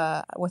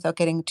 without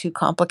getting too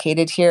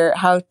complicated here,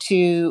 how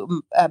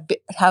to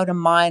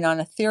mine on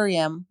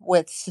Ethereum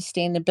with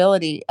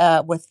sustainability,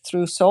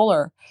 through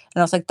solar.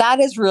 And I was like,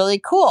 that is really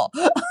cool.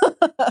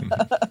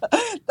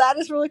 That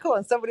is really cool.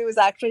 And somebody was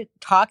actually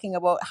talking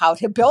about how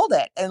to build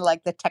it and,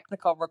 like, the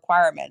technical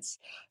requirements.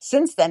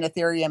 Since then,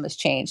 Ethereum has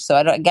changed. So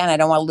I don't want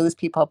to lose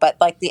people, but,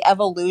 like, the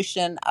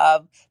evolution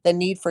of the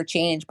need for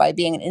change, by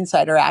being an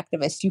insider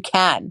activist, you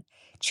can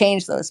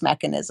change those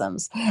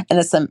mechanisms, and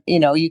it's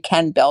you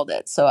can build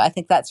it. So I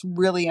think that's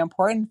really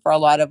important for a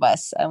lot of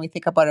us. And we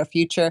think about our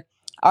future,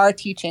 our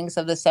teachings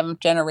of the 7th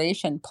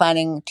generation,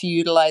 planning to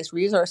utilize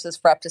resources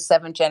for up to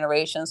 7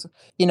 generations.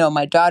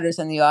 My daughter's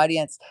in the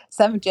audience,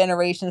 7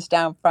 generations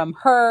down from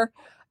her.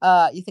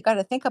 You got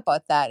to think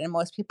about that, and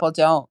most people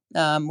don't,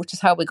 which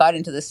is how we got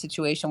into this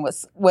situation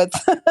with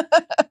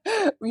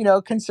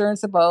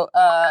concerns about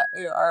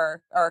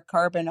our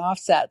carbon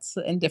offsets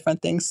and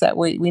different things that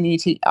we need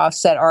to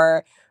offset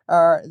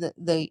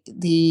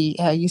the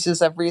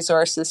uses of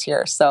resources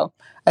here. So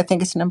I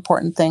think it's an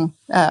important thing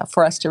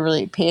for us to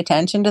really pay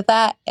attention to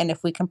that, and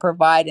if we can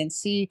provide and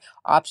see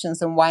options,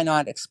 then why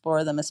not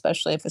explore them,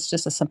 especially if it's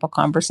just a simple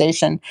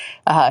conversation,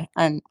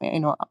 and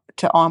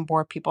to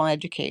onboard people and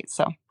educate.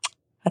 So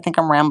I think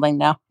I'm rambling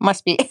now.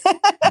 Must be.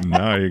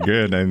 No, you're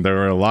good. And there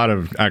were a lot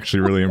of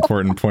actually really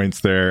important points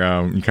there.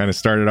 You kind of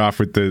started off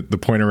with the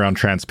point around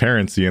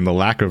transparency and the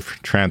lack of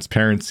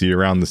transparency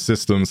around the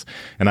systems.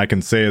 And I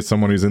can say, as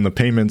someone who's in the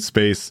payment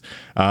space,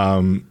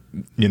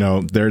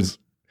 there's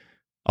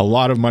a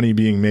lot of money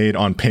being made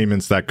on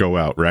payments that go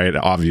out, right?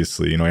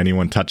 Obviously,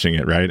 anyone touching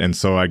it, right? And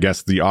so I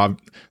guess the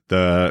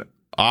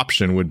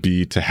option would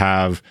be to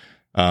have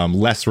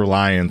less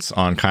reliance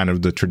on kind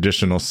of the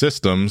traditional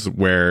systems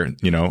where,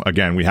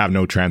 again, we have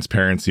no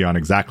transparency on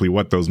exactly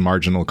what those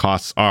marginal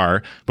costs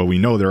are, but we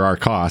know there are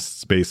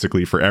costs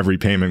basically for every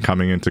payment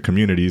coming into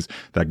communities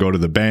that go to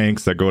the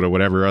banks, that go to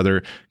whatever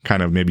other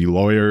kind of maybe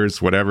lawyers,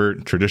 whatever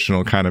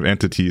traditional kind of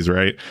entities,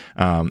 right?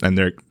 And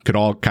there could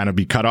all kind of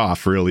be cut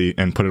off really,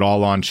 and put it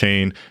all on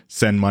chain,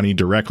 send money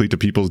directly to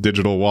people's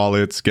digital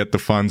wallets, get the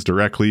funds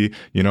directly.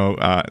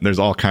 There's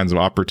all kinds of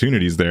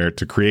opportunities there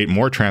to create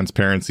more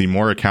transparency,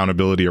 more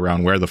accountability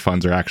around where the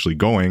funds are actually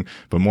going,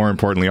 but more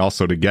importantly,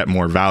 also to get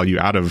more value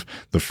out of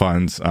the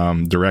funds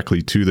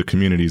directly to the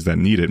communities that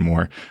need it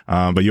more.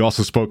 But you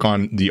also spoke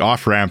on the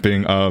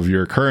off-ramping of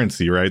your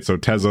currency, right? So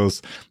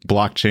Tezos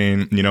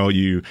blockchain,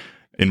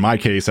 in my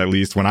case, at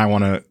least, when I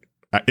want to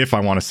if I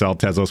want to sell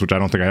Tezos, which I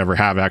don't think I ever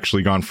have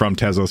actually gone from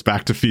Tezos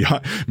back to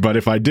fiat, but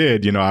if I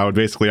did, I would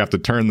basically have to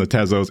turn the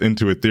Tezos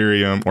into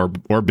Ethereum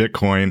or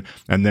Bitcoin,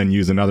 and then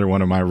use another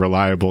one of my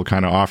reliable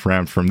kind of off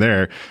ramp from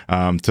there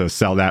to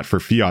sell that for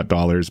fiat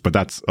dollars. But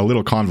that's a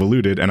little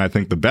convoluted, and I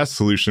think the best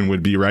solution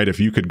would be, right, if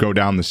you could go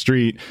down the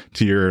street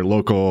to your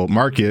local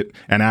market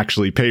and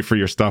actually pay for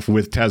your stuff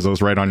with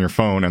Tezos right on your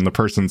phone, and the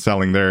person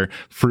selling their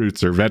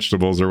fruits or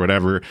vegetables or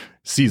whatever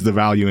sees the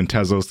value in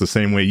Tezos the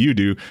same way you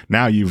do.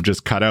 Now you've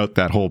just cut out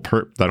that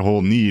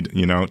whole need,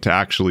 to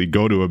actually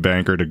go to a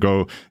bank or to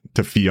go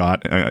to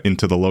fiat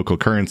into the local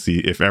currency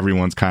if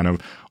everyone's kind of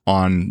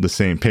on the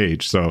same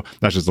page. So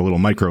that's just a little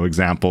micro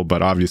example,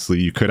 but obviously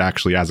you could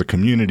actually, as a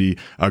community,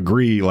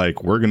 agree,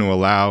 like, we're going to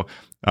allow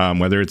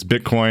whether it's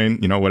Bitcoin,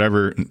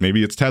 whatever,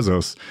 maybe it's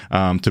Tezos,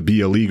 to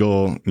be a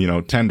legal,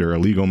 tender, a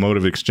legal mode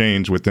of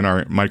exchange within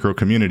our micro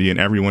community. And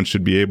everyone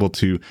should be able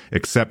to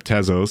accept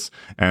Tezos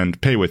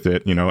and pay with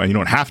it, and you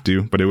don't have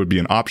to, but it would be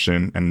an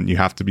option, and you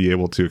have to be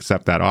able to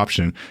accept that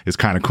option. Is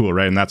kind of cool,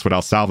 right? And that's what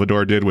El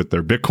Salvador did with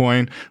their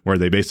Bitcoin, where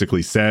they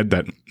basically said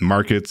that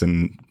markets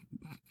and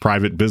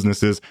private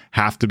businesses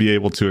have to be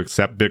able to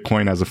accept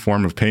Bitcoin as a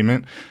form of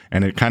payment.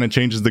 And it kind of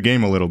changes the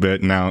game a little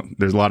bit. Now,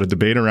 there's a lot of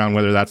debate around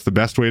whether that's the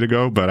best way to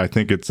go, but I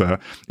think it's a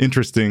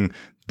interesting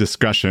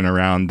discussion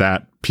around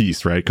that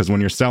piece, right? Because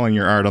when you're selling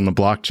your art on the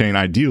blockchain,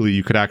 ideally,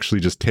 you could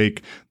actually just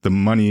take the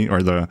money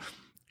or the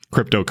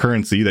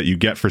cryptocurrency that you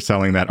get for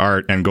selling that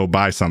art and go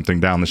buy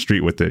something down the street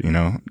with it.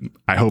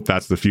 I hope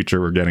that's the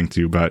future we're getting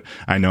to, but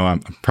I know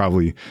I'm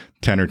probably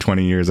 10 or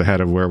 20 years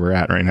ahead of where we're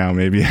at right now,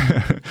 maybe.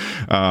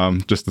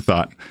 Just a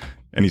thought.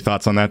 Any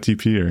thoughts on that,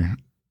 TP? Or?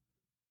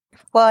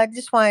 Well, I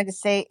just wanted to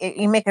say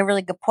you make a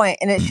really good point,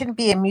 and it shouldn't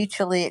be a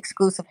mutually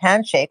exclusive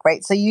handshake,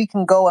 right? So you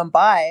can go and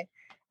buy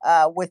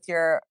with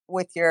your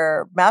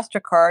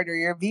MasterCard or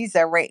your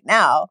Visa right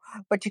now,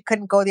 but you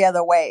couldn't go the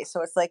other way.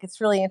 So it's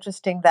really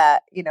interesting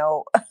that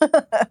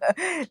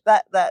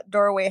that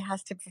doorway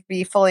has to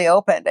be fully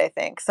opened, I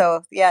think.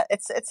 So yeah,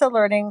 it's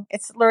learning,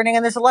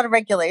 and there's a lot of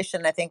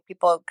regulation. I think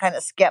people kind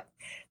of skip.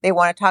 They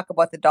want to talk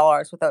about the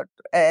dollars without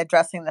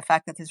addressing the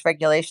fact that there's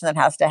regulation that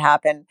has to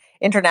happen,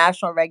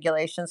 international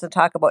regulations, and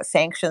talk about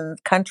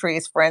sanctioned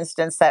countries, for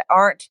instance, that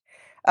aren't.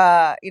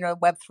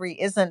 Web3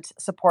 isn't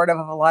supportive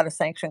of a lot of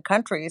sanctioned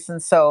countries.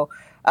 And so,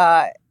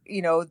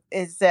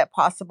 is it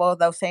possible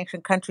those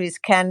sanctioned countries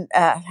can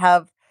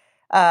have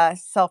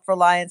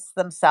self-reliance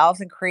themselves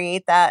and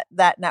create that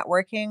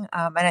networking?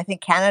 And I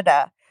think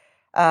Canada,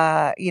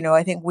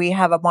 I think we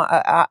have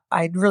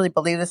I really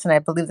believe this, and I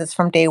believe this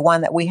from day one,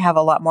 that we have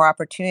a lot more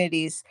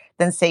opportunities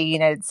than, say,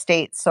 United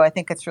States. So I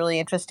think it's really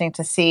interesting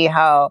to see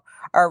how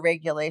our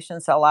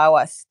regulations allow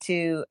us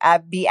to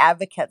be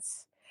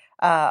advocates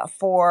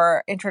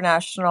for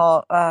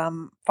international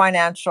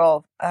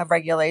financial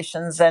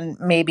regulations, and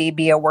maybe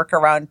be a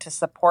workaround to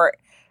support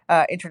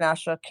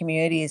international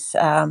communities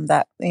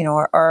that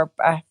are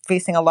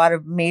facing a lot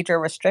of major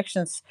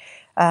restrictions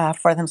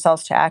for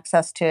themselves to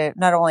access to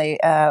not only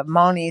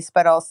monies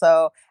but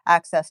also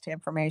access to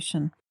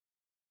information.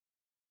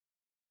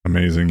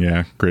 Amazing.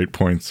 Yeah. Great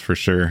points for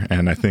sure.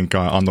 And I think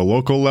on the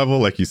local level,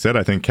 like you said,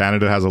 I think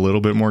Canada has a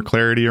little bit more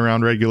clarity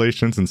around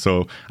regulations. And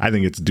so I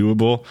think it's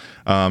doable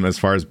as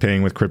far as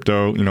paying with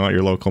crypto, at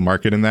your local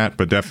market in that.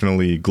 But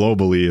definitely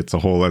globally, it's a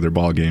whole other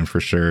ballgame for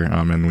sure.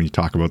 And when you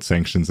talk about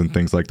sanctions and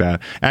things like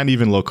that, and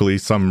even locally,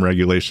 some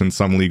regulations,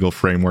 some legal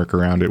framework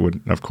around it would,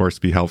 of course,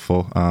 be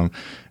helpful.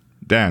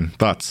 Dan,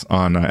 thoughts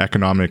on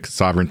economic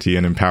sovereignty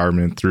and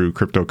empowerment through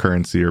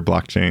cryptocurrency or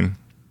blockchain?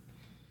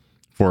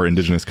 For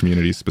indigenous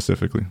communities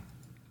specifically?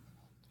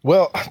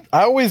 Well,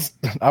 I'm always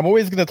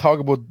going to talk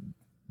about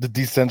the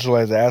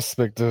decentralized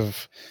aspect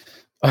of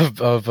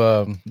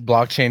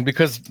blockchain,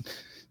 because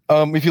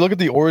if you look at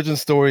the origin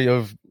story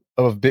of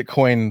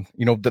Bitcoin,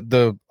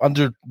 the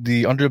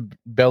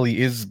underbelly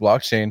is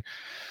blockchain.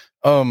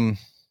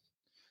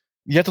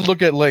 You have to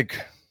look at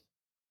like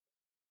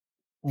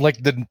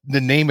the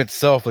name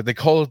itself. Like, they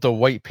call it the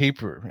white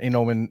paper,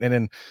 and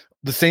then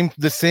the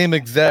same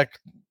exact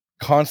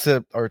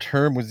concept or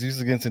term was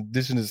used against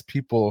indigenous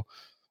people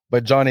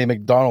by John A.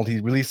 MacDonald. He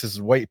released his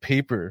white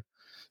paper.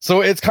 So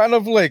it's kind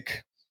of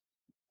like,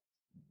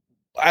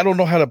 I don't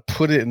know how to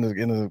put it in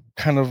a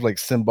kind of like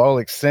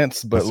symbolic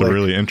sense, but it's a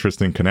really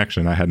interesting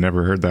connection. I had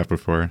never heard that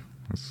before.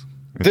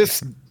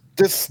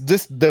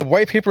 The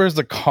white paper is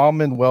the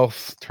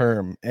Commonwealth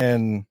term,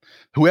 and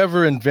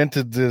whoever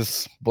invented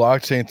this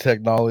blockchain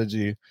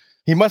technology,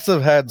 he must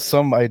have had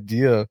some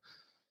idea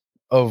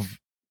of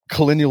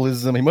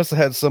colonialism. He must have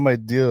had some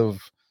idea of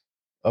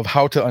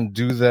how to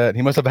undo that.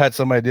 He must have had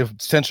some idea of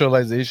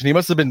centralization. He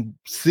must have been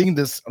seeing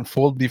this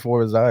unfold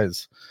before his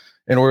eyes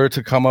in order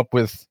to come up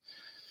with,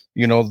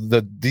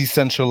 the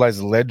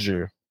decentralized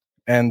ledger.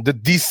 And the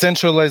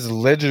decentralized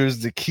ledger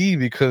is the key,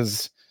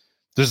 because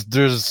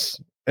there's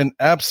an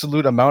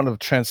absolute amount of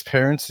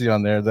transparency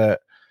on there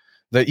that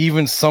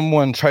even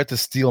someone tried to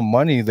steal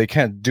money, they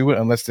can't do it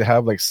unless they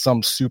have like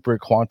some super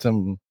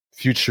quantum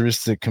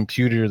futuristic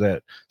computer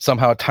that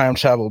somehow time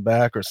traveled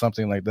back or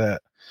something like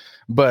that.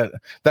 But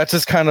that's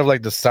just kind of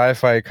like the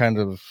sci-fi kind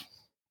of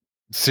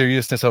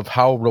seriousness of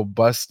how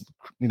robust,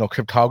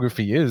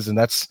 cryptography is. And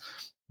that's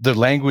the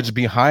language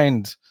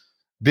behind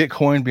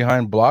Bitcoin,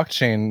 behind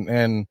blockchain.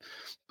 And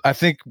I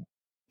think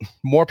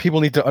more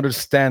people need to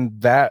understand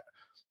that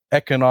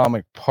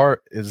economic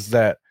part is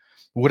that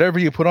whatever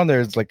you put on there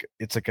is like,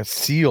 it's like a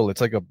seal.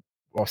 It's like a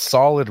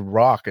solid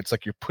rock. It's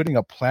like you're putting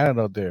a planet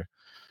out there.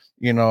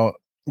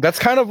 That's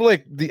kind of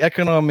like the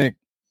economic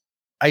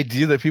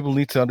idea that people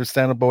need to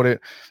understand about it,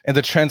 and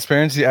the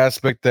transparency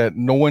aspect that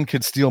no one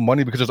could steal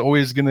money because there's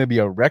always going to be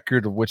a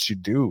record of what you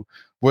do,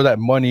 where that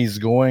money's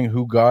going,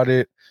 who got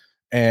it,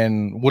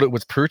 and what it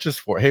was purchased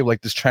for. Hey,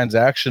 like this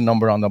transaction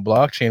number on the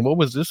blockchain, what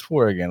was this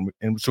for again?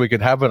 And so we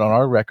could have it on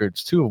our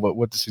records too,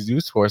 what this is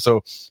used for.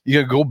 So you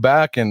can go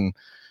back and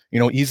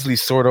easily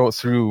sort out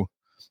through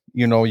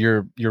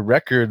your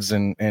records,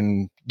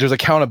 and there's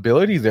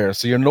accountability there,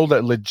 so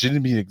that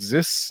legitimacy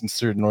exists in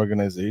certain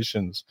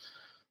organizations.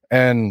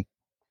 And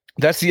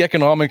that's the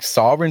economic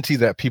sovereignty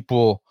that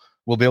people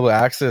will be able to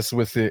access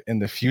with it in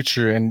the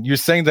future. And you're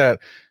saying that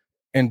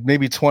in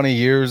maybe 20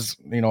 years,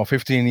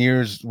 15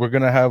 years, we're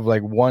going to have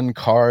like one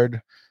card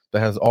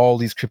that has all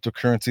these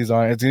cryptocurrencies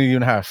on it. It's going to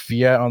even have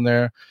fiat on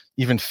there.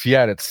 Even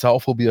fiat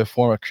itself will be a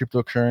form of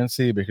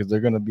cryptocurrency, because they're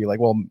going to be like,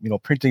 well,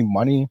 printing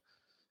money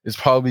is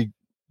probably,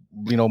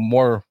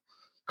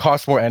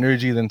 costs more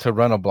energy than to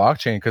run a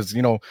blockchain, because,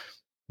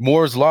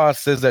 Moore's law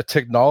says that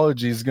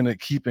technology is going to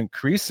keep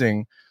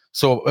increasing.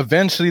 So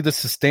eventually the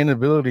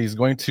sustainability is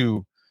going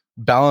to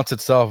balance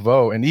itself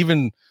out. And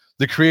even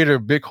the creator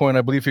of Bitcoin,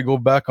 I believe if you go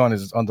back on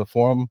the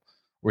forum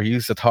where he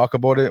used to talk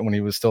about it when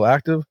he was still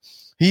active,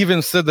 he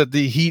even said that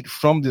the heat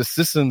from the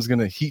system is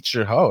going to heat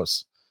your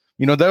house.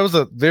 That was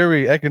a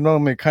very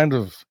economic kind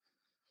of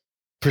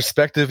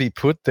perspective he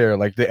put there.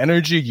 Like the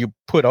energy you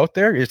put out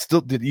there,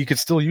 you could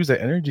still use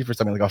that energy for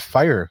something like a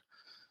fire,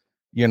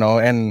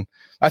 and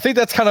I think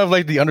that's kind of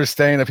like the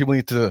understanding that people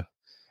need to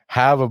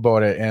have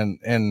about it.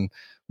 And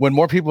when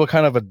more people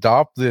kind of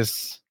adopt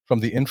this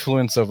from the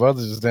influence of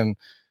others, then,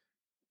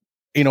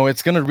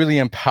 it's going to really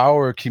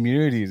empower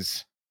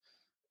communities,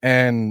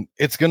 and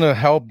it's going to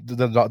help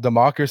the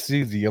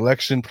democracy, the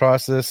election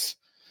process.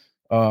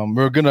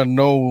 We're going to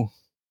know,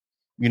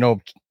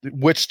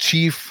 which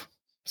chief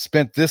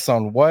spent this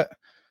on what.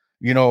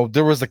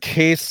 There was a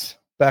case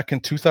back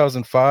in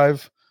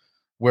 2005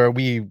 where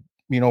we,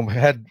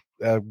 had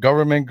a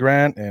government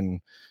grant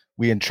and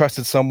we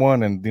entrusted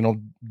someone, and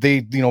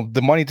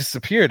the money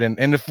disappeared.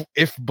 And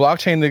if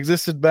blockchain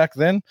existed back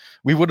then,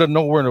 we would have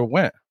known where it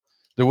went.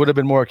 There would have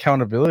been more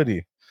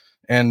accountability,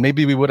 and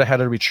maybe we would have had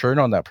a return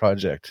on that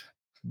project.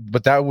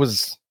 But that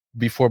was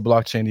before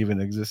blockchain even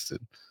existed.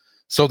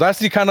 So that's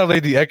the kind of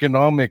like the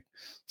economic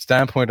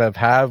standpoint I've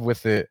had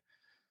with it,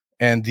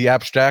 and the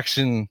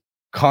abstraction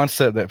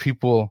concept that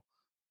people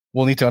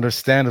will need to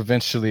understand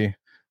eventually.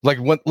 Like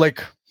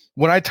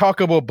when I talk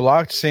about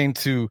blockchain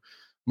to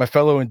my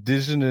fellow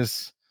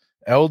indigenous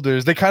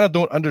elders, they kind of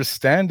don't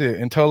understand it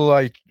until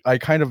I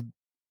kind of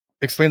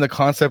explain the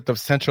concept of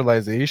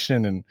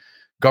centralization and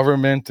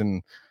government,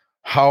 and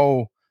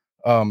how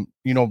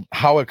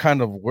how it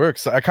kind of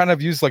works. I kind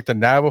of use like the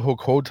Navajo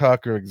code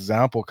talker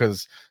example,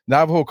 because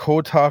Navajo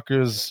code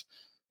talkers,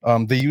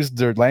 they use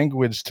their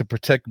language to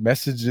protect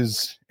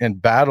messages in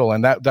battle,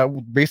 and that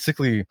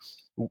basically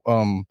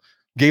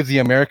gave the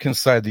American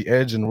side the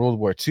edge in World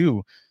War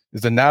II.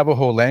 Is the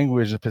Navajo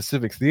language, the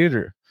Pacific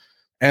Theater.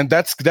 And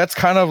that's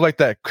kind of like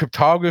that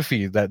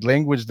cryptography, that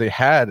language they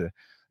had.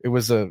 It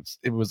was a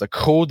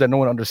code that no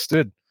one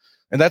understood,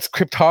 and that's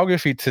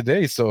cryptography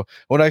today. So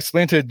when I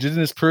explain to an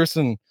indigenous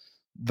person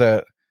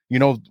that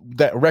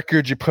that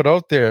record you put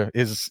out there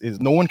is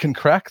no one can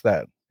crack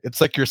that. It's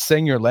like you're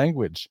saying your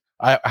language.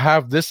 I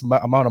have this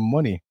amount of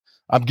money.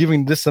 I'm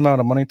giving this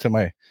amount of money to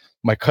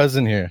my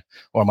cousin here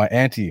or my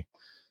auntie,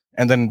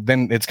 and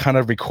then it's kind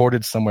of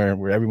recorded somewhere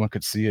where everyone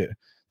could see it.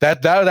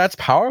 That's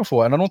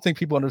powerful, and I don't think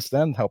people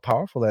understand how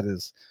powerful that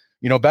is.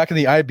 Back in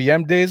the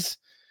IBM days,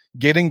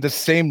 getting the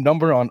same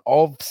number on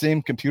all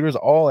same computers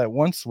all at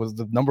once was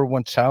the number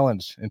one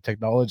challenge in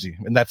technology,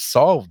 and that's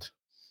solved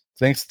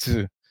thanks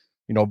to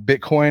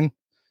Bitcoin.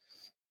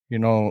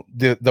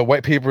 The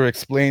white paper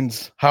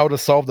explains how to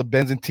solve the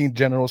Byzantine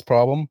generals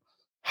problem,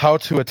 how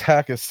to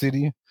attack a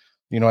city,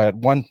 at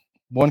one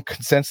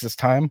consensus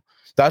time.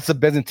 That's the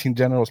Byzantine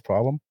generals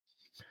problem.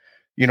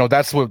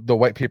 That's what the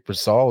white paper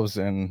solves.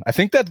 And I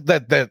think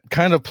that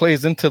kind of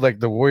plays into like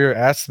the warrior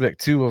aspect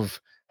too of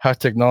how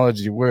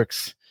technology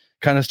works,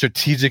 kind of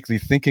strategically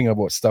thinking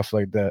about stuff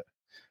like that.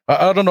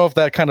 I don't know if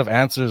that kind of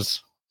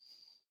answers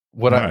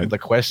the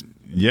question.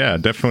 Yeah,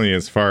 definitely.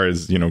 As far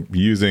as,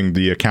 using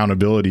the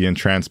accountability and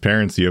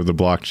transparency of the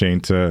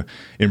blockchain to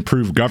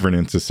improve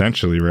governance,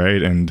 essentially,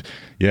 right? And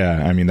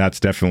yeah, I mean, that's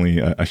definitely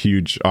a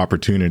huge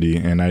opportunity.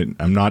 And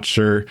I'm not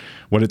sure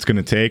what it's going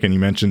to take. And you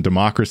mentioned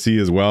democracy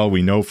as well.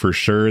 We know for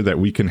sure that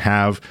we can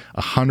have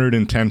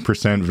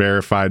 110%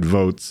 verified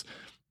votes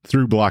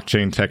through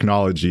blockchain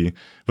technology.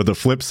 But the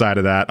flip side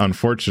of that,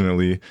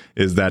 unfortunately,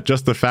 is that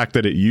just the fact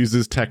that it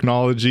uses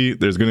technology,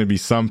 there's going to be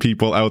some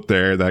people out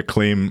there that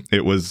claim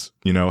it was,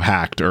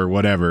 hacked or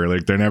whatever.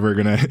 Like they're never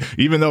going to,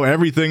 even though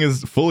everything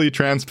is fully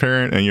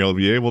transparent and you'll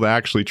be able to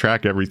actually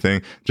track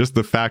everything, just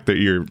the fact that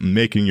you're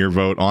making your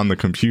vote on the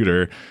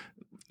computer,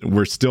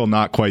 we're still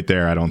not quite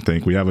there. I don't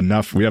think we have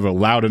a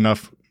loud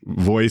enough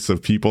voice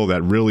of people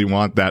that really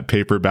want that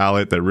paper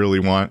ballot, that really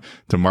want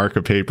to mark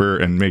a paper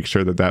and make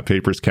sure that that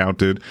paper's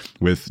counted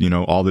with,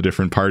 all the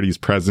different parties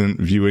present,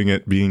 viewing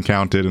it being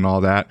counted and all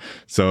that.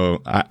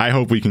 So I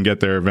hope we can get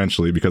there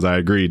eventually, because I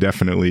agree,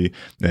 definitely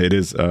it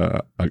is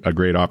a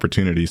great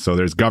opportunity. So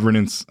there's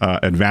governance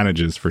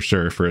advantages for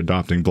sure for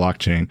adopting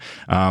blockchain.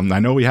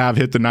 I know we have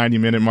hit the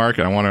 90-minute mark.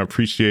 I want to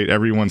appreciate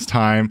everyone's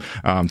time.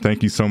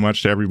 Thank you so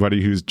much to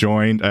everybody who's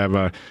joined.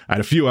 I had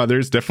a few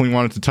others, definitely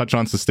wanted to touch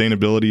on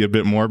sustainability a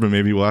bit more, but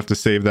maybe we'll have to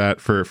save that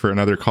for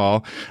another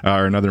call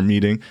or another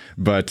meeting.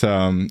 But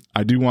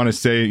I do want to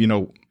say,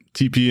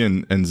 Tipi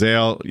and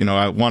Xael,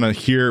 I want to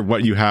hear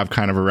what you have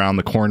kind of around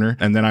the corner.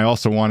 And then I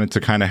also wanted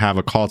to kind of have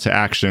a call to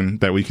action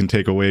that we can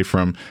take away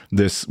from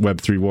this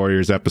Web3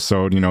 Warriors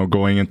episode,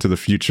 going into the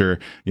future.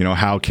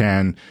 How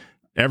can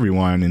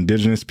everyone,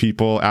 Indigenous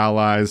people,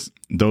 allies,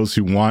 those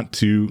who want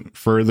to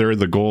further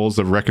the goals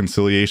of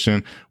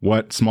reconciliation,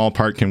 what small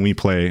part can we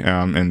play?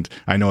 And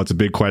I know it's a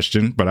big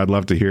question, but I'd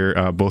love to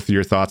hear both of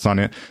your thoughts on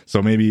it.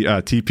 So maybe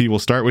Tipi, we'll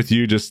start with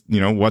you. Just,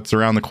 what's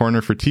around the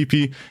corner for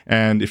Tipi?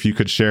 And if you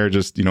could share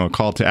just, a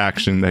call to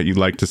action that you'd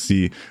like to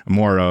see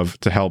more of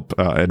to help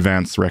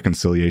advance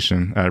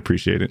reconciliation. I'd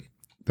appreciate it.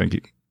 Thank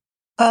you.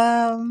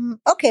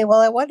 Okay. Well,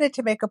 I wanted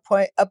to make a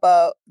point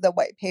about the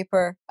white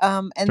paper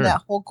and Sure.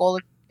 that whole goal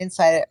of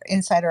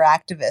insider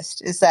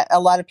activist is that a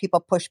lot of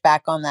people push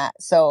back on that.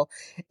 So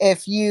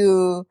if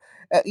you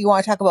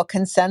want to talk about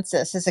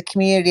consensus as a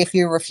community, if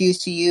you refuse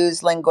to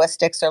use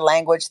linguistics or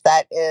language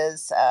that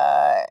is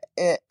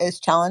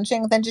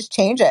challenging, then just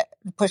change it.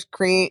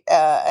 Create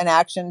an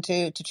action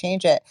to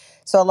change it.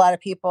 So a lot of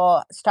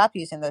people stop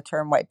using the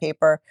term white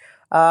paper,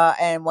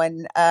 and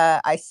when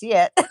I see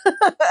it,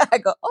 I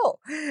go, "Oh,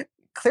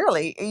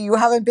 clearly you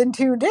haven't been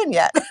tuned in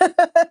yet."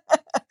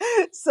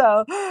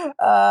 So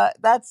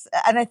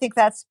and I think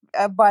that's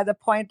by the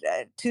point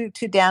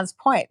to Dan's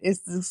point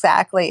is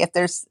exactly, if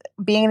there's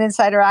being an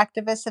insider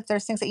activist, if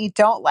there's things that you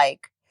don't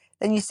like,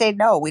 then you say,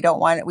 no, we don't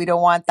want it. We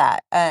don't want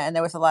that. And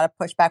there was a lot of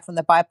pushback from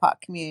the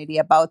BIPOC community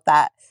about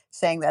that,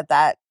 saying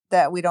that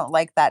we don't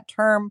like that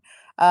term.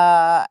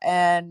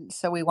 And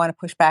so we want to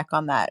push back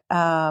on that.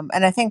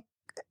 And I think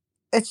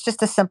it's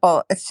just a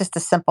simple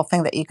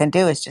thing that you can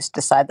do, is just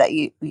decide that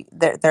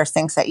there's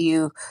things that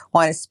you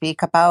want to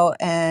speak about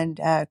and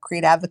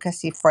create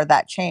advocacy for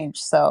that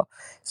change. So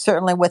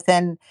certainly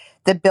within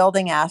the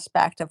building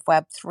aspect of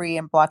Web3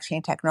 and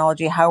blockchain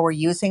technology, how we're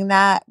using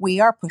that, we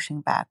are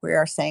pushing back. We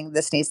are saying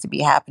this needs to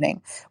be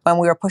happening. When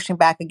we were pushing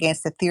back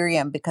against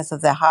Ethereum because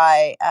of the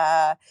high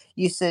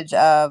usage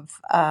of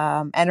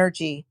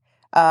energy,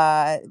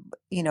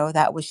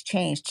 that was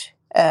changed.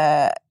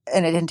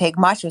 And it didn't take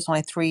much. It was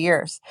only 3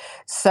 years.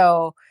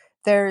 So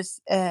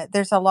there's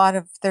a lot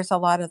of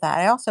that.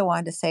 I also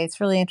wanted to say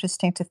it's really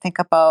interesting to think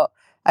about,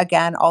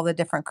 again, all the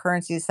different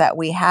currencies that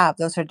we have.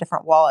 Those are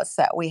different wallets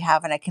that we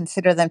have, and I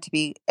consider them to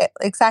be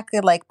exactly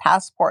like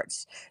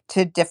passports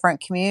to different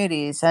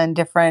communities and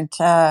different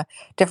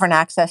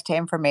access to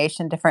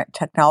information, different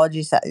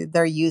technologies that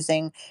they're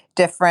using,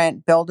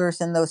 different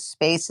builders in those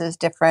spaces,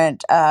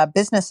 different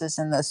businesses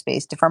in those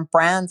spaces, different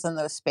brands in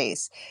those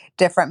spaces,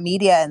 different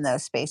media in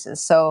those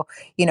spaces. So,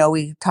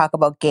 we talk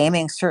about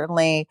gaming.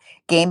 Certainly,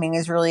 gaming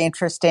is really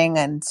interesting,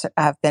 and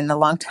I've been a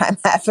long time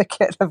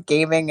advocate of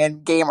gaming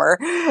and gamer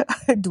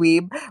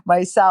dweeb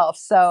myself.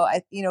 So,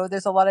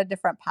 there's a lot of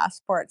different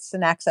passports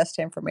and access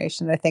to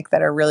information, I think,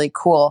 that are really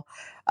cool.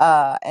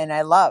 And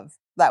I love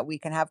that we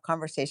can have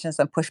conversations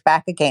and push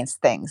back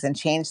against things and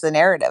change the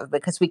narrative,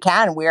 because we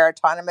can. We are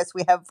autonomous.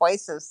 We have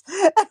voices.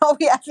 And all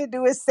we have to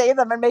do is say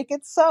them and make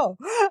it so.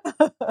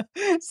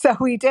 So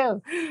we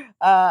do.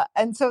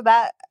 And so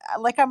that,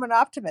 like, I'm an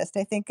optimist.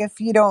 I think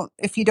if you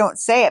don't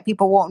say it,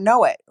 people won't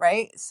know it,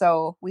 right?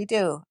 So we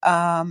do.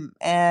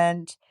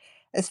 And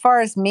as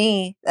far as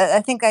me,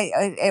 I think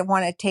I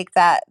want to take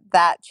that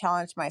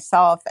challenge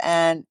myself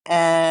and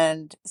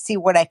see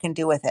what I can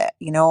do with it.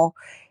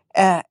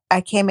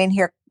 I came in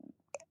here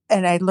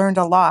and I learned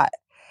a lot.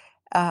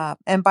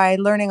 And by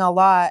learning a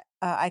lot,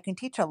 I can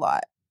teach a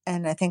lot.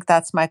 And I think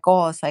that's my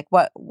goal. Is like,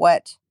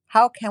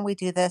 how can we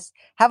do this?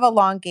 Have a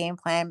long game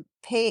plan,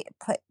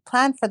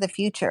 plan for the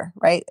future,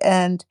 right?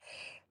 And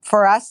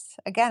for us,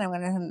 again, I'm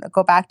going to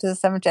go back to the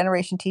 7th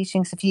generation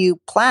teachings. If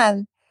you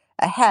plan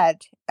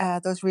ahead,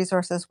 those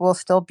resources will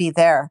still be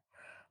there.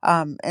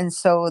 And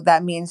so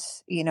that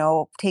means,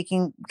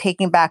 taking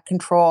back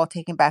control,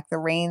 taking back the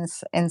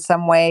reins in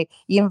some way,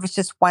 even if it's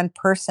just one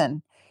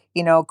person,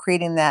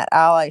 creating that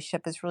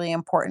allyship is really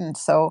important.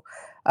 So,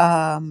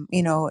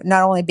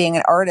 not only being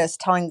an artist,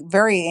 telling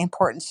very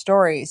important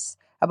stories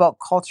about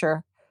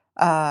culture,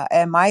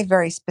 and my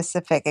very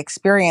specific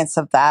experience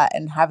of that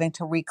and having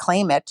to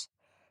reclaim it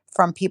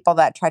from people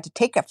that tried to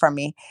take it from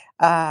me,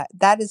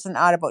 that is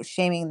not about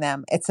shaming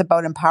them. It's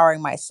about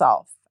empowering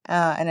myself.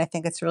 And I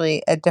think it's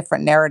really a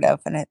different narrative,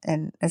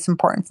 and it's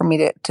important for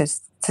me to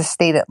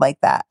state it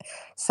like that.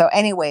 So,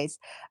 anyways,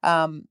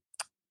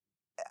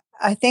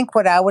 I think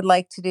what I would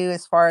like to do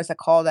as far as a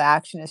call to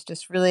action is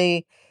just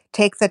really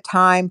take the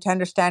time to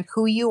understand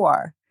who you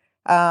are,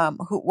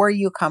 where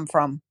you come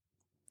from.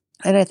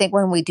 And I think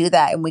when we do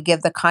that and we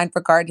give the kind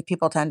regard to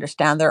people to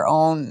understand their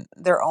own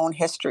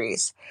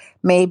histories,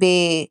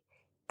 maybe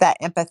that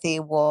empathy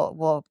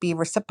will be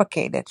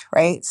reciprocated,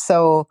 right?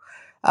 So,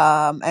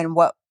 and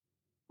what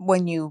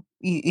when you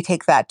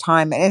take that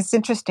time. And it's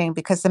interesting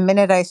because the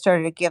minute I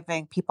started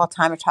giving people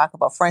time to talk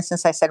about, for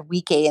instance, I said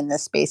wike in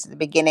this space at the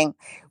beginning.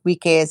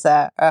 Wike is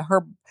a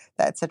herb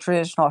that's a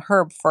traditional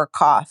herb for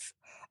cough.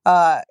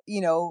 Uh,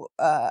 you know,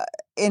 uh,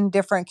 in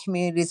different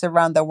communities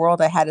around the world,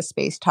 I had a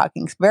space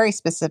talking very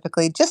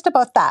specifically just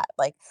about that.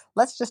 Like,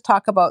 let's just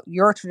talk about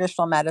your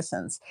traditional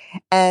medicines.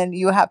 And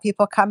you have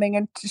people coming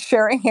and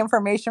sharing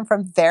information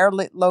from their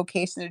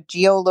locations, their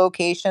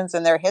geolocations,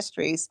 and their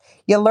histories.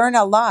 You learn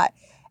a lot,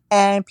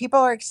 and people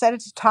are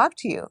excited to talk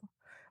to you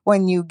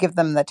when you give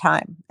them the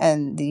time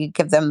and you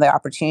give them the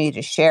opportunity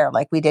to share.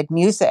 Like we did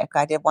music.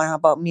 I did one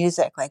about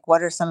music. Like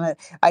what are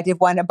I did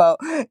one about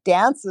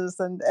dances,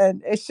 and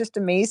it's just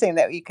amazing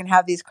that you can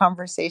have these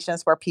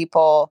conversations where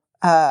people,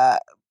 have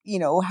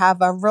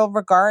a real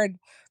regard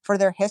for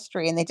their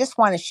history and they just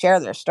want to share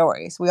their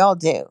stories. We all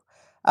do.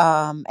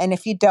 And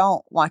if you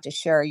don't want to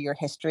share your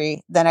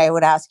history, then I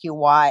would ask you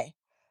why.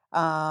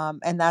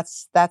 And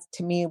that's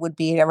to me would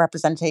be a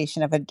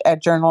representation of a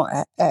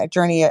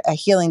journey, a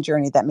healing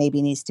journey that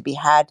maybe needs to be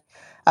had.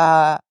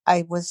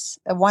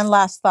 One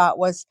last thought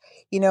was,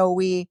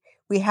 we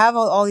have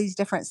all these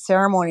different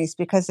ceremonies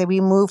because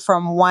we move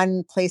from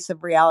one place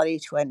of reality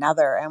to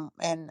another,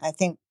 and I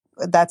think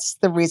that's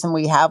the reason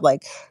we have,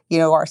 like,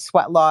 our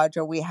sweat lodge,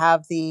 or we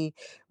have the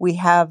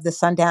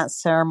Sundance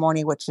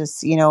ceremony, which is,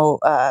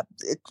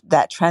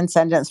 that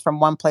transcendence from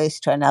one place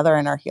to another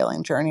in our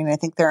healing journey. And I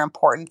think they're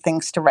important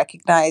things to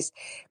recognize.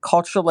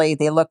 Culturally,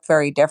 they look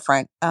very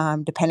different,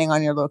 depending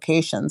on your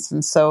locations.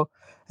 And so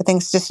I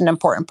think it's just an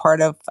important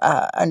part of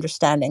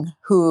understanding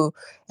who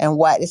and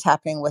what is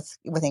happening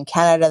within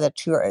Canada, the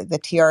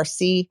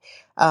TRC.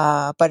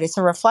 But it's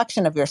a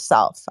reflection of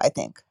yourself, I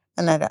think.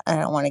 And I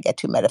don't want to get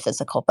too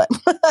metaphysical, but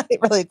I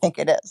really think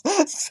it is.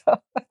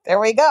 So there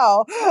we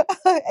go.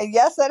 And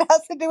yes, that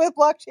has to do with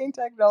blockchain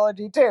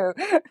technology too,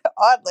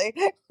 oddly.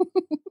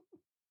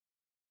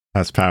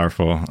 That's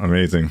powerful.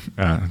 Amazing.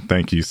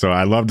 Thank you. So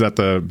I loved at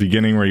the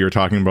beginning where you were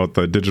talking about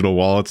the digital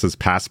wallets as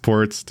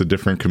passports to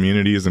different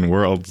communities and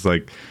worlds.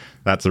 Like,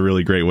 that's a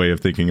really great way of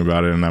thinking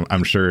about it. And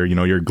I'm sure,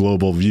 your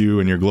global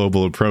view and your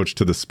global approach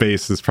to the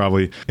space has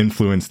probably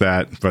influenced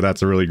that. But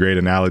that's a really great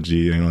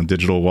analogy,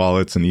 digital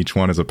wallets, and each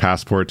one is a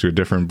passport to a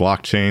different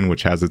blockchain,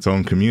 which has its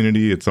own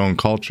community, its own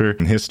culture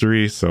and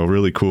history. So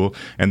really cool.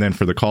 And then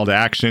for the call to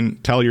action,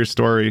 tell your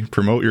story,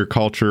 promote your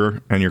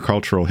culture and your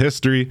cultural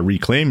history,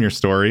 reclaim your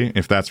story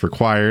if that's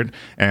required,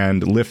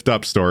 and lift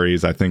up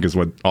stories, I think is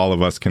what all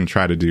of us can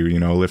try to do,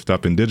 lift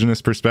up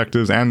Indigenous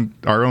perspectives and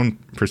our own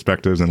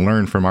perspectives and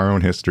learn from our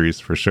own histories.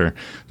 For sure.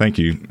 Thank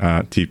you,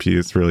 TP.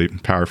 It's really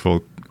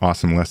powerful,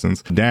 awesome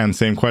lessons. Dan,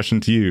 same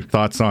question to you.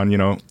 Thoughts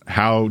on,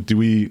 how do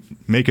we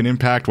make an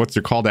impact? What's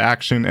your call to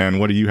action? And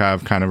what do you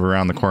have kind of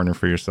around the corner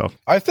for yourself?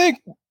 I think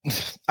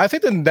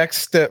the next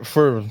step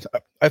for,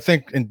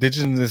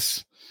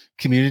 Indigenous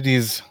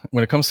communities,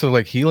 when it comes to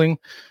like healing,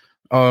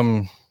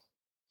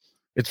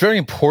 it's very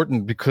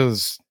important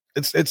because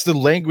it's the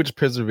language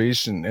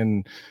preservation,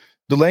 and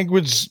the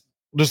language,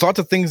 there's lots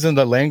of things in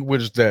the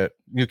language that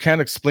you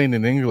can't explain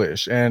in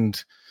English,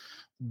 and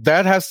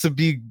that has to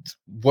be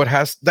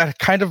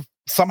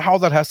somehow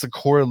that has to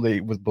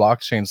correlate with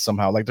blockchain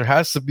somehow. Like there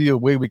has to be a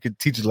way we could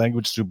teach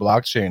language through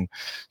blockchain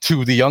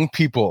to the young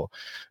people,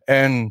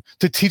 and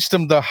to teach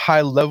them the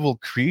high level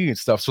creating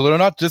stuff, so they're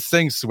not just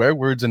saying swear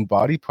words and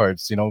body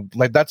parts.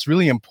 Like that's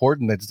really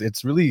important.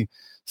 It's really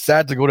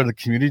sad to go to the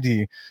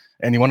community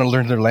and you want to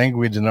learn their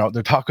language, and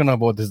they're talking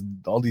about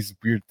all these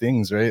weird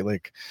things, right?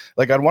 Like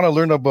I'd want to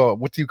learn about,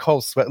 what do you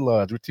call sweat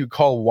lodge? What do you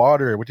call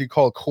water? What do you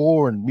call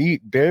corn,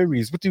 meat,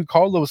 berries? What do you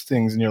call those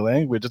things in your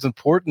language? It's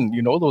important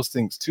you know those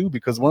things too,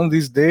 because one of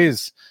these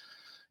days,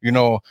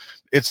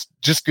 it's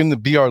just going to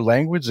be our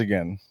language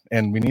again,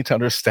 and we need to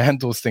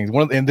understand those things.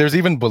 And there's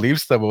even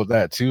beliefs about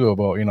that too,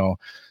 about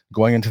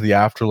going into the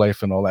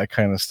afterlife and all that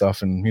kind of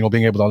stuff, and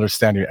being able to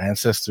understand your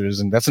ancestors,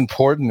 and that's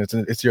important.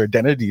 It's your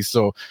identity.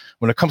 So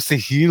when it comes to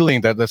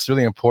healing, that's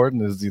really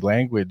important, is the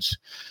language.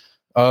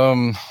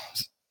 When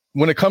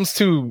it comes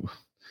to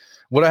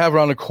what I have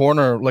around the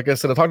corner, like I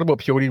said, I talked about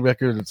Peyote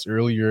Records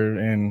earlier,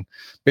 and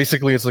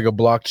basically it's like a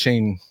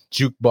blockchain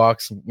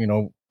jukebox,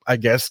 I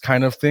guess,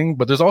 kind of thing.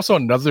 But there's also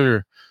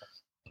another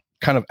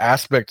kind of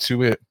aspect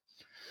to it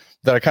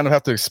that I kind of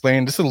have to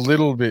explain just a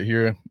little bit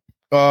here.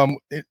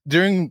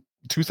 During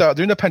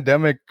the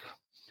pandemic,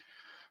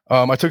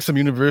 I took some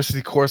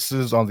university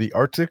courses on the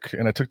Arctic,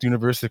 and I took the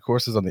university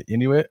courses on the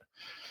Inuit.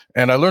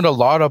 And I learned a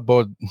lot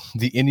about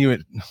the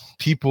Inuit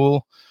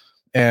people.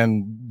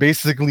 And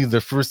basically,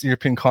 the first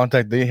European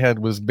contact they had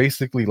was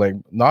basically like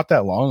not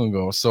that long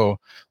ago. So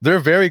they're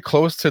very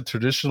close to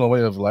traditional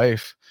way of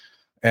life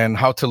and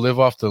how to live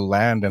off the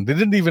land. And they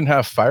didn't even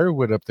have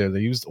firewood up there.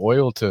 They used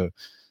oil to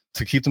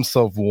keep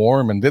themselves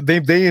warm. And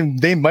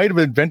they might have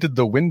invented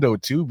the window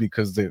too,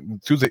 because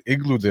through the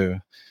igloo they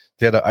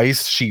had an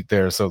ice sheet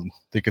there, so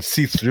they could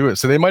see through it.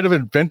 So they might have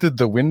invented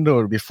the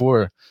window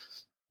before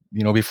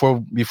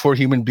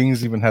human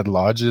beings even had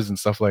lodges and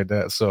stuff like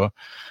that. So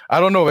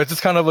I don't know. It's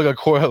just kind of like a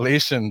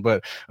correlation.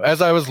 But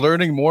as I was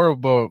learning more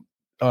about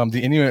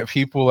the Inuit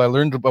people, I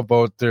learned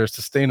about their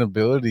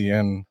sustainability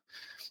and,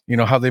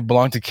 how they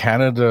belong to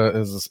Canada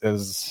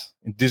as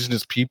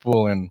Indigenous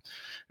people,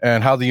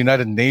 and how the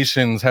United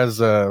Nations has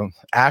a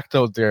act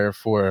out there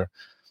for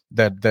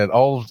that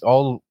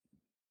all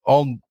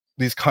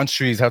these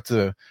countries have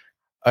to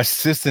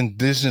assist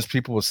Indigenous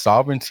people with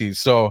sovereignty.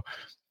 So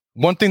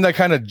one thing that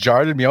kind of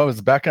jarred me out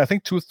was back in, I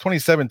think,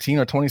 2017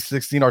 or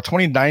 2016 or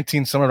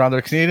 2019, somewhere around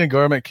there, the Canadian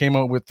government came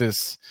out with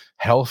this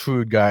health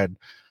food guide,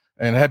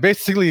 and it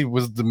basically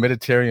was the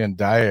Mediterranean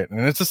diet.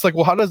 And it's just like,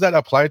 well, how does that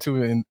apply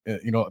to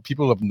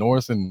people up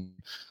north and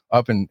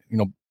up in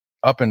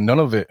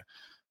Nunavut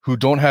who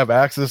don't have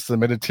access to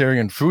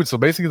Mediterranean food? So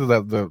basically,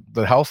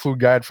 the health food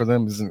guide for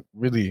them isn't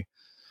really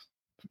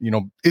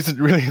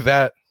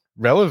that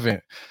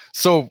relevant.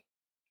 So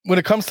when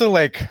it comes to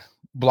like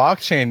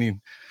blockchain,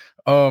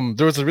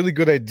 there was a really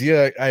good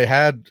idea I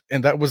had,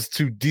 and that was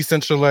to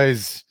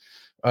decentralize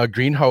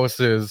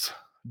greenhouses,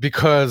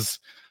 because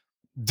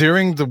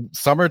during the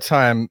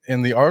summertime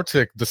in the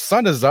Arctic, the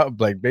sun is up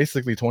like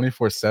basically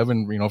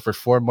 24/7, for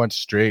 4 months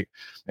straight.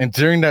 And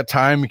during that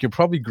time, you can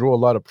probably grow a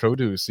lot of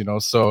produce,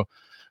 So,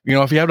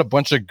 if you have a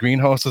bunch of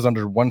greenhouses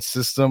under one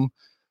system,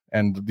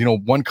 and,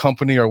 one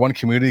company or one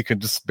community could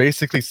just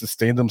basically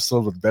sustain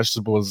themselves with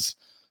vegetables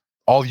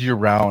all year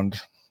round.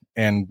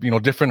 And,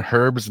 different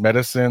herbs,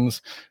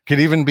 medicines can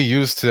even be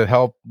used to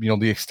help,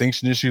 the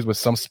extinction issues with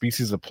some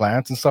species of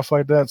plants and stuff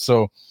like that.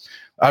 So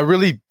I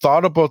really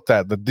thought about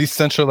that, the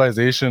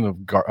decentralization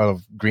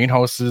of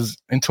greenhouses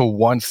into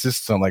one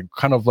system, like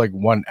kind of like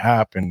one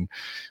app. And,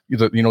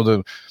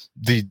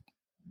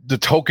 the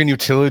token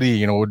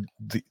utility,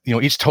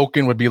 each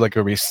token would be like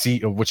a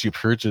receipt of what you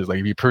purchase. Like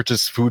if you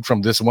purchase food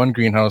from this one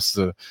greenhouse,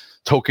 the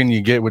token you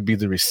get would be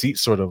the receipt,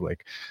 sort of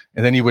like,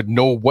 and then you would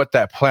know what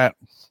that plant,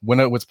 when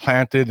it was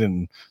planted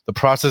and the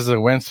process that it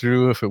went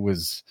through, if it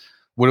was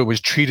what it was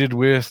treated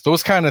with,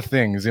 those kind of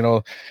things.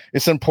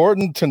 It's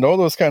important to know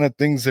those kind of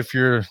things if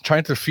you're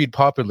trying to feed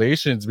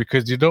populations,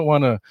 because you don't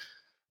want to,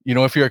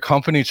 if you're a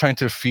company trying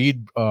to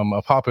feed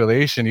a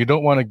population, you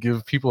don't want to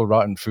give people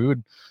rotten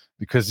food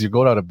because you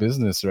go out of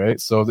business,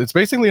 right? So it's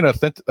basically an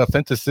authentic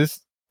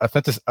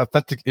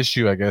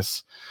issue, I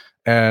guess.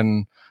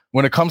 And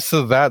when it comes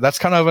to that, that's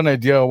kind of an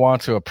idea I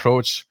want to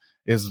approach,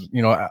 is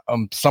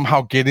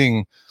somehow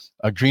getting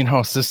a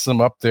greenhouse system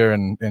up there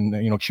and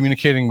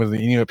communicating with the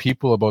Inuit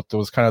people about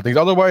those kind of things.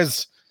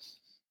 Otherwise,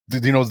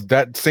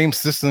 that same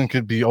system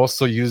could be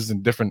also used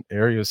in different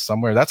areas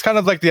somewhere. That's kind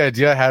of like the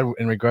idea I had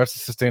in regards to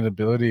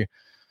sustainability,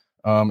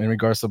 in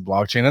regards to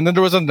blockchain. And then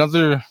there was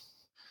another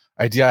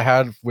idea I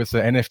had with the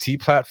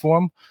NFT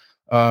platform.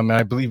 And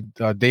I believe,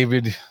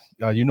 David,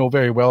 you know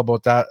very well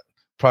about that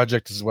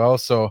project as well.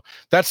 So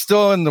that's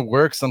still in the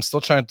works. I'm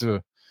still trying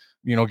to,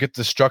 get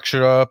the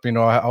structure up.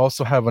 I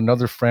also have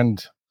another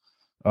friend.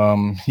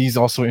 He's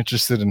also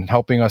interested in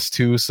helping us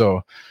too.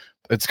 So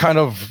it's kind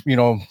of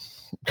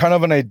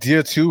an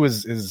idea too,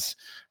 is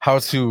how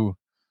to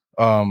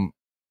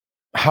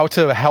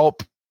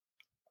help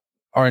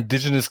our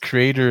Indigenous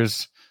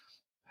creators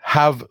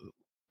have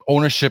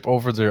ownership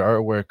over their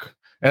artwork.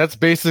 And that's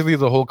basically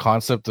the whole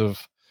concept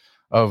of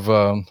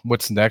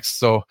what's next.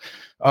 So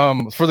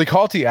for the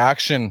call to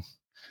action,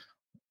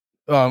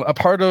 a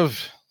part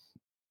of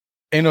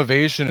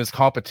innovation is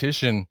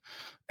competition.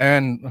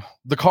 And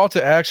the call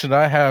to action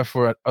I have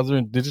for other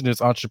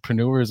Indigenous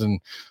entrepreneurs and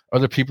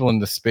other people in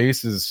the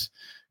space is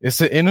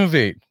to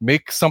innovate,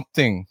 make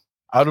something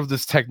out of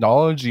this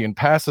technology and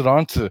pass it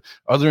on to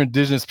other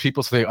Indigenous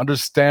people so they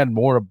understand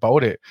more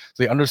about it.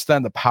 So they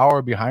understand the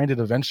power behind it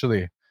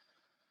eventually.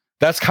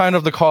 That's kind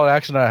of the call to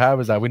action I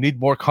have, is that we need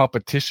more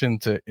competition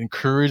to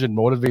encourage and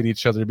motivate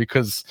each other,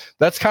 because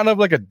that's kind of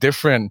like a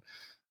different,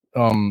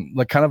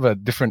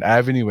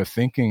 avenue of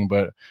thinking.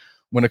 But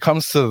when it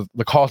comes to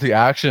the call to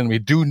action, we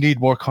do need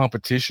more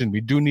competition.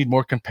 We do need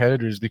more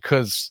competitors,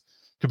 because,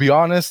 to be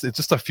honest, it's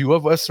just a few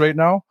of us right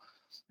now.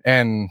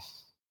 And,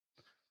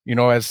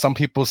 as some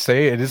people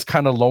say, it is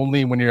kind of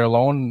lonely when you're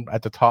alone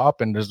at the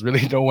top and there's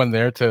really no one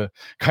there to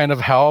kind of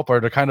help or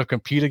to kind of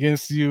compete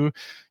against you.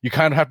 You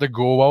kind of have to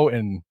go out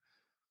and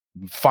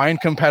find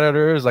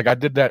competitors. Like I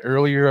did that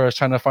earlier. I was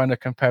trying to find a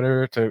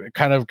competitor to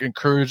kind of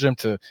encourage them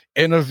to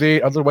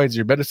innovate. Otherwise,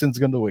 your medicine's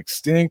going to go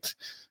extinct.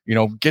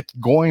 Get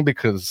going,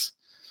 because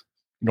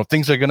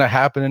things are going to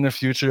happen in the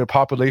future.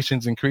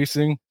 Population's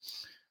increasing,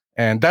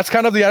 and that's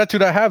kind of the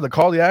attitude I have. The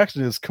call to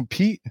action is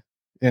compete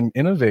and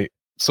innovate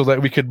so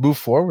that we could move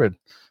forward.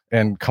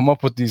 and come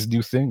up with these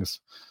new things.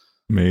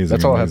 Amazing.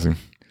 That's all amazing.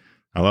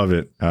 I love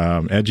it.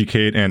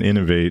 Educate and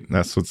innovate.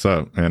 That's what's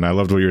up. And I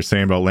loved what you were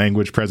saying about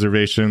language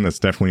preservation. That's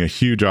definitely a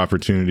huge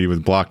opportunity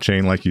with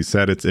blockchain. Like you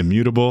said, it's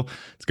immutable.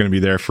 It's going to be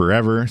there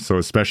forever. So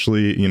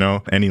especially,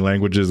 any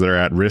languages that are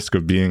at risk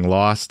of being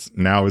lost,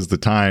 now is the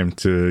time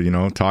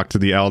to, talk to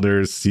the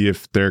elders, see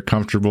if they're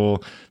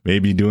comfortable,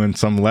 maybe doing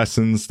some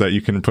lessons that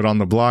you can put on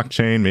the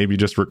blockchain, maybe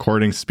just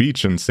recording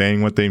speech and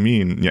saying what they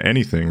mean.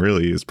 Anything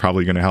really is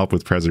probably going to help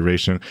with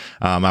preservation.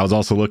 I was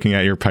also looking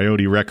at your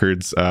Peyote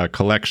Records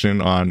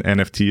collection on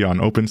NFT on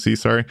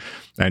OpenSea,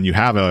 and you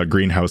have a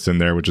greenhouse in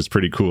there, which is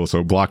pretty cool.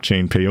 So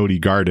blockchain peyote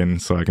garden.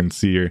 So I can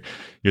see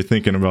you're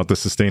thinking about the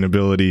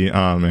sustainability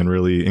and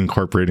really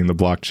incorporating the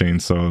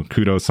blockchain. So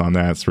kudos on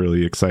that. It's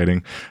really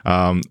exciting.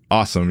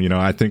 Awesome.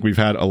 I think we've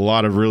had a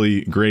lot of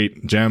really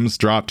great gems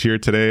dropped here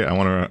today. I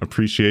want to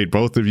appreciate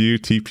both of you,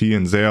 Tipi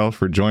and Xael,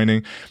 for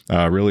joining.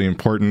 Really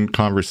important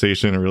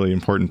conversation and really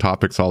important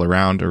topics all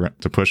around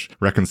to push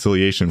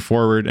reconciliation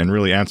forward and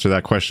really answer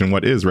that question.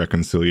 What is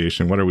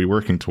reconciliation? What are we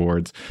working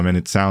towards? And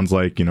it sounds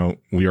like,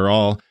 we are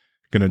all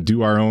going to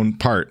do our own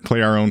part,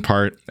 play our own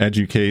part,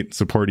 educate,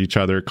 support each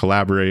other,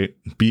 collaborate,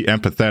 be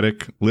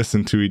empathetic,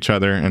 listen to each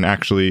other, and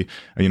actually,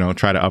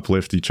 try to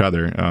uplift each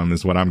other,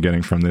 is what I'm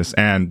getting from this.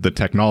 And the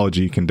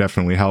technology can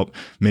definitely help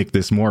make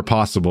this more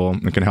possible.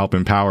 It can help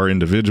empower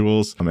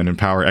individuals and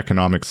empower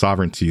economic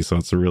sovereignty. So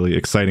it's a really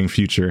exciting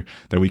future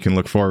that we can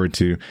look forward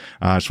to.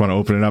 I just want to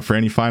open it up for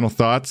any final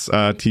thoughts,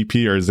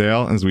 TP or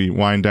Xael, as we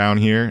wind down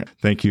here.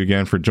 Thank you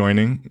again for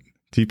joining,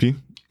 TP.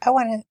 I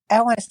want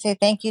to say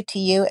thank you to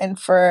you and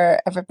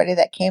for everybody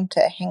that came to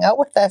hang out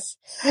with us.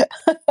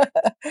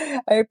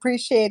 I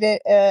appreciate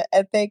it,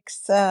 and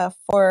thanks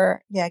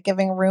for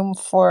giving room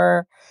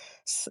for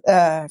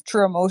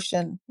true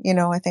emotion.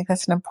 I think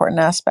that's an important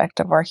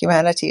aspect of our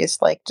humanity, is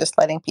like just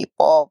letting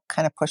people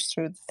kind of push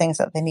through the things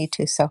that they need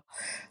to. So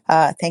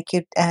thank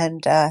you,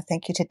 and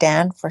thank you to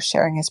Dan for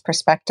sharing his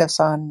perspectives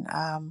on.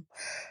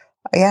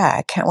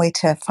 I can't wait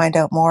to find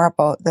out more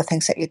about the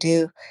things that you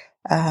do.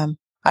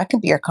 I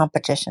can be your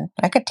competition.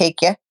 I could take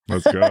you.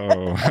 Let's go.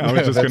 I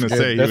was just going to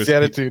say, that's the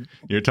attitude.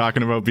 You're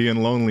talking about being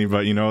lonely,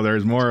 but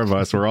there's more of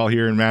us. We're all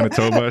here in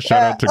Manitoba.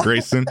 Shout out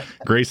to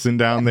Grayson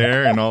down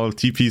there and all of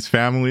TP's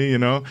family.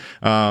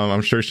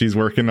 I'm sure she's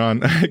working on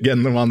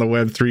getting them on the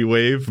Web3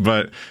 wave,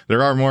 but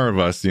there are more of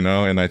us,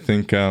 and I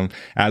think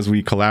as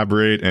we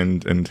collaborate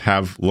and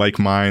have like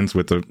minds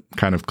with a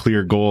kind of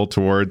clear goal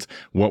towards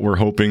what we're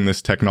hoping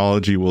this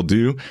technology will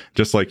do,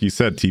 just like you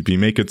said, TP,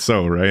 make it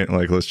so, right?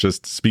 Like, let's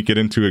just speak it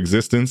into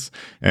existence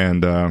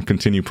and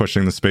continue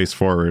pushing the space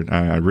forward.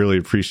 I really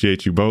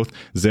appreciate you both.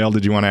 Xael,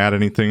 did you want to add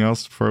anything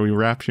else before we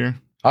wrap here?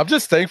 I'm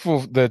just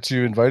thankful that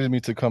you invited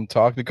me to come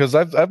talk, because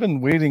I've been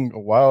waiting a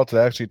while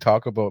to actually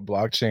talk about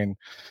blockchain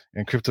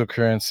and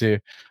cryptocurrency.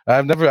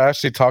 I've never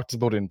actually talked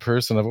about it in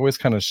person. I've always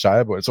kind of shy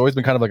about it. It's always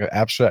been kind of like an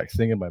abstract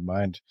thing in my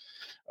mind.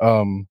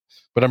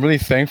 But I'm really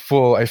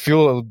thankful. I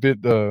feel a bit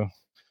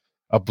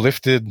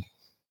uplifted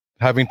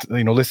having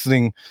to,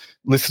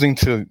 listening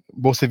to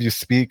both of you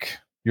speak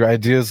your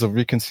ideas of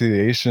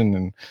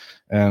reconciliation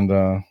and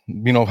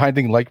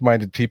finding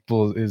like-minded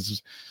people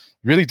is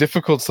really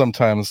difficult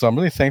sometimes. So I'm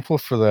really thankful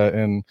for that.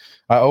 And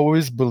I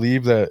always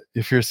believe that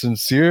if you're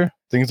sincere,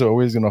 things are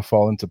always going to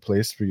fall into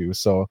place for you.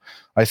 So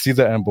I see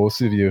that in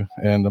both of you,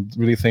 and I'm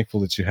really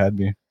thankful that you had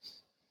me.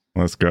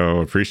 Let's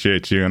go.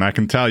 Appreciate you. And I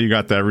can tell you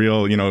got that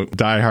real,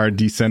 diehard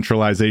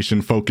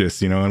decentralization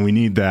focus, and we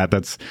need that.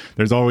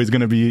 There's always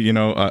going to be, an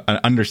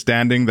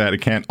understanding that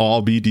it can't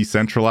all be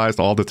decentralized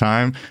all the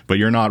time, but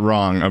you're not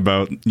wrong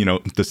about,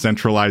 the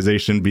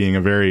centralization being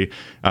a very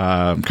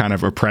kind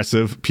of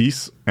oppressive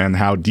piece, and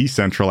how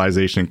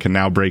decentralization can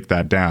now break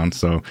that down.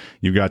 So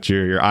you got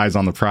your eyes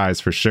on the prize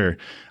for sure.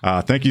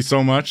 Thank you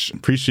so much.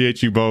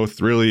 Appreciate you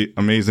both. Really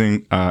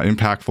amazing,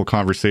 impactful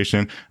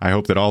conversation. I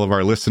hope that all of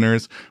our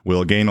listeners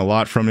will gain a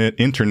lot from it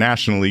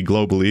internationally,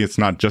 globally. It's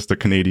not just a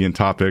Canadian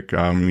topic.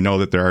 We know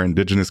that there are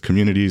Indigenous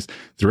communities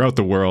throughout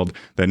the world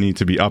that need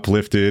to be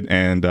uplifted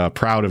and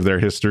proud of their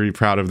history,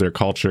 proud of their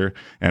culture,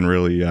 and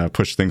really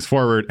push things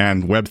forward.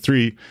 And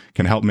Web3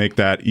 can help make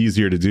that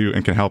easier to do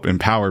and can help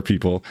empower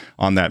people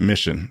on that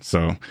mission.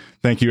 So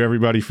thank you,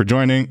 everybody, for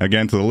joining.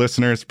 Again, to the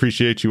listeners,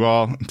 appreciate you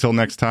all. Until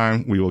next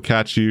time, we will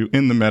catch you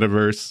in the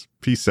metaverse.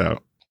 Peace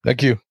out.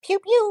 Thank you. Pew,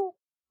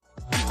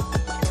 pew.